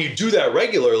 So when you do that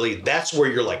regularly, that's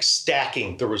where you're like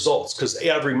stacking the results, because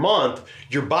every month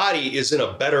your body is in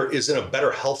a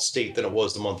better health state than it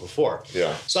was the month before.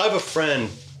 Yeah. So I have a friend,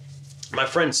 my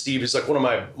friend Steve. He's like one of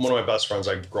my best friends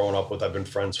I've grown up with. I've been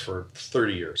friends for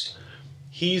 30 years.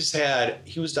 He was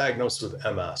diagnosed with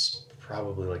MS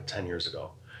probably like 10 years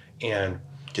ago, and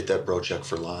get that bro check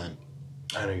for Lyme.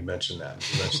 I know you mentioned that,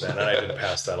 and I didn't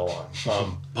pass that along.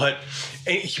 But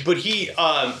he,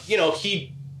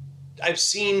 I've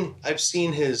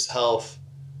seen his health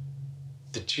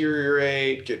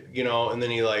deteriorate, and then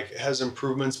he like has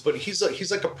improvements, but he's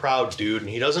like a proud dude, and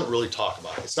he doesn't really talk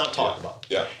about it. It's not talked about.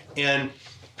 Yeah. And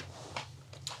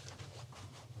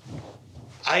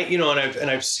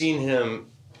I've seen him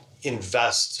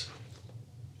invest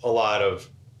a lot of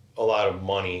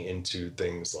money into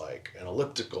things like an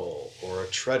elliptical or a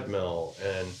treadmill,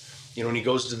 and when he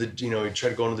goes to the he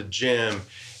tried going to the gym,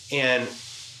 and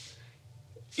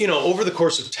over the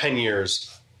course of 10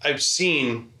 years I've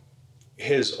seen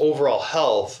his overall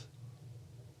health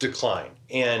decline,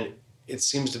 and it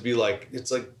seems to be like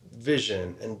it's like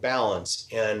vision and balance.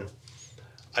 And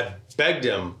I begged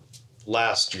him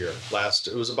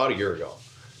it was about a year ago,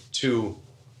 to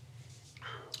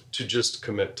just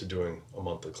commit to doing a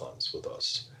monthly cleanse with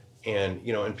us. And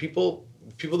and people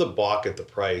that balk at the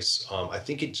price, I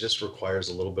think it just requires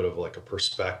a little bit of like a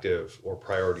perspective or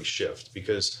priority shift,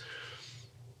 because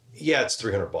it's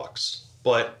 $300,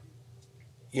 but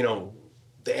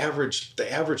the average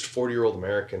 40-year-old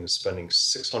American is spending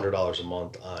 $600 a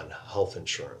month on health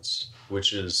insurance,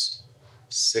 which is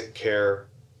sick care.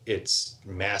 It's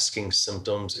masking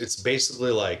symptoms. It's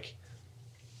basically like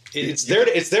It's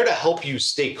there to help you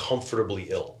stay comfortably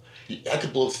ill. I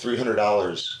could blow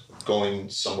 $300 going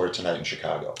somewhere tonight in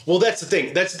Chicago. Well, that's the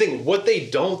thing. What they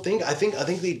don't think, I think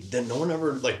that no one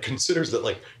ever like considers that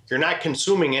like you're not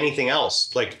consuming anything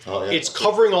else. Like it's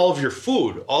covering all of your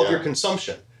food, all of your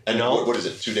consumption. And you know? what is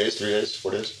it? 2 days, 3 days,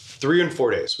 4 days? 3 and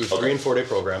 4 days. We have 3 and 4 day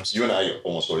programs. You and I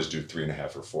almost always do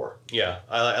 3.5 or 4. Yeah,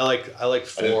 I like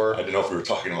 4. I didn't know if we were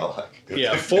talking about like.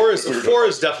 Yeah, 4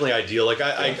 is definitely ideal. Like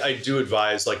I do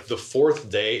advise like the 4th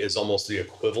day is almost the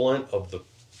equivalent of the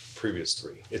previous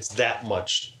 3. It's that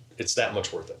much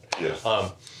worth it. Yeah.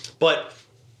 But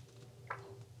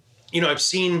you know, I've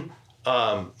seen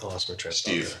I lost my train of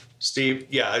thought. Steve,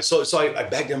 yeah. So I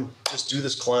begged him, just do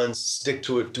this cleanse, stick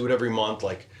to it, do it every month.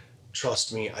 Like,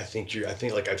 trust me, I think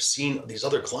like I've seen these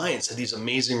other clients had these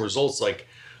amazing results. Like,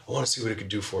 I want to see what it could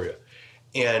do for you.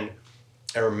 And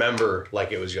I remember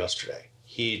like it was yesterday.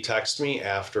 He texted me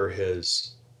after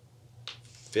his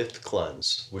 5th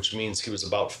cleanse, which means he was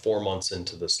about 4 months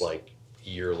into this like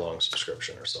year-long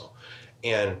subscription or so.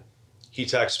 And he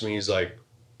texted me, he's like,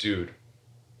 dude,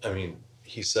 I mean,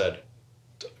 he said,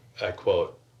 I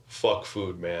quote, "Fuck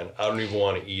food, man. I don't even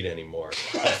want to eat anymore.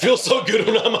 I feel so good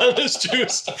when I'm on this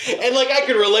juice." And like I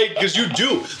can relate because you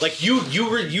do. Like you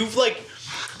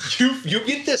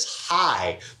get this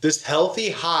high, this healthy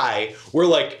high where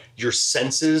like your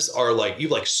senses are like you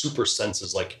have like super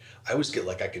senses. Like I always get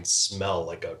like I can smell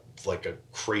like a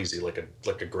crazy like a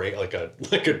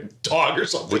dog or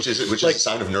something. Which is a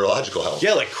sign of neurological health.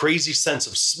 Yeah, like crazy sense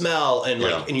of smell and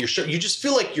like and you just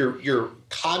feel like your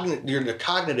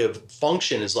cognitive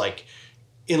function is like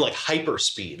in like hyper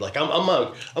speed. Like I'm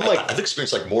like I've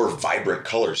experienced like more vibrant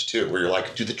colors too, where you're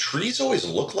like, do the trees always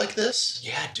look like this?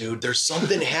 Yeah, dude, there's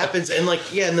something happens and like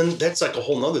and then that's like a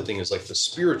whole nother thing is like the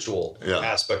spiritual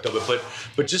aspect of it.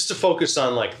 But just to focus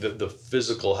on like the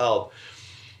physical health.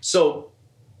 So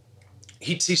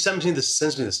he sends me this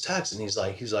text and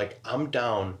he's like, I'm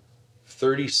down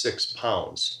 36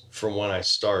 pounds from when I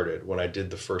started, when I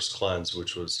did the first cleanse,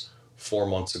 which was 4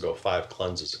 months ago, 5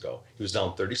 cleanses ago. He was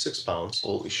down 36 pounds.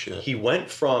 Holy shit. He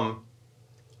went from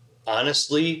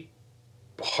honestly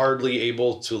hardly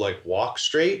able to like walk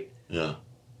straight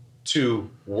to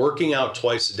working out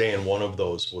twice a day, and one of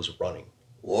those was running.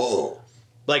 Whoa.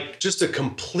 Like just a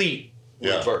complete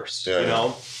reverse, you know?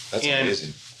 That's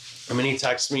amazing. I mean, he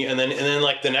texts me and then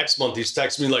like the next month he's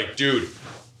texting me like, dude,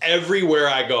 everywhere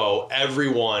I go,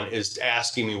 everyone is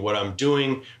asking me what I'm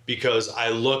doing because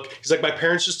he's like, my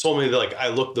parents just told me that like I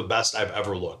look the best I've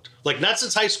ever looked. Like not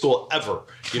since high school ever,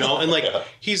 you know? And like,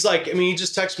 he's like, I mean, he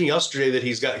just texted me yesterday that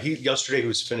yesterday he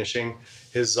was finishing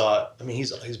his, I mean,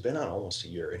 he's been on almost a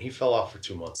year and he fell off for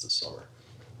 2 months this summer,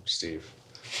 Steve.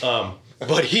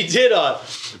 But he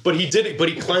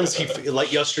cleansed.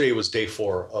 Like yesterday was day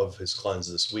 4 of his cleanse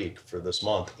this week for this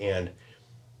month. And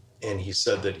he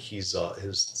said that he's,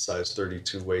 his size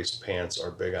 32 waist pants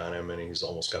are big on him. And he's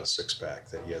almost got a 6-pack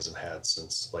that he hasn't had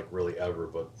since like really ever,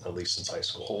 but at least since high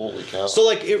school. Holy cow. So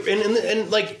like,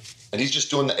 and he's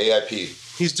just doing the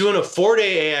AIP. He's doing a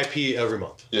 4-day AIP every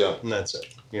month. Yeah. And that's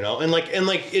it, you know? And like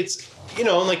it's, you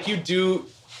know, and like you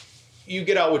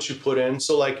get out what you put in.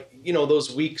 So like, you know,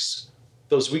 those weeks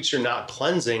you're not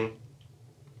cleansing,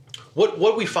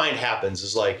 what we find happens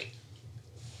is like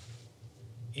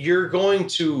you're going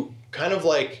to kind of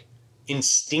like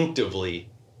instinctively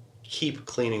keep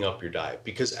cleaning up your diet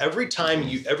because every time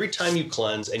you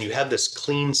cleanse and you have this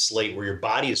clean slate where your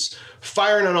body is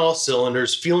firing on all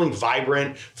cylinders, feeling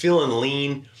vibrant, feeling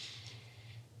lean,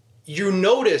 you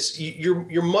notice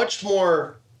you're much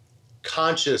more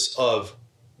conscious of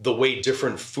the way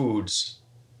different foods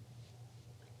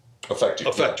affect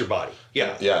your body.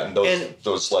 Yeah. Yeah. And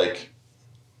those like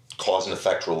cause and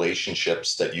effect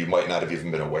relationships that you might not have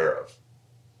even been aware of.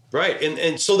 Right.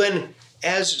 And so then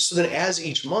as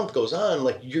each month goes on,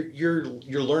 like you're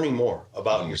learning more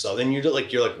about yourself. And you're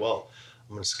like, well,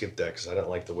 I'm going to skip that because I didn't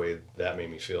like the way that made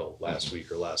me feel last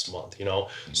week or last month, you know?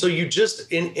 So you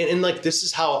just, and like, this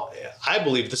is how, I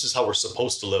believe this is how we're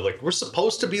supposed to live. Like we're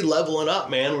supposed to be leveling up,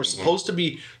 man. We're supposed to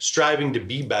be striving to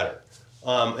be better.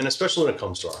 And especially when it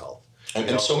comes to our health.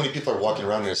 And so many people are walking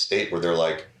around in a state where they're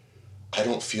like, I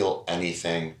don't feel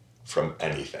anything from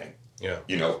anything. Yeah.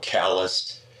 You know,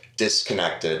 calloused,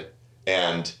 disconnected.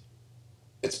 And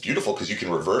it's beautiful because you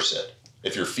can reverse it.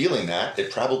 If you're feeling that,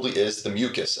 it probably is the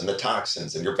mucus and the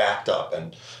toxins and you're backed up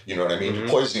and you know what I mean? You're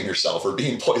poisoning yourself or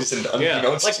being poisoned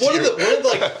unbeknownst like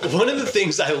one of the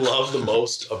things I love the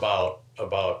most about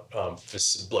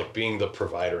like being the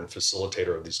provider and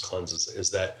facilitator of these cleanses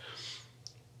is that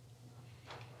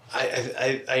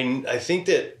I think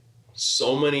that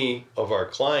so many of our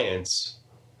clients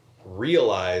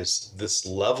realize this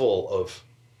level of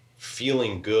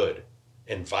feeling good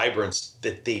and vibrance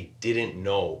that they didn't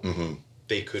know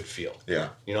they could feel. Yeah.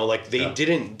 You know, like they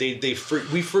didn't,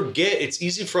 we forget, it's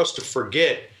easy for us to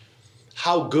forget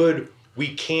how good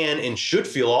we can and should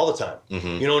feel all the time.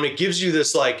 You know, and it gives you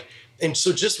this like, and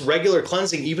so just regular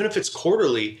cleansing, even if it's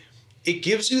quarterly, it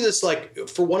gives you this like,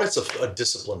 for one, it's a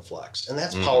discipline flex, and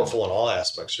that's powerful in all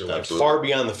aspects of your life, far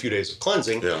beyond the few days of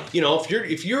cleansing. Yeah. You know,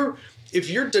 if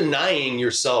you're denying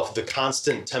yourself the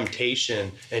constant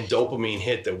temptation and dopamine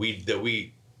hit that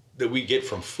we get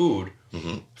from food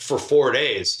for 4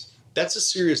 days, that's a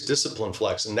serious discipline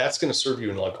flex, and that's going to serve you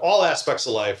in like all aspects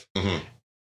of life.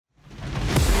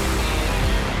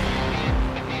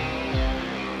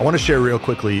 I want to share real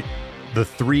quickly the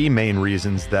 3 main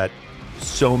reasons that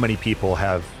so many people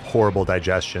have horrible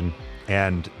digestion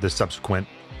and the subsequent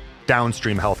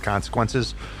downstream health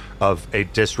consequences of a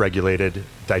dysregulated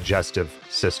digestive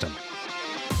system.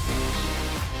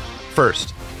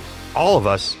 First, all of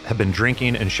us have been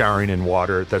drinking and showering in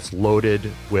water that's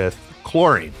loaded with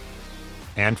chlorine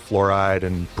and fluoride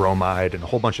and bromide and a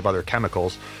whole bunch of other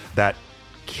chemicals that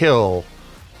kill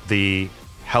the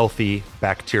healthy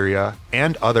bacteria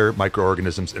and other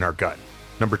microorganisms in our gut.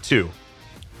 Number 2,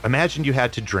 imagine you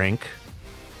had to drink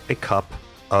a cup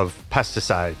of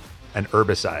pesticide and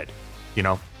herbicide, you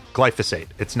know, glyphosate.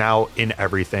 It's now in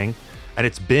everything, and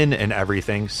it's been in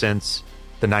everything since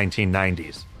the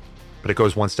 1990s. But it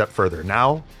goes one step further.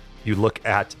 Now you look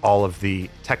at all of the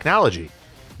technology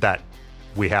that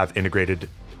we have integrated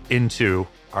into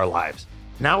our lives.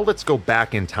 Now let's go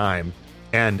back in time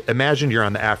and imagine you're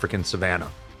on the African savanna,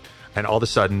 and all of a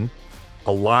sudden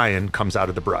a lion comes out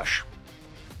of the brush.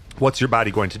 What's your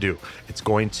body going to do? It's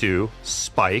going to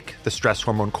spike the stress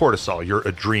hormone cortisol. Your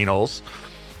adrenals,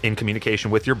 in communication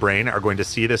with your brain, are going to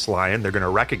see this lion. They're going to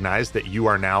recognize that you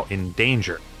are now in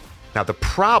danger. Now, the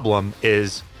problem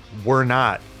is we're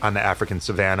not on the African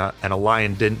savanna, and a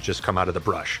lion didn't just come out of the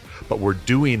brush, but we're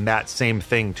doing that same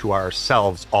thing to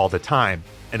ourselves all the time.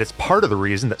 And it's part of the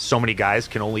reason that so many guys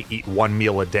can only eat 1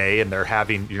 meal a day, and they're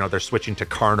having, you know, they're switching to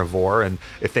carnivore. And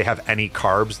if they have any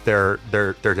carbs, their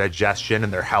digestion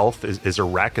and their health is a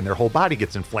wreck, and their whole body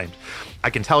gets inflamed.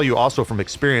 I can tell you also from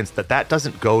experience that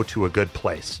doesn't go to a good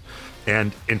place.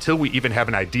 And until we even have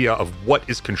an idea of what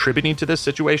is contributing to this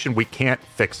situation, we can't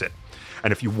fix it.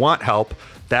 And if you want help,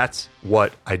 that's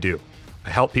what I do.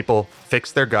 I help people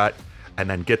fix their gut and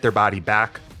then get their body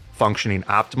back functioning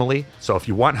optimally. So if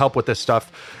you want help with this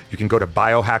stuff, you can go to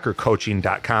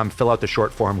biohackercoaching.com, fill out the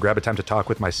short form, grab a time to talk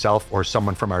with myself or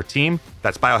someone from our team.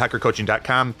 That's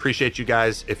biohackercoaching.com. Appreciate you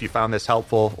guys. If you found this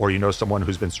helpful, or you know someone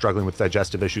who's been struggling with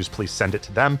digestive issues, please send it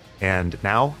to them. And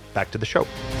now back to the show.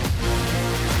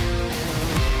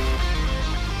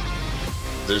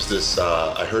 There's this,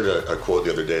 I heard a quote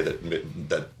the other day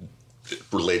that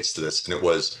relates to this, and it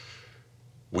was,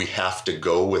 we have to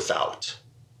go without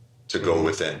to go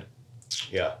within.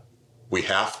 Yeah. We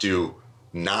have to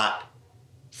not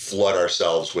flood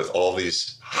ourselves with all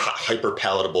these hyper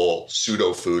palatable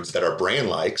pseudo foods that our brain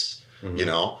likes. You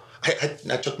know,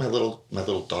 I took my little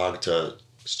dog to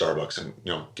Starbucks and,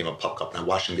 you know, gave him a pup cup, and I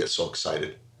watched him get so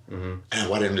excited. And I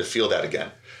wanted him to feel that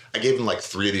again. I gave him like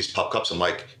 3 of these pup cups. I'm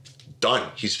like, done.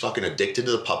 He's fucking addicted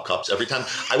to the pup cups. Every time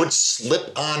I would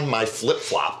slip on my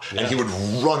flip-flop and he would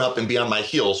run up and be on my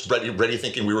heels, ready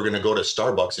thinking we were going to go to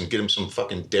Starbucks and get him some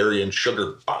fucking dairy and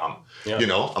sugar bomb. You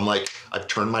know, I'm like, I've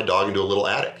turned my dog into a little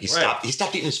addict. He stopped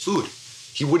eating his food.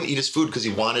 He wouldn't eat his food because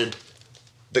he wanted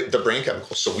the brain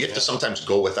chemicals. So we have to sometimes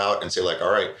go without and say like,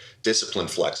 all right, discipline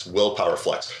flex, willpower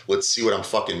flex. Let's see what I'm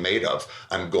fucking made of.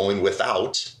 I'm going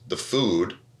without the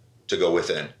food to go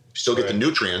within. Still get the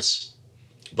nutrients,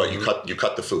 but you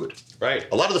cut the food. Right.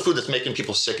 A lot of the food that's making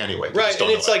people sick anyway. Right. And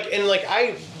it's like,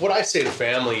 what I say to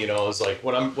family, you know, is like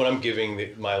when I'm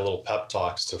giving my little pep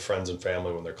talks to friends and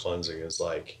family when they're cleansing, is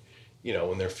like, you know,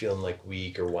 when they're feeling like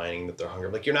weak or whining that they're hungry,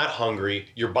 like, you're not hungry.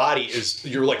 Your body is,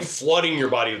 you're like flooding your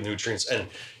body with nutrients. And,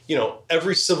 you know,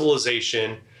 every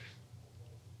civilization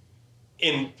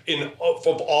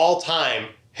of all time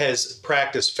has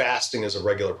practiced fasting as a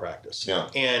regular practice. Yeah.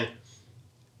 And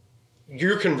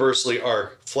you conversely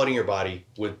are flooding your body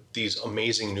with these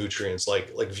amazing nutrients. Like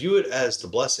view it as the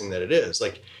blessing that it is.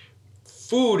 Like,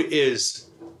 food is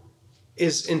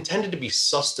intended to be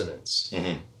sustenance,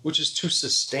 which is to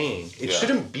sustain. It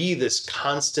shouldn't be this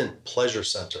constant pleasure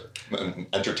center.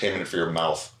 Entertainment for your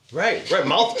mouth. Right.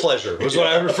 Mouth pleasure was what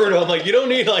I refer to. I'm like, you don't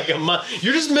need like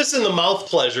you're just missing the mouth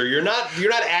pleasure. You're not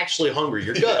actually hungry.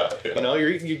 You're good. You know,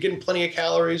 you're getting plenty of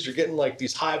calories. You're getting like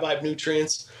these high vibe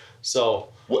nutrients. So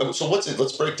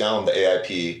let's break down the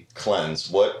AIP cleanse.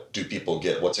 What do people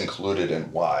get? What's included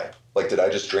and why? Like, did I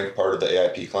just drink part of the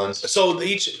AIP cleanse? So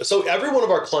every one of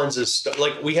our cleanses,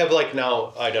 like we have like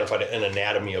now identified an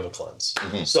anatomy of a cleanse.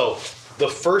 Mm-hmm. So the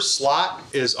first slot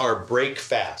is our break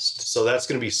fast. So that's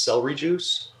going to be celery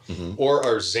juice or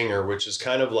our zinger, which is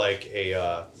kind of like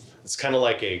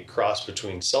a cross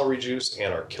between celery juice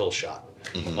and our kill shot.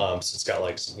 Mm-hmm. So it's got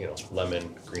like,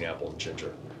 lemon, green apple, and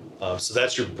ginger. So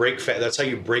that's your break fast. That's how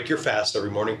you break your fast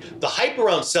every morning. The hype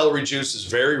around celery juice is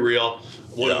very real.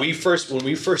 When we first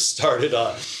started,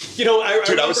 I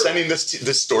was sending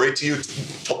this story to you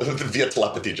via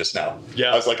telepathy just now.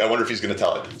 Yeah, I was like, I wonder if he's going to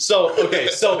tell it. So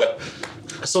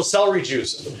celery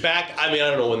juice. Back, I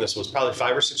don't know when this was. Probably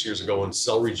 5 or 6 years ago when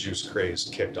celery juice craze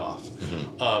kicked off.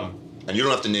 Mm-hmm. And you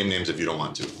don't have to name names if you don't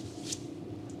want to.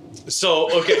 So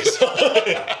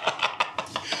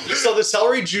the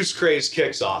celery juice craze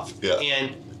kicks off,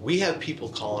 and we have people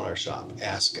calling our shop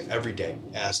asking,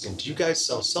 do you guys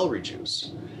sell celery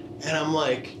juice? And I'm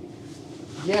like,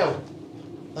 yeah,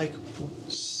 like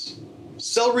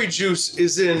celery juice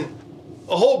is in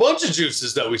a whole bunch of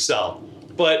juices that we sell,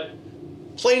 but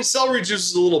plain celery juice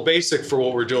is a little basic for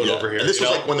what we're doing over here. And this was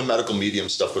like when the medical medium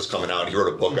stuff was coming out. He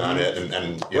wrote a book on it,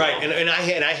 and right. And I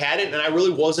had it, and I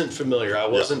really wasn't familiar. I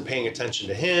wasn't paying attention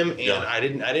to him, and I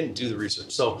didn't do the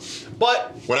research. So,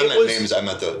 but when I meant names, I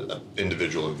meant the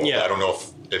individual involved. Yeah. I don't know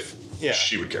if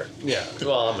she would care. Yeah.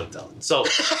 Well, I'm gonna tell it. So,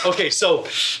 okay. So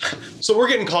we're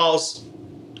getting calls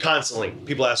constantly,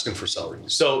 people asking for celery.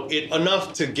 So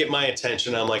enough to get my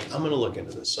attention. I'm like, I'm going to look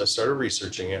into this. So I started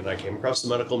researching it, and I came across the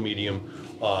medical medium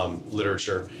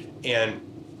literature, and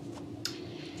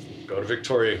go to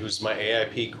Victoria, who's my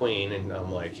AIP queen, and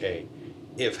I'm like, hey,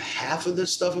 if half of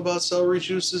this stuff about celery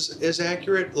juice is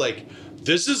accurate, like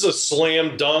this is a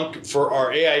slam dunk for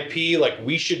our AIP. Like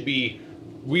we should be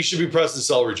pressing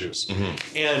celery juice.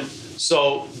 Mm-hmm. And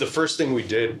so the first thing we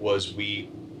did was we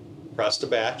pressed a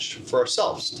batch for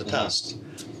ourselves to test.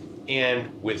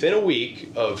 And within a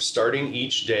week of starting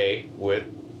each day with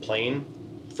plain,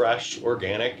 fresh,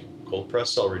 organic, cold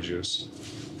pressed celery juice,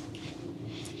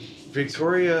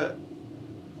 Victoria,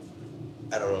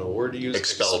 I don't know the word to use,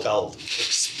 expelled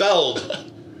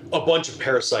a bunch of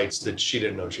parasites that she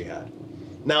didn't know she had.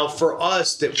 Now, for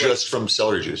us, that just from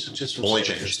celery juice, just from only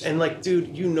celery changes. Juice. And like,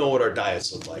 dude, you know what our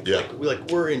diets look like. Yeah.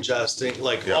 We're ingesting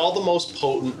all the most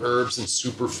potent herbs and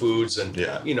superfoods, and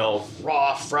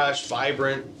raw, fresh,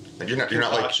 vibrant. And you're not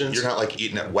like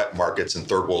eating at wet markets in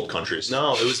third world countries.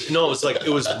 No, it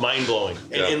was mind blowing.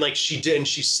 And like she did, and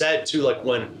she said too, like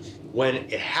when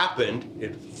it happened,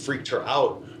 it freaked her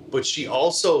out. But she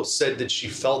also said that she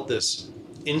felt this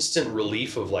instant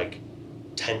relief of like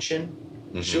tension.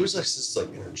 Mm-hmm. She was like this like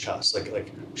in her chest,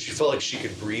 like she felt like she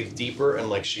could breathe deeper, and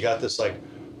like she got this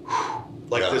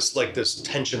this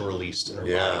tension released in her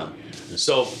body.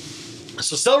 So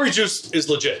celery juice is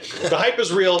legit. The hype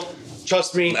is real.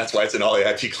 Trust me. That's why it's in all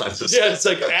AIP cleanses. Yeah, it's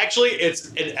like actually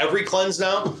it's in every cleanse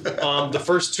now. The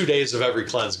first 2 days of every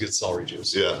cleanse gets celery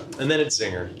juice. Yeah, and then it's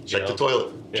zinger. Check the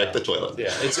toilet. Check the toilet.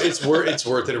 Yeah, it's worth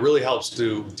it. It really helps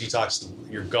to detox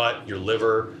your gut, your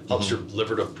liver, helps your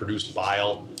liver to produce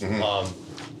bile. Mm-hmm.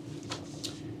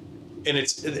 And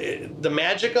the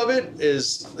magic of it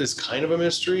is kind of a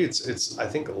mystery. It's I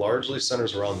think largely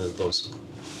centers around those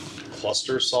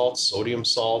cluster salts, sodium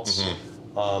salts.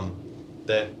 Mm-hmm.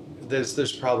 That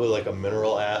there's probably like a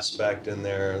mineral aspect in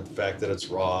there. The fact that it's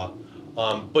raw,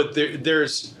 but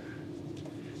it's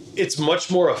much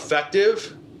more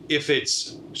effective if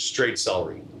it's straight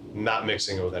celery, not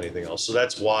mixing it with anything else. So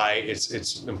that's why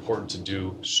it's important to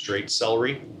do straight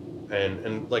celery.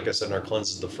 And like I said, in our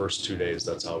cleanses, the first 2 days,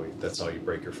 that's how you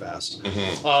break your fast.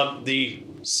 Mm-hmm. The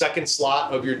second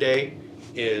slot of your day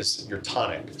is your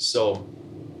tonic. So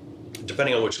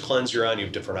depending on which cleanse you're on, you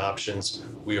have different options.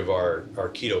 We have our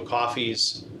keto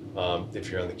coffees. If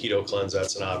you're on the keto cleanse,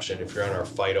 that's an option. If you're on our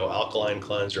phytoalkaline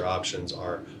cleanse, your options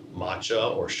are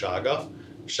matcha or chaga.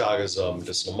 Chaga is a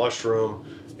medicinal mushroom.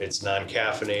 It's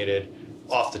non-caffeinated,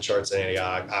 off the charts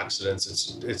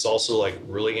antioxidants. It's also like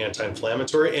really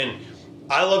anti-inflammatory. And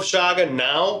I love chaga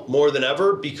now more than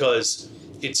ever because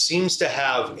it seems to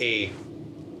have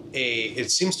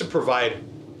it seems to provide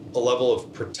a level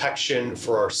of protection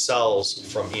for our cells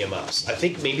from EMFs. I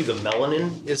think maybe the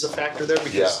melanin is a factor there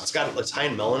because it's high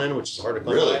in melanin, which is hard to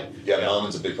come by. Yeah,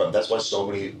 melanin's a big problem. That's why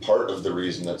part of the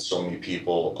reason that so many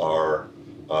people are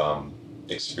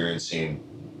experiencing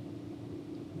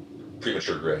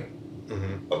premature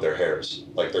graying of their hairs.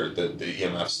 Like the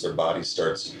EMFs, their body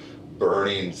starts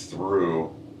burning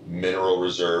through mineral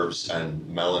reserves and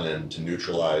melanin to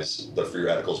neutralize the free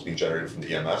radicals being generated from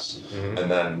the EMS,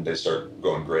 and then they start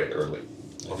going gray early.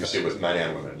 You see it with men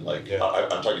and women. Like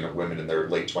I'm talking to women in their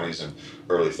late 20s and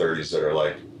early 30s that are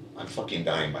like, I'm fucking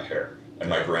dyeing my hair. And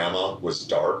my grandma was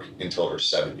dark until her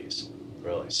 70s.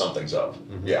 Really? Something's up.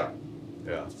 Yeah.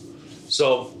 Yeah.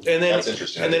 So and then That's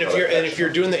interesting. And then if you're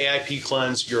doing the AIP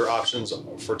cleanse, your options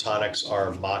for tonics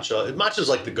are matcha. Matcha is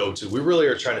like the go-to. We really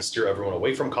are trying to steer everyone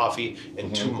away from coffee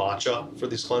and to matcha for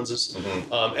these cleanses.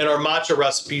 And our matcha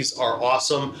recipes are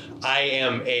awesome. I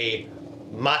am a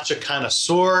matcha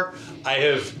connoisseur. I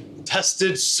have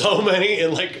tested so many,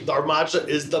 and like our matcha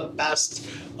is the best.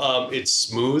 It's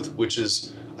smooth, which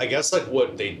is I guess like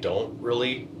what they don't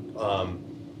really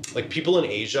like people in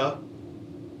Asia.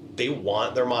 They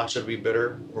want their matcha to be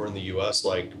bitter, or in the U.S.,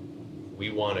 like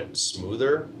we want it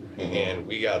smoother, and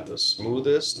we got the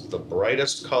smoothest, the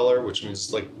brightest color, which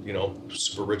means like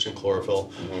super rich in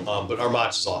chlorophyll. But our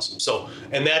matcha is awesome. So,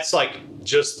 and that's like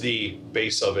just the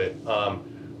base of it.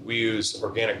 We use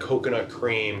organic coconut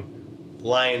cream,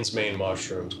 lion's mane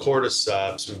mushrooms,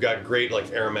 cordyceps. We've got great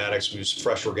like aromatics. We use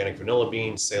fresh organic vanilla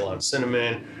beans, Ceylon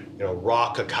cinnamon.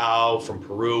 Raw cacao from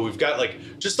Peru. We've got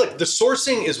just the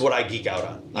sourcing is what I geek out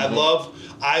on. I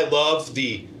love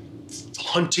the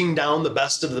hunting down the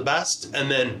best of the best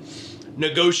and then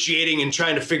negotiating and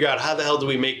trying to figure out how the hell do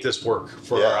we make this work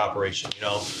for our operation,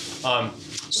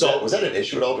 So was that an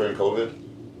issue at all during COVID?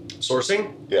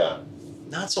 Sourcing? Yeah.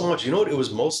 Not so much. It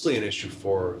was mostly an issue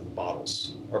for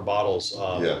bottles. Our bottles,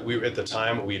 we at the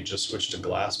time we had just switched to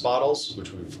glass bottles,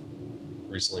 which we've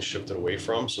recently shifted away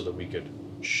from so that we could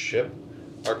ship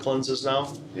our cleanses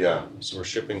now. Yeah. So we're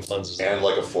shipping cleanses and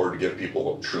afford to give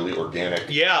people truly organic.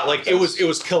 Yeah, it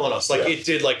was killing us. It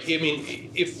did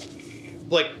if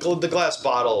the glass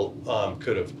bottle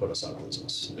could have put us out of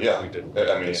business. Yeah. We didn't.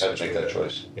 I mean, you had to make that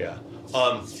choice. Yeah.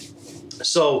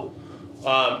 So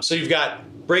you've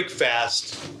got break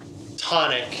fast,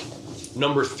 tonic.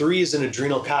 Number 3 is an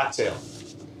adrenal cocktail.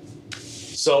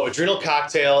 So adrenal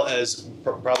cocktail, as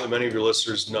probably many of your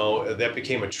listeners know, that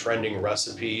became a trending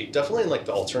recipe, definitely in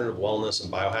the alternative wellness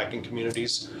and biohacking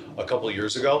communities a couple of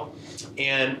years ago,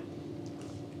 and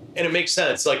it makes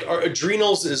sense. Our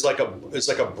adrenals is like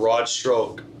a broad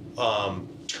stroke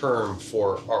term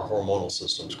for our hormonal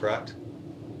systems, correct?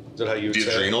 Is that how you would say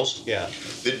the adrenals? Yeah.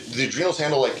 The adrenals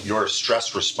handle your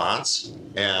stress response,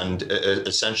 and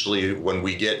essentially when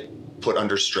we get put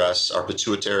under stress, our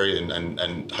pituitary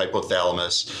and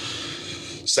hypothalamus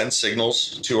send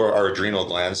signals to our adrenal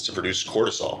glands to produce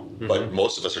cortisol. But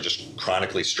most of us are just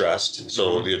chronically stressed,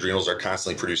 so the adrenals are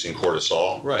constantly producing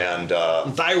cortisol. Right. And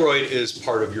thyroid is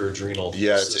part of your adrenal.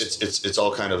 Yeah, system. it's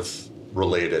all kind of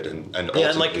related, and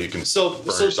ultimately you can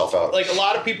burn yourself out. A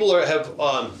lot of people have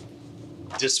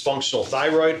dysfunctional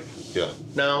thyroid. Yeah.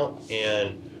 Now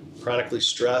and chronically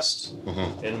stressed,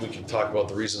 and we can talk about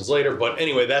the reasons later. But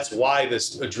anyway, that's why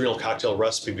this adrenal cocktail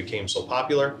recipe became so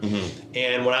popular.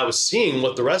 And when I was seeing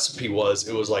what the recipe was,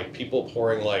 it was people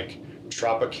pouring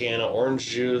Tropicana orange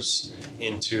juice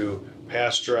into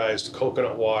pasteurized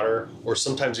coconut water, or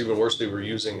sometimes even worse, they were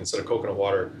using, instead of coconut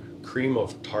water, cream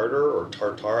of tartar or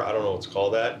tartar. I don't know what to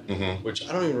call that, which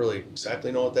I don't even really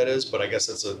exactly know what that is, but I guess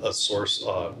it's a source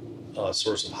of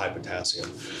high potassium.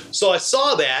 So I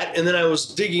saw that, and then I was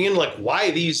digging in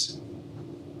why these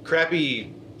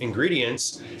crappy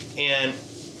ingredients, and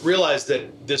realized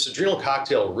that this adrenal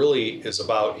cocktail really is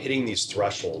about hitting these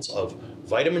thresholds of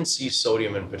vitamin C,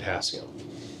 sodium, and potassium.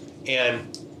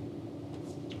 And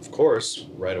of course,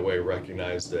 right away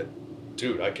recognized that,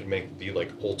 dude, I could make the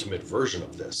ultimate version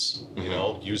of this,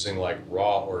 using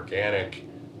raw organic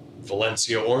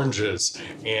Valencia oranges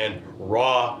and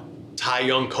raw Thai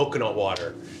young coconut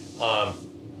water,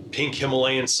 pink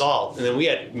Himalayan salt, and then we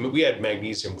had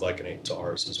magnesium glycinate to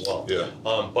ours as well. Yeah.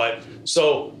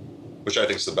 Which I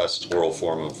think is the best oral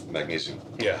form of magnesium.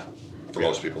 Yeah. For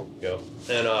most people. Yeah.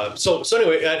 And so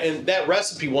anyway, and that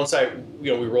recipe, once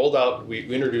we rolled out, we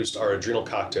introduced our adrenal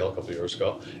cocktail a couple of years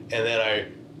ago, and then I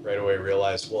right away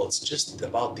realized, well, it's just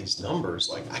about these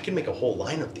numbers. I can make a whole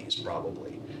line of these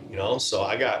probably, So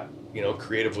I got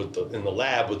creative in the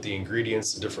lab with the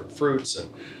ingredients, the different fruits,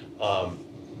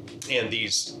 and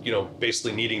these,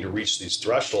 basically needing to reach these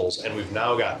thresholds. And we've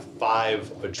now got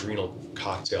 5 adrenal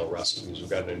cocktail recipes. We've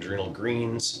got an adrenal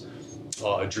greens,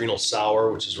 adrenal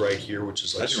sour, which is right here, which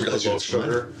is super low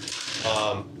sugar,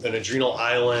 an adrenal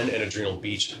island, and adrenal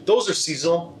beach. Those are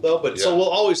seasonal though, but so we'll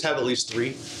always have at least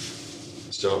 3.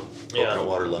 Still, coconut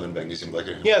water, lemon, magnesium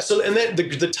glycinate. Yeah, so and then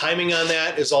the timing on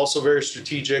that is also very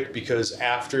strategic, because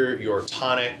after your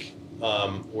tonic,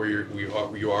 where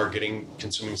you are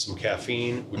consuming some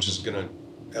caffeine, which is going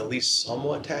to at least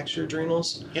somewhat tax your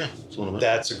adrenals. Yeah, it's a little bit.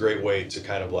 That's a great way to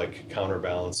kind of like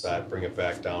counterbalance that, bring it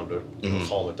back down to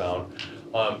calm it down.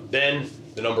 Then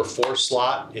the number 4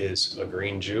 slot is a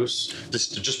green juice.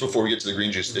 Just before we get to the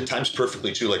green juice, it times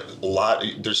perfectly too. Like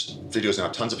there's videos now,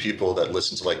 tons of people that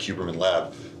listen to like Huberman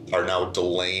Lab are now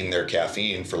delaying their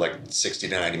caffeine for like 60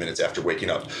 to 90 minutes after waking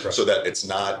up. Right. So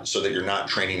that you're not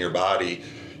training your body.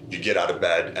 You get out of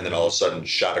bed and then all of a sudden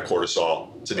shot of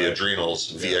cortisol to the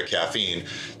adrenals via caffeine.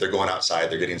 They're going outside,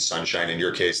 they're getting sunshine. In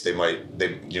your case,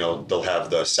 they'll have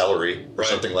the celery or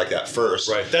something like that first.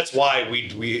 Right. That's why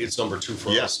we it's number 2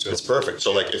 for us too. It's perfect.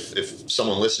 So like if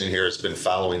someone listening here has been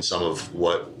following some of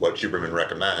what Huberman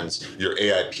recommends, your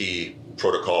AIP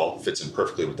protocol fits in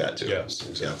perfectly with that too. Yes,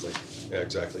 exactly. Yeah,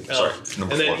 exactly. Sorry,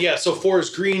 number 4. Then so 4 is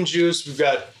green juice. We've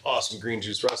got awesome green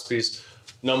juice recipes.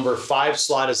 Number 5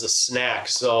 slot is a snack.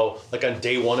 So like on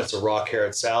day 1, it's a raw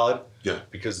carrot salad. Yeah.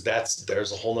 Because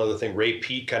there's a whole nother thing. Ray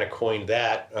Peat kind of coined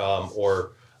that,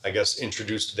 or I guess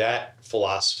introduced that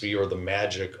philosophy or the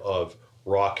magic of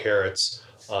raw carrots.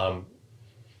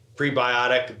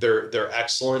 Prebiotic, they're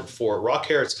excellent for raw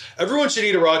carrots. Everyone should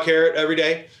eat a raw carrot every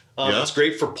day. It's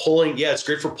great for pulling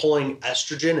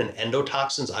estrogen and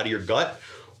endotoxins out of your gut.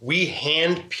 We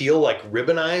hand peel, like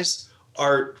ribbonize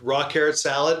our raw carrot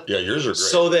salad. Yeah, yours are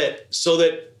great. So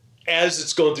that as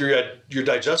it's going through your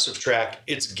digestive tract,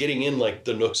 it's getting in like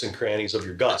the nooks and crannies of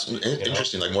your gut. It's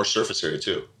interesting, like more surface area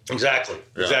too. Exactly.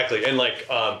 And like,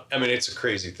 it's a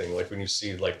crazy thing. Like when you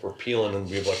see, like we're peeling and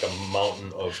we have like a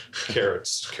mountain of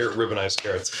ribbonized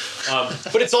carrots.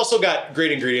 But it's also got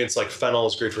great ingredients like fennel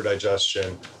is great for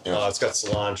digestion. Yeah. It's got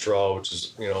cilantro, which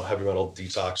is, heavy metal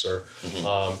detoxer.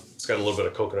 It's got a little bit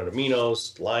of coconut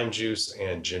aminos, lime juice,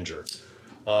 and ginger.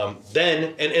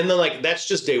 Then like that's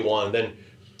just day 1. Then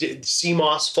sea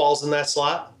moss falls in that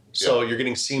slot. So you're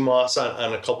getting sea moss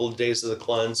on a couple of days of the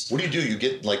cleanse. What do? You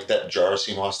get like that jar of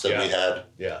sea moss that we had?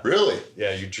 Yeah. Really?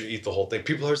 Yeah, you eat the whole thing.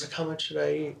 People are always like, how much should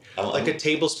I eat? Like a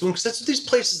tablespoon? Because that's what these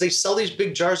places, they sell these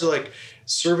big jars of like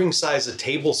serving size a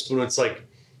tablespoon. It's like,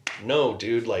 no,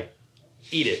 dude, like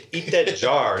eat it. Eat that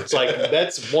jar. It's like,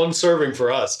 that's 1 serving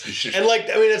for us. And like,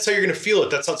 that's how you're going to feel it.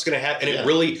 That's how it's going to happen. And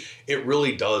it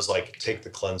really does like take the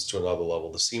cleanse to another level.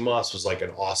 The sea moss was like an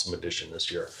awesome addition this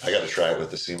year. I got to try it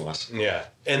with the sea moss. Yeah.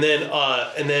 And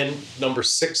then number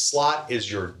 6 slot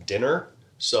is your dinner.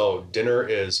 So dinner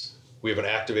is, we have an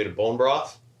activated bone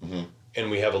broth and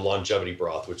we have a longevity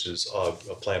broth, which is a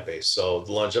plant-based. So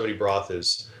the longevity broth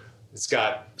it's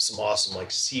got some awesome like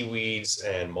seaweeds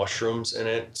and mushrooms in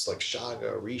it. It's like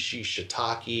chaga, reishi,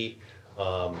 shiitake,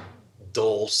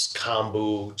 dulse,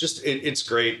 kombu. Just it's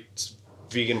great. It's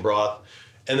vegan broth.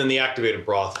 And then the activated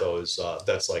broth though is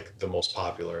that's like the most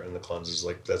popular in the cleanses.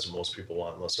 Like that's what most people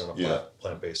want unless they're on a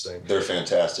plant-based thing. They're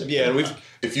fantastic. Yeah, and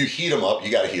if you heat them up,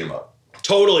 you got to heat them up.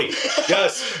 Totally.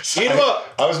 Yes. Heat them up.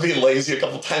 I was being lazy a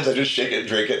couple times. I just shake it and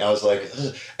drink it. And I was like,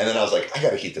 ugh. And then I was like, I got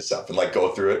to heat this up and like go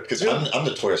through it. Because I'm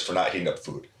notorious for not heating up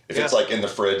food. If it's like in the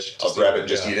fridge, I'll grab it and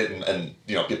just eat it. And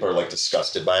people are like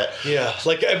disgusted by it. Yeah.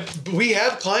 Like we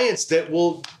have clients that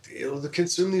will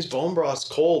consume these bone broths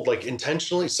cold, like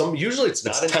intentionally. Usually it's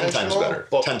not intentional. 10 times better.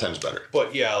 But, 10 times better.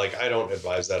 But yeah, like I don't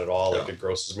advise that at all. Like it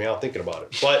grosses me out thinking about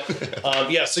it. But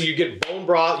so you get bone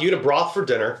broth. You get a broth for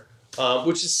dinner.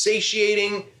 Which is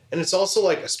satiating, and it's also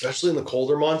like, especially in the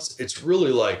colder months, it's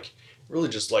really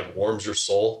just like warms your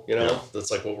soul. That's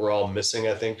like what we're all missing,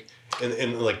 I think,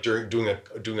 and like during doing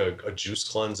a juice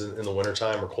cleanse in the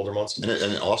wintertime or colder months.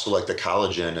 And also like the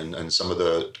collagen and some of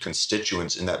the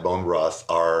constituents in that bone broth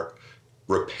are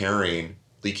repairing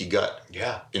leaky gut,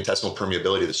 intestinal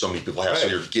permeability that so many people have. Right. So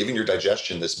you're giving your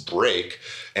digestion this break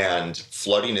and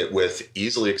flooding it with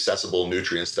easily accessible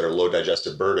nutrients that are low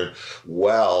digestive burden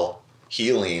while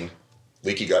healing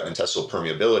leaky gut and intestinal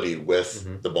permeability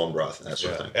with the bone broth and that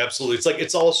sort of thing. Absolutely. It's like,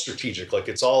 it's all strategic. Like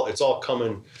it's all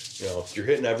coming, you're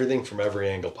hitting everything from every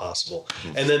angle possible.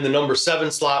 And then the number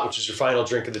 7 slot, which is your final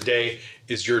drink of the day,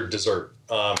 is your dessert.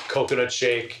 Coconut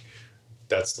shake.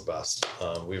 That's the best.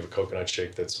 We have a coconut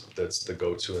shake that's the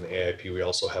go-to in the AIP. We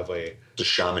also have the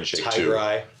shaman shake Tiger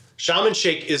Eye. Shaman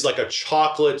shake is like a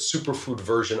chocolate superfood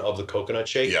version of the coconut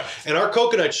shake. Yeah. And our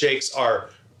coconut shakes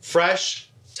are fresh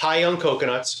Thai young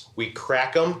coconuts. We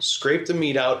crack them, scrape the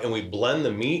meat out, and we blend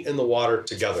the meat and the water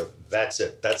together. That's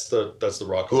it. That's the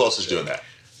raw coconut. Who else is shake. doing that?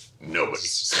 Nobody.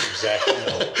 Exactly.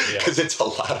 Because it's a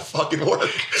lot of fucking work.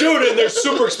 Dude, and they're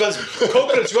super expensive.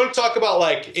 Coconuts, you want to talk about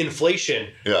like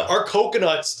inflation? Yeah. Our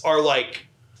coconuts are like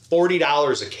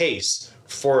 $40 a case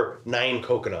for 9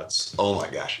 coconuts. Oh my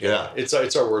gosh. Yeah. It's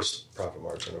our worst profit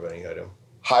margin of any item.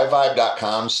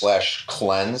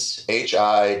 highvibe.com/cleanse,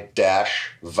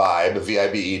 HI-vibe,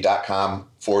 VIBE.com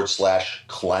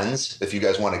AIP.com/cleanse if you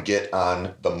guys want to get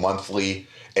on the monthly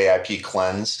AIP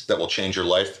cleanse that will change your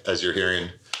life, as you're hearing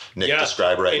Nick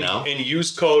describe now. And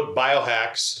use code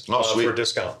BIOHACKS sweet. for a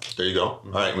discount. There you go. All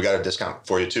right, we got a discount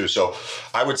for you too. So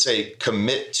I would say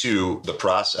commit to the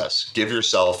process. Give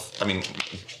yourself,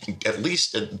 at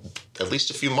least a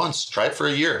few months. Try it for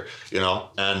a year,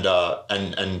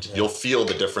 and you'll feel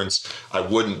the difference. I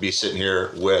wouldn't be sitting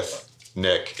here with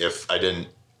Nick if I didn't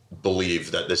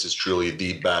believe that this is truly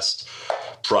the best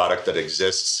product that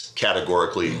exists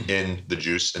categorically in the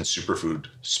juice and superfood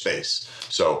space.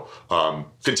 So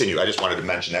continue. I just wanted to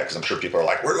mention that because I'm sure people are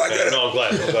like, where do I get it? No, I'm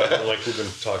glad. Like, we've been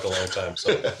talking a long time,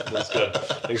 so that's good.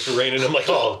 Thanks for reining in. I'm like,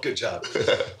 oh, good job.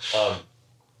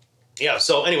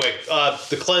 So anyway,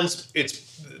 the cleanse,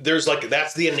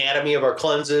 that's the anatomy of our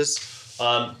cleanses.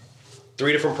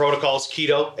 3 different protocols: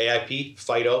 keto, AIP,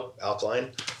 phyto,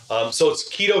 alkaline. So it's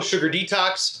keto sugar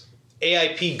detox,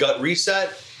 AIP gut reset,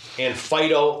 and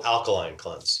phyto alkaline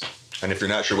cleanse. And if you're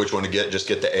not sure which one to get, just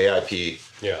get the AIP.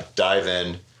 Yeah. Dive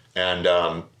in. And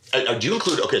I do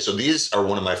include, so these are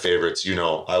one of my favorites.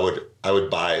 I would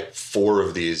buy 4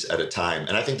 of these at a time.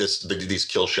 And I think these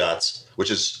kill shots, which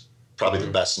is probably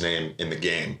the best name in the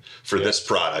game for this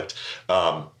product.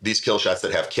 These kill shots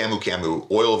that have camu,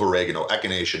 oil of oregano,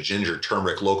 echinacea, ginger,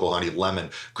 turmeric, local honey, lemon,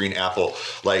 green apple.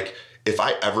 Like, if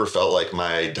I ever felt like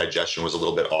my digestion was a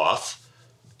little bit off,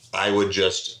 I would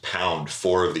just pound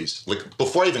 4 of these. Like,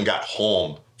 before I even got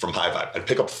home from High Vibe, I'd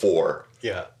pick up 4.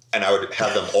 Yeah. And I would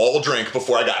have them all drink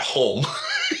before I got home.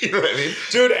 You know what I mean?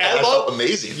 Dude, I felt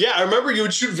amazing. Yeah, I remember you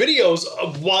would shoot videos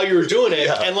while you were doing it.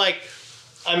 Yeah. And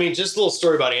just a little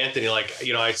story about Anthony.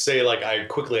 I'd say I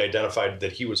quickly identified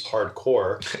that he was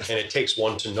hardcore, and it takes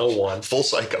one to know one. Full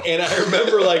psycho. And I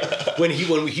remember when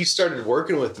he started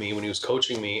working with me, when he was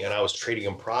coaching me, and I was trading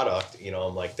him product.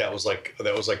 I'm like, that was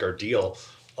our deal.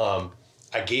 I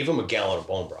gave him a gallon of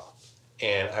bone broth.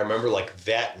 And I remember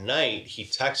that night he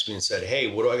texted me and said, hey,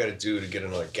 what do I got to do to get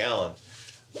another gallon?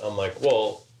 I'm like,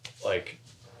 well,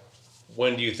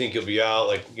 when do you think you'll be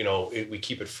out? We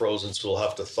keep it frozen, so we'll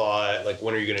have to thaw it.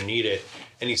 When are you going to need it?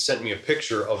 And he sent me a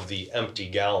picture of the empty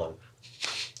gallon.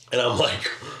 And I'm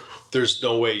like, there's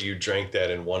no way you drank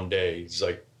that in one day. He's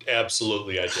like,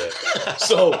 absolutely, I did.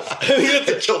 So I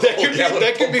think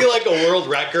that could be like a world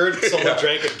record. Someone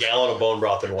drank a gallon of bone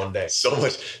broth in one day. So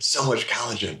much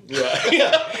collagen.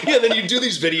 Yeah. Then you do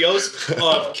these videos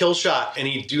of kill shot, and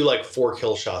you do 4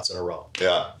 kill shots in a row.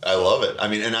 Yeah, I love it.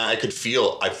 And I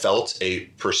felt a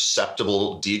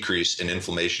perceptible decrease in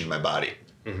inflammation in my body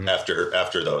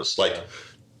after those.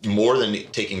 More than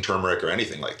taking turmeric or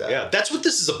anything like that. Yeah, that's what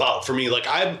this is about for me.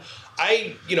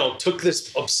 I took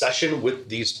this obsession with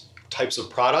these types of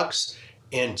products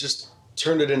and just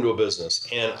turned it into a business.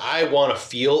 And I want to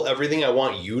feel everything. I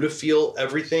want you to feel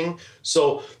everything.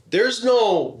 So there's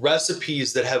no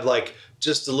recipes that have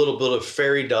just a little bit of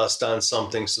fairy dust on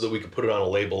something so that we can put it on a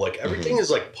label. Everything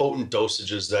is potent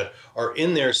dosages that are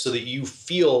in there so that you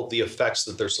feel the effects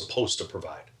that they're supposed to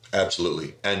provide.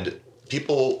 Absolutely. And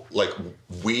people,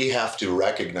 we have to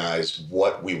recognize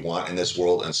what we want in this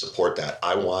world and support that.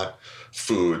 I want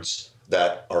foods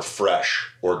that are fresh,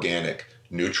 organic,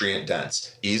 nutrient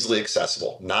dense, easily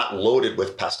accessible, not loaded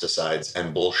with pesticides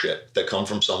and bullshit, that come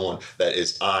from someone that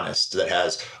is honest, that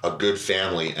has a good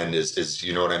family and is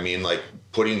you know what I mean?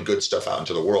 Putting good stuff out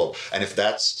into the world. And if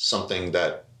that's something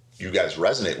that you guys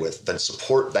resonate with, then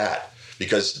support that,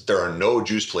 because there are no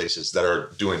juice places that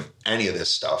are doing any of this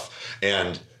stuff.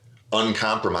 And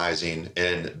uncompromising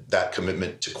in that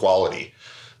commitment to quality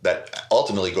that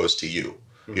ultimately goes to you,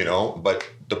 but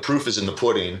the proof is in the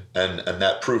pudding, and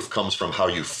that proof comes from how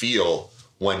you feel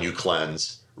when you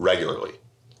cleanse regularly.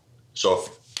 So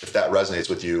if that resonates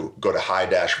with you, go to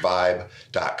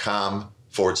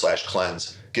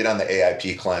high-vibe.com/cleanse, get on the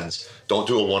AIP cleanse. Don't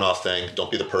do a one-off thing.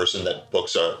 Don't be the person that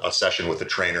books a session with a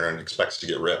trainer and expects to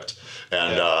get ripped.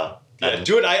 And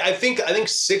do it. I think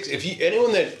 6,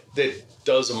 anyone that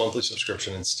does a monthly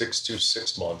subscription and sticks to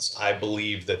 6 months, I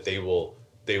believe that they will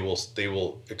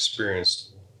experience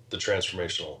the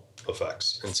transformational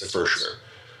effects in 6 months. For sure.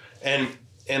 And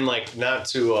not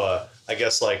to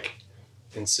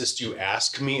insist you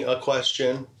ask me a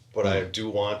question, but I do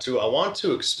want to. I want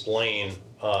to explain,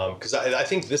 because I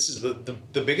think this is the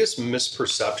biggest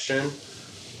misperception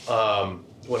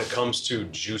when it comes to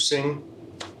juicing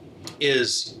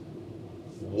is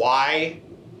why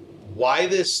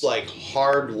this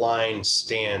hard line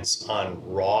stance on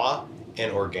raw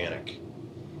and organic.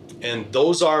 And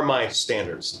those are my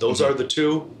standards. Those are the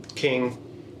 2 king,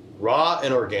 raw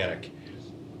and organic.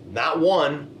 Not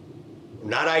one,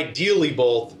 not ideally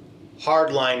both,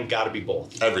 hard line, got to be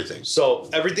both. Everything. So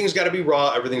everything's got to be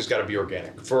raw, everything's got to be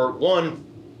organic. For one,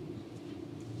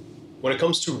 when it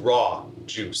comes to raw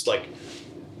juice, like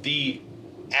the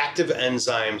active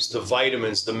enzymes, the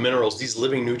vitamins, the minerals, these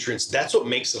living nutrients, that's what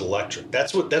makes it electric.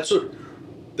 That's what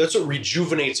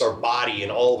rejuvenates our body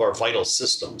and all of our vital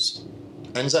systems.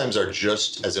 Enzymes are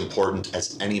just as important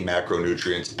as any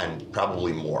macronutrients and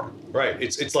probably more. Right.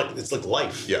 It's like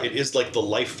life. Yeah. It is like the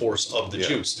life force of the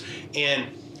juice. And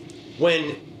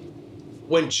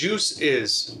when juice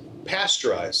is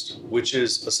pasteurized, which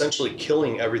is essentially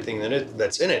killing everything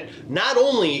that's in it, not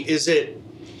only is it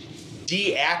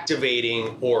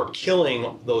deactivating or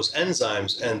killing those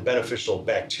enzymes and beneficial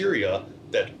bacteria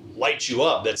that light you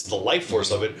up, that's the life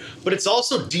force of it, but it's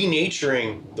also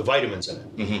denaturing the vitamins in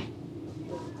it.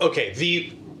 Mm-hmm. Okay,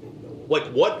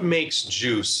 what makes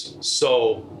juice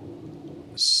so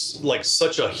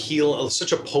such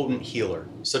a potent healer,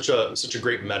 such a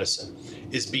great medicine,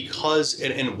 is because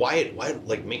and why it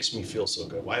like makes me feel so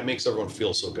good, why it makes everyone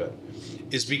feel so good,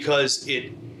 is because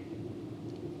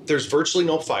there's virtually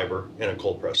no fiber in a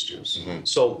cold pressed juice. Mm-hmm.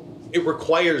 So it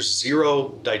requires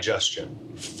zero digestion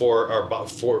for our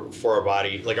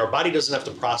body. Like, our body doesn't have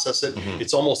to process it. Mm-hmm.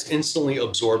 It's almost instantly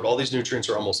absorbed. All these nutrients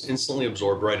are almost instantly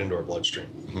absorbed right into our bloodstream.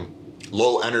 Mm-hmm.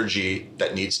 Low energy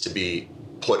that needs to be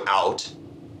put out,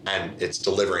 and it's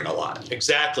delivering a lot.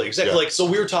 Exactly. Yeah. Like, so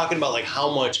we were talking about like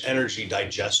how much energy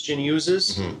digestion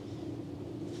uses.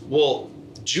 Mm-hmm. Well,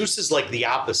 juice is like the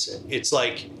opposite. It's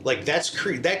like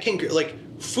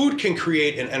food can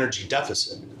create an energy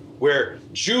deficit, where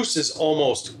juice is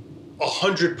almost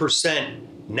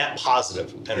 100% net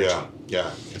positive energy.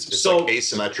 Yeah. It's like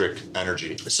asymmetric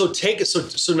energy. So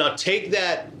now take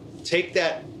that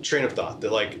train of thought,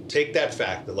 that take that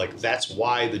fact that like that's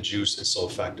why the juice is so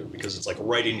effective, because it's like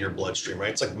right in your bloodstream, right?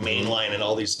 It's like mainline and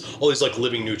all these like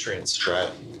living nutrients. Try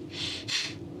it.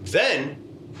 Then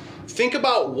think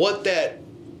about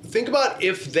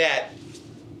if that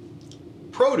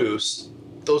produce,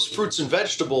 those fruits and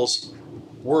vegetables,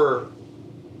 were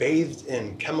bathed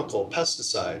in chemical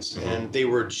pesticides, mm-hmm. and they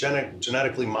were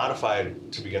genetically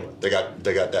modified to begin with. They got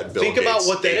that Bill Think Gates about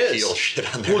what that is.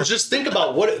 Shit on there. Well, just think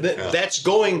about what that's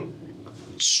going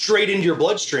straight into your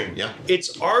bloodstream. Yeah.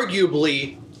 It's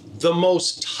arguably the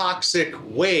most toxic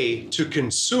way to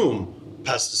consume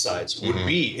pesticides would mm-hmm.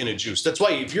 be in a juice. That's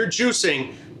why if you're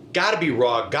juicing, gotta be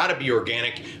raw, gotta be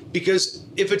organic, because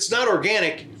if it's not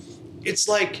organic, it's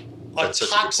like a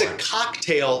toxic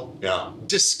cocktail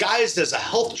disguised as a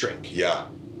health drink. Yeah,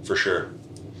 for sure.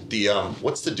 The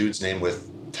what's the dude's name with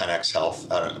 10X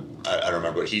Health? I don't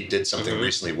remember, but he did something mm-hmm.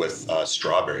 recently with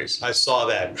strawberries. I saw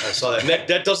that. And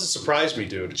that doesn't surprise me,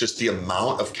 dude. Just the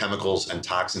amount of chemicals and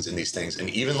toxins in these things, and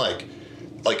even like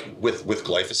with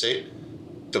glyphosate,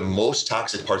 the most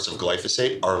toxic parts of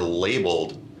glyphosate are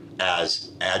labeled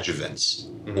as adjuvants.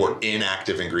 Mm-hmm. or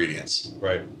inactive ingredients.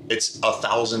 Right. It's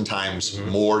 1,000 times mm-hmm.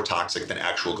 more toxic than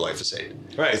actual glyphosate.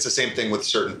 Right. It's the same thing with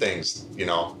certain things,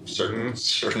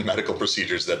 certain medical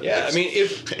procedures that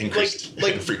increased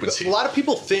in frequency. A lot of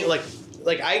people think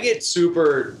like I get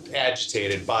super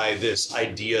agitated by this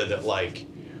idea that like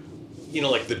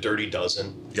the dirty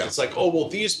dozen. Yeah. It's like, oh well,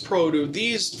 these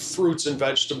fruits and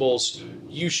vegetables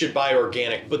you should buy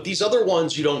organic, but these other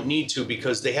ones you don't need to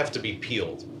because they have to be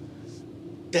peeled.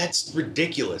 That's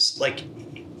ridiculous. Like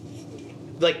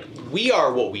we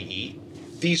are what we eat.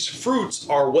 These fruits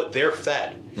are what they're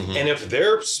fed. Mm-hmm. And if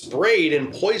they're sprayed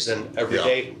in poison every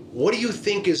day, what do you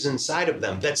think is inside of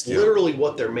them? That's literally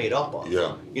what they're made up of.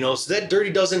 Yeah. So that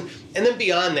dirty dozen. And then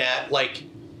beyond that, like,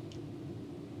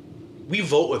 we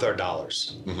vote with our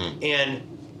dollars. Mm-hmm.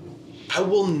 And I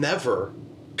will never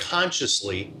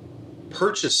consciously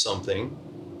purchase something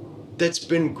that's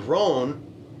been grown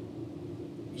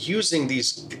using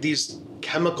these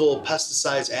chemical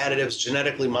pesticides, additives,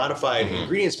 genetically modified mm-hmm.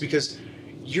 ingredients, because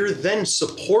you're then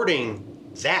supporting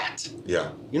that.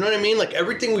 Yeah. You know what I mean? Like,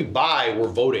 everything we buy, we're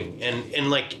voting, and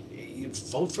like,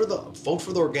 vote for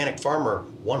the organic farmer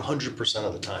 100%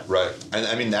 of the time. Right. And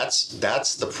I mean, that's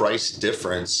the price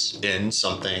difference in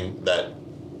something that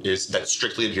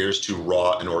strictly adheres to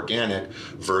raw and organic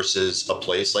versus a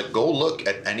place like, go look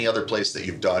at any other place that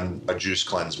you've done a juice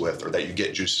cleanse with or that you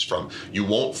get juices from. You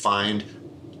won't find,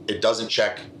 it doesn't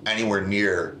check anywhere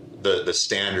near the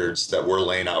standards that we're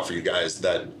laying out for you guys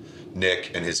that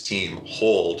Nick and his team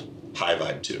hold High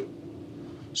Vibe to.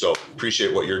 So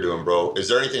appreciate what you're doing, bro. Is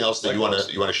there anything else that you want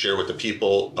to share with the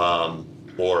people?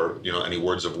 or any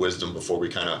words of wisdom before we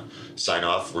kind of sign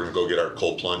off? We're gonna go get our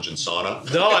cold plunge and sauna.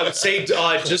 No, I would say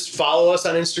just follow us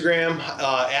on Instagram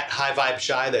at High Vibe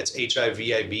Shy. That's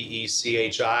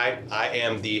HIVIBECHI. I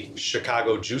am the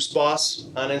Chicago Juice Boss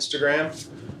on Instagram.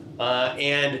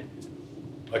 And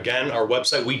again, our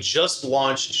website, we just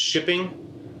launched shipping.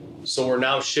 So we're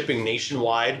now shipping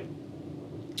nationwide.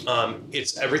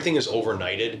 Everything is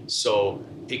overnighted. So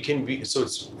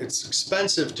it's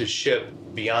expensive to ship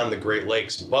beyond the Great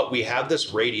Lakes, but we have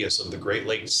this radius of the Great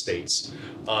Lakes states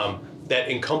that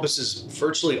encompasses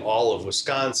virtually all of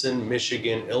Wisconsin,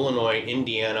 Michigan, Illinois,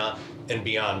 Indiana, and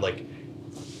beyond, like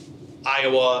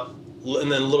Iowa, and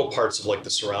then little parts of like the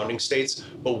surrounding states.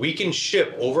 But we can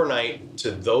ship overnight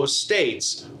to those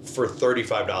states for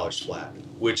 $35 flat,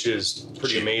 which is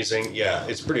pretty amazing. Yeah,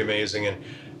 it's pretty amazing.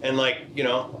 And like,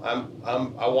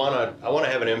 I want to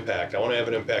have an impact. I want to have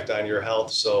an impact on your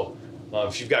health. So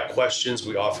if you've got questions,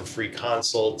 we offer free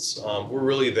consults. We're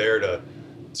really there to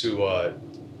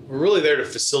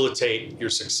facilitate your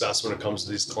success when it comes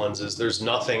to these cleanses. There's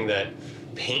nothing that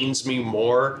pains me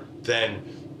more than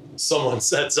someone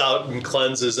sets out and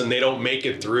cleanses and they don't make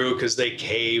it through because they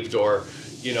caved or,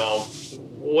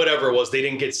 whatever it was, they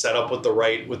didn't get set up with the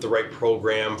right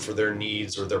program for their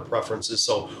needs or their preferences.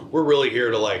 So we're really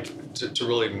here to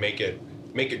really make it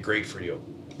great for you.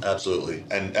 Absolutely.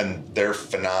 And they're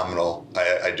phenomenal.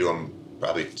 I do them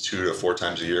probably 2 to 4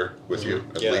 times a year with you,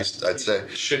 at least, I'd say.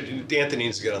 Anthony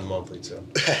needs to get on the monthly too.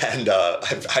 And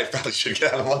I probably should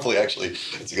get on the monthly, actually.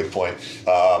 That's a good point.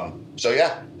 So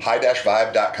yeah,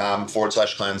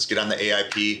 high-vibe.com/cleanse. Get on the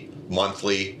AIP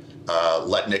monthly.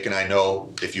 Let Nick and I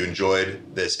know if you enjoyed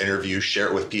this interview. Share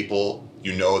it with people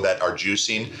that are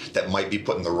juicing, that might be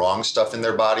putting the wrong stuff in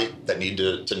their body, that need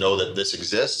to know that this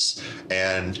exists.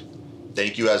 And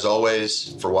thank you, as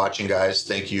always, for watching, guys.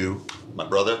 Thank you, my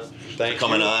brother, for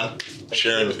coming on,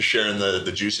 sharing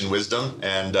the juice and wisdom.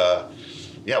 And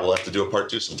we'll have to do a part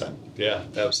 2 sometime. Yeah,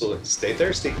 absolutely. Stay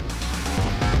thirsty.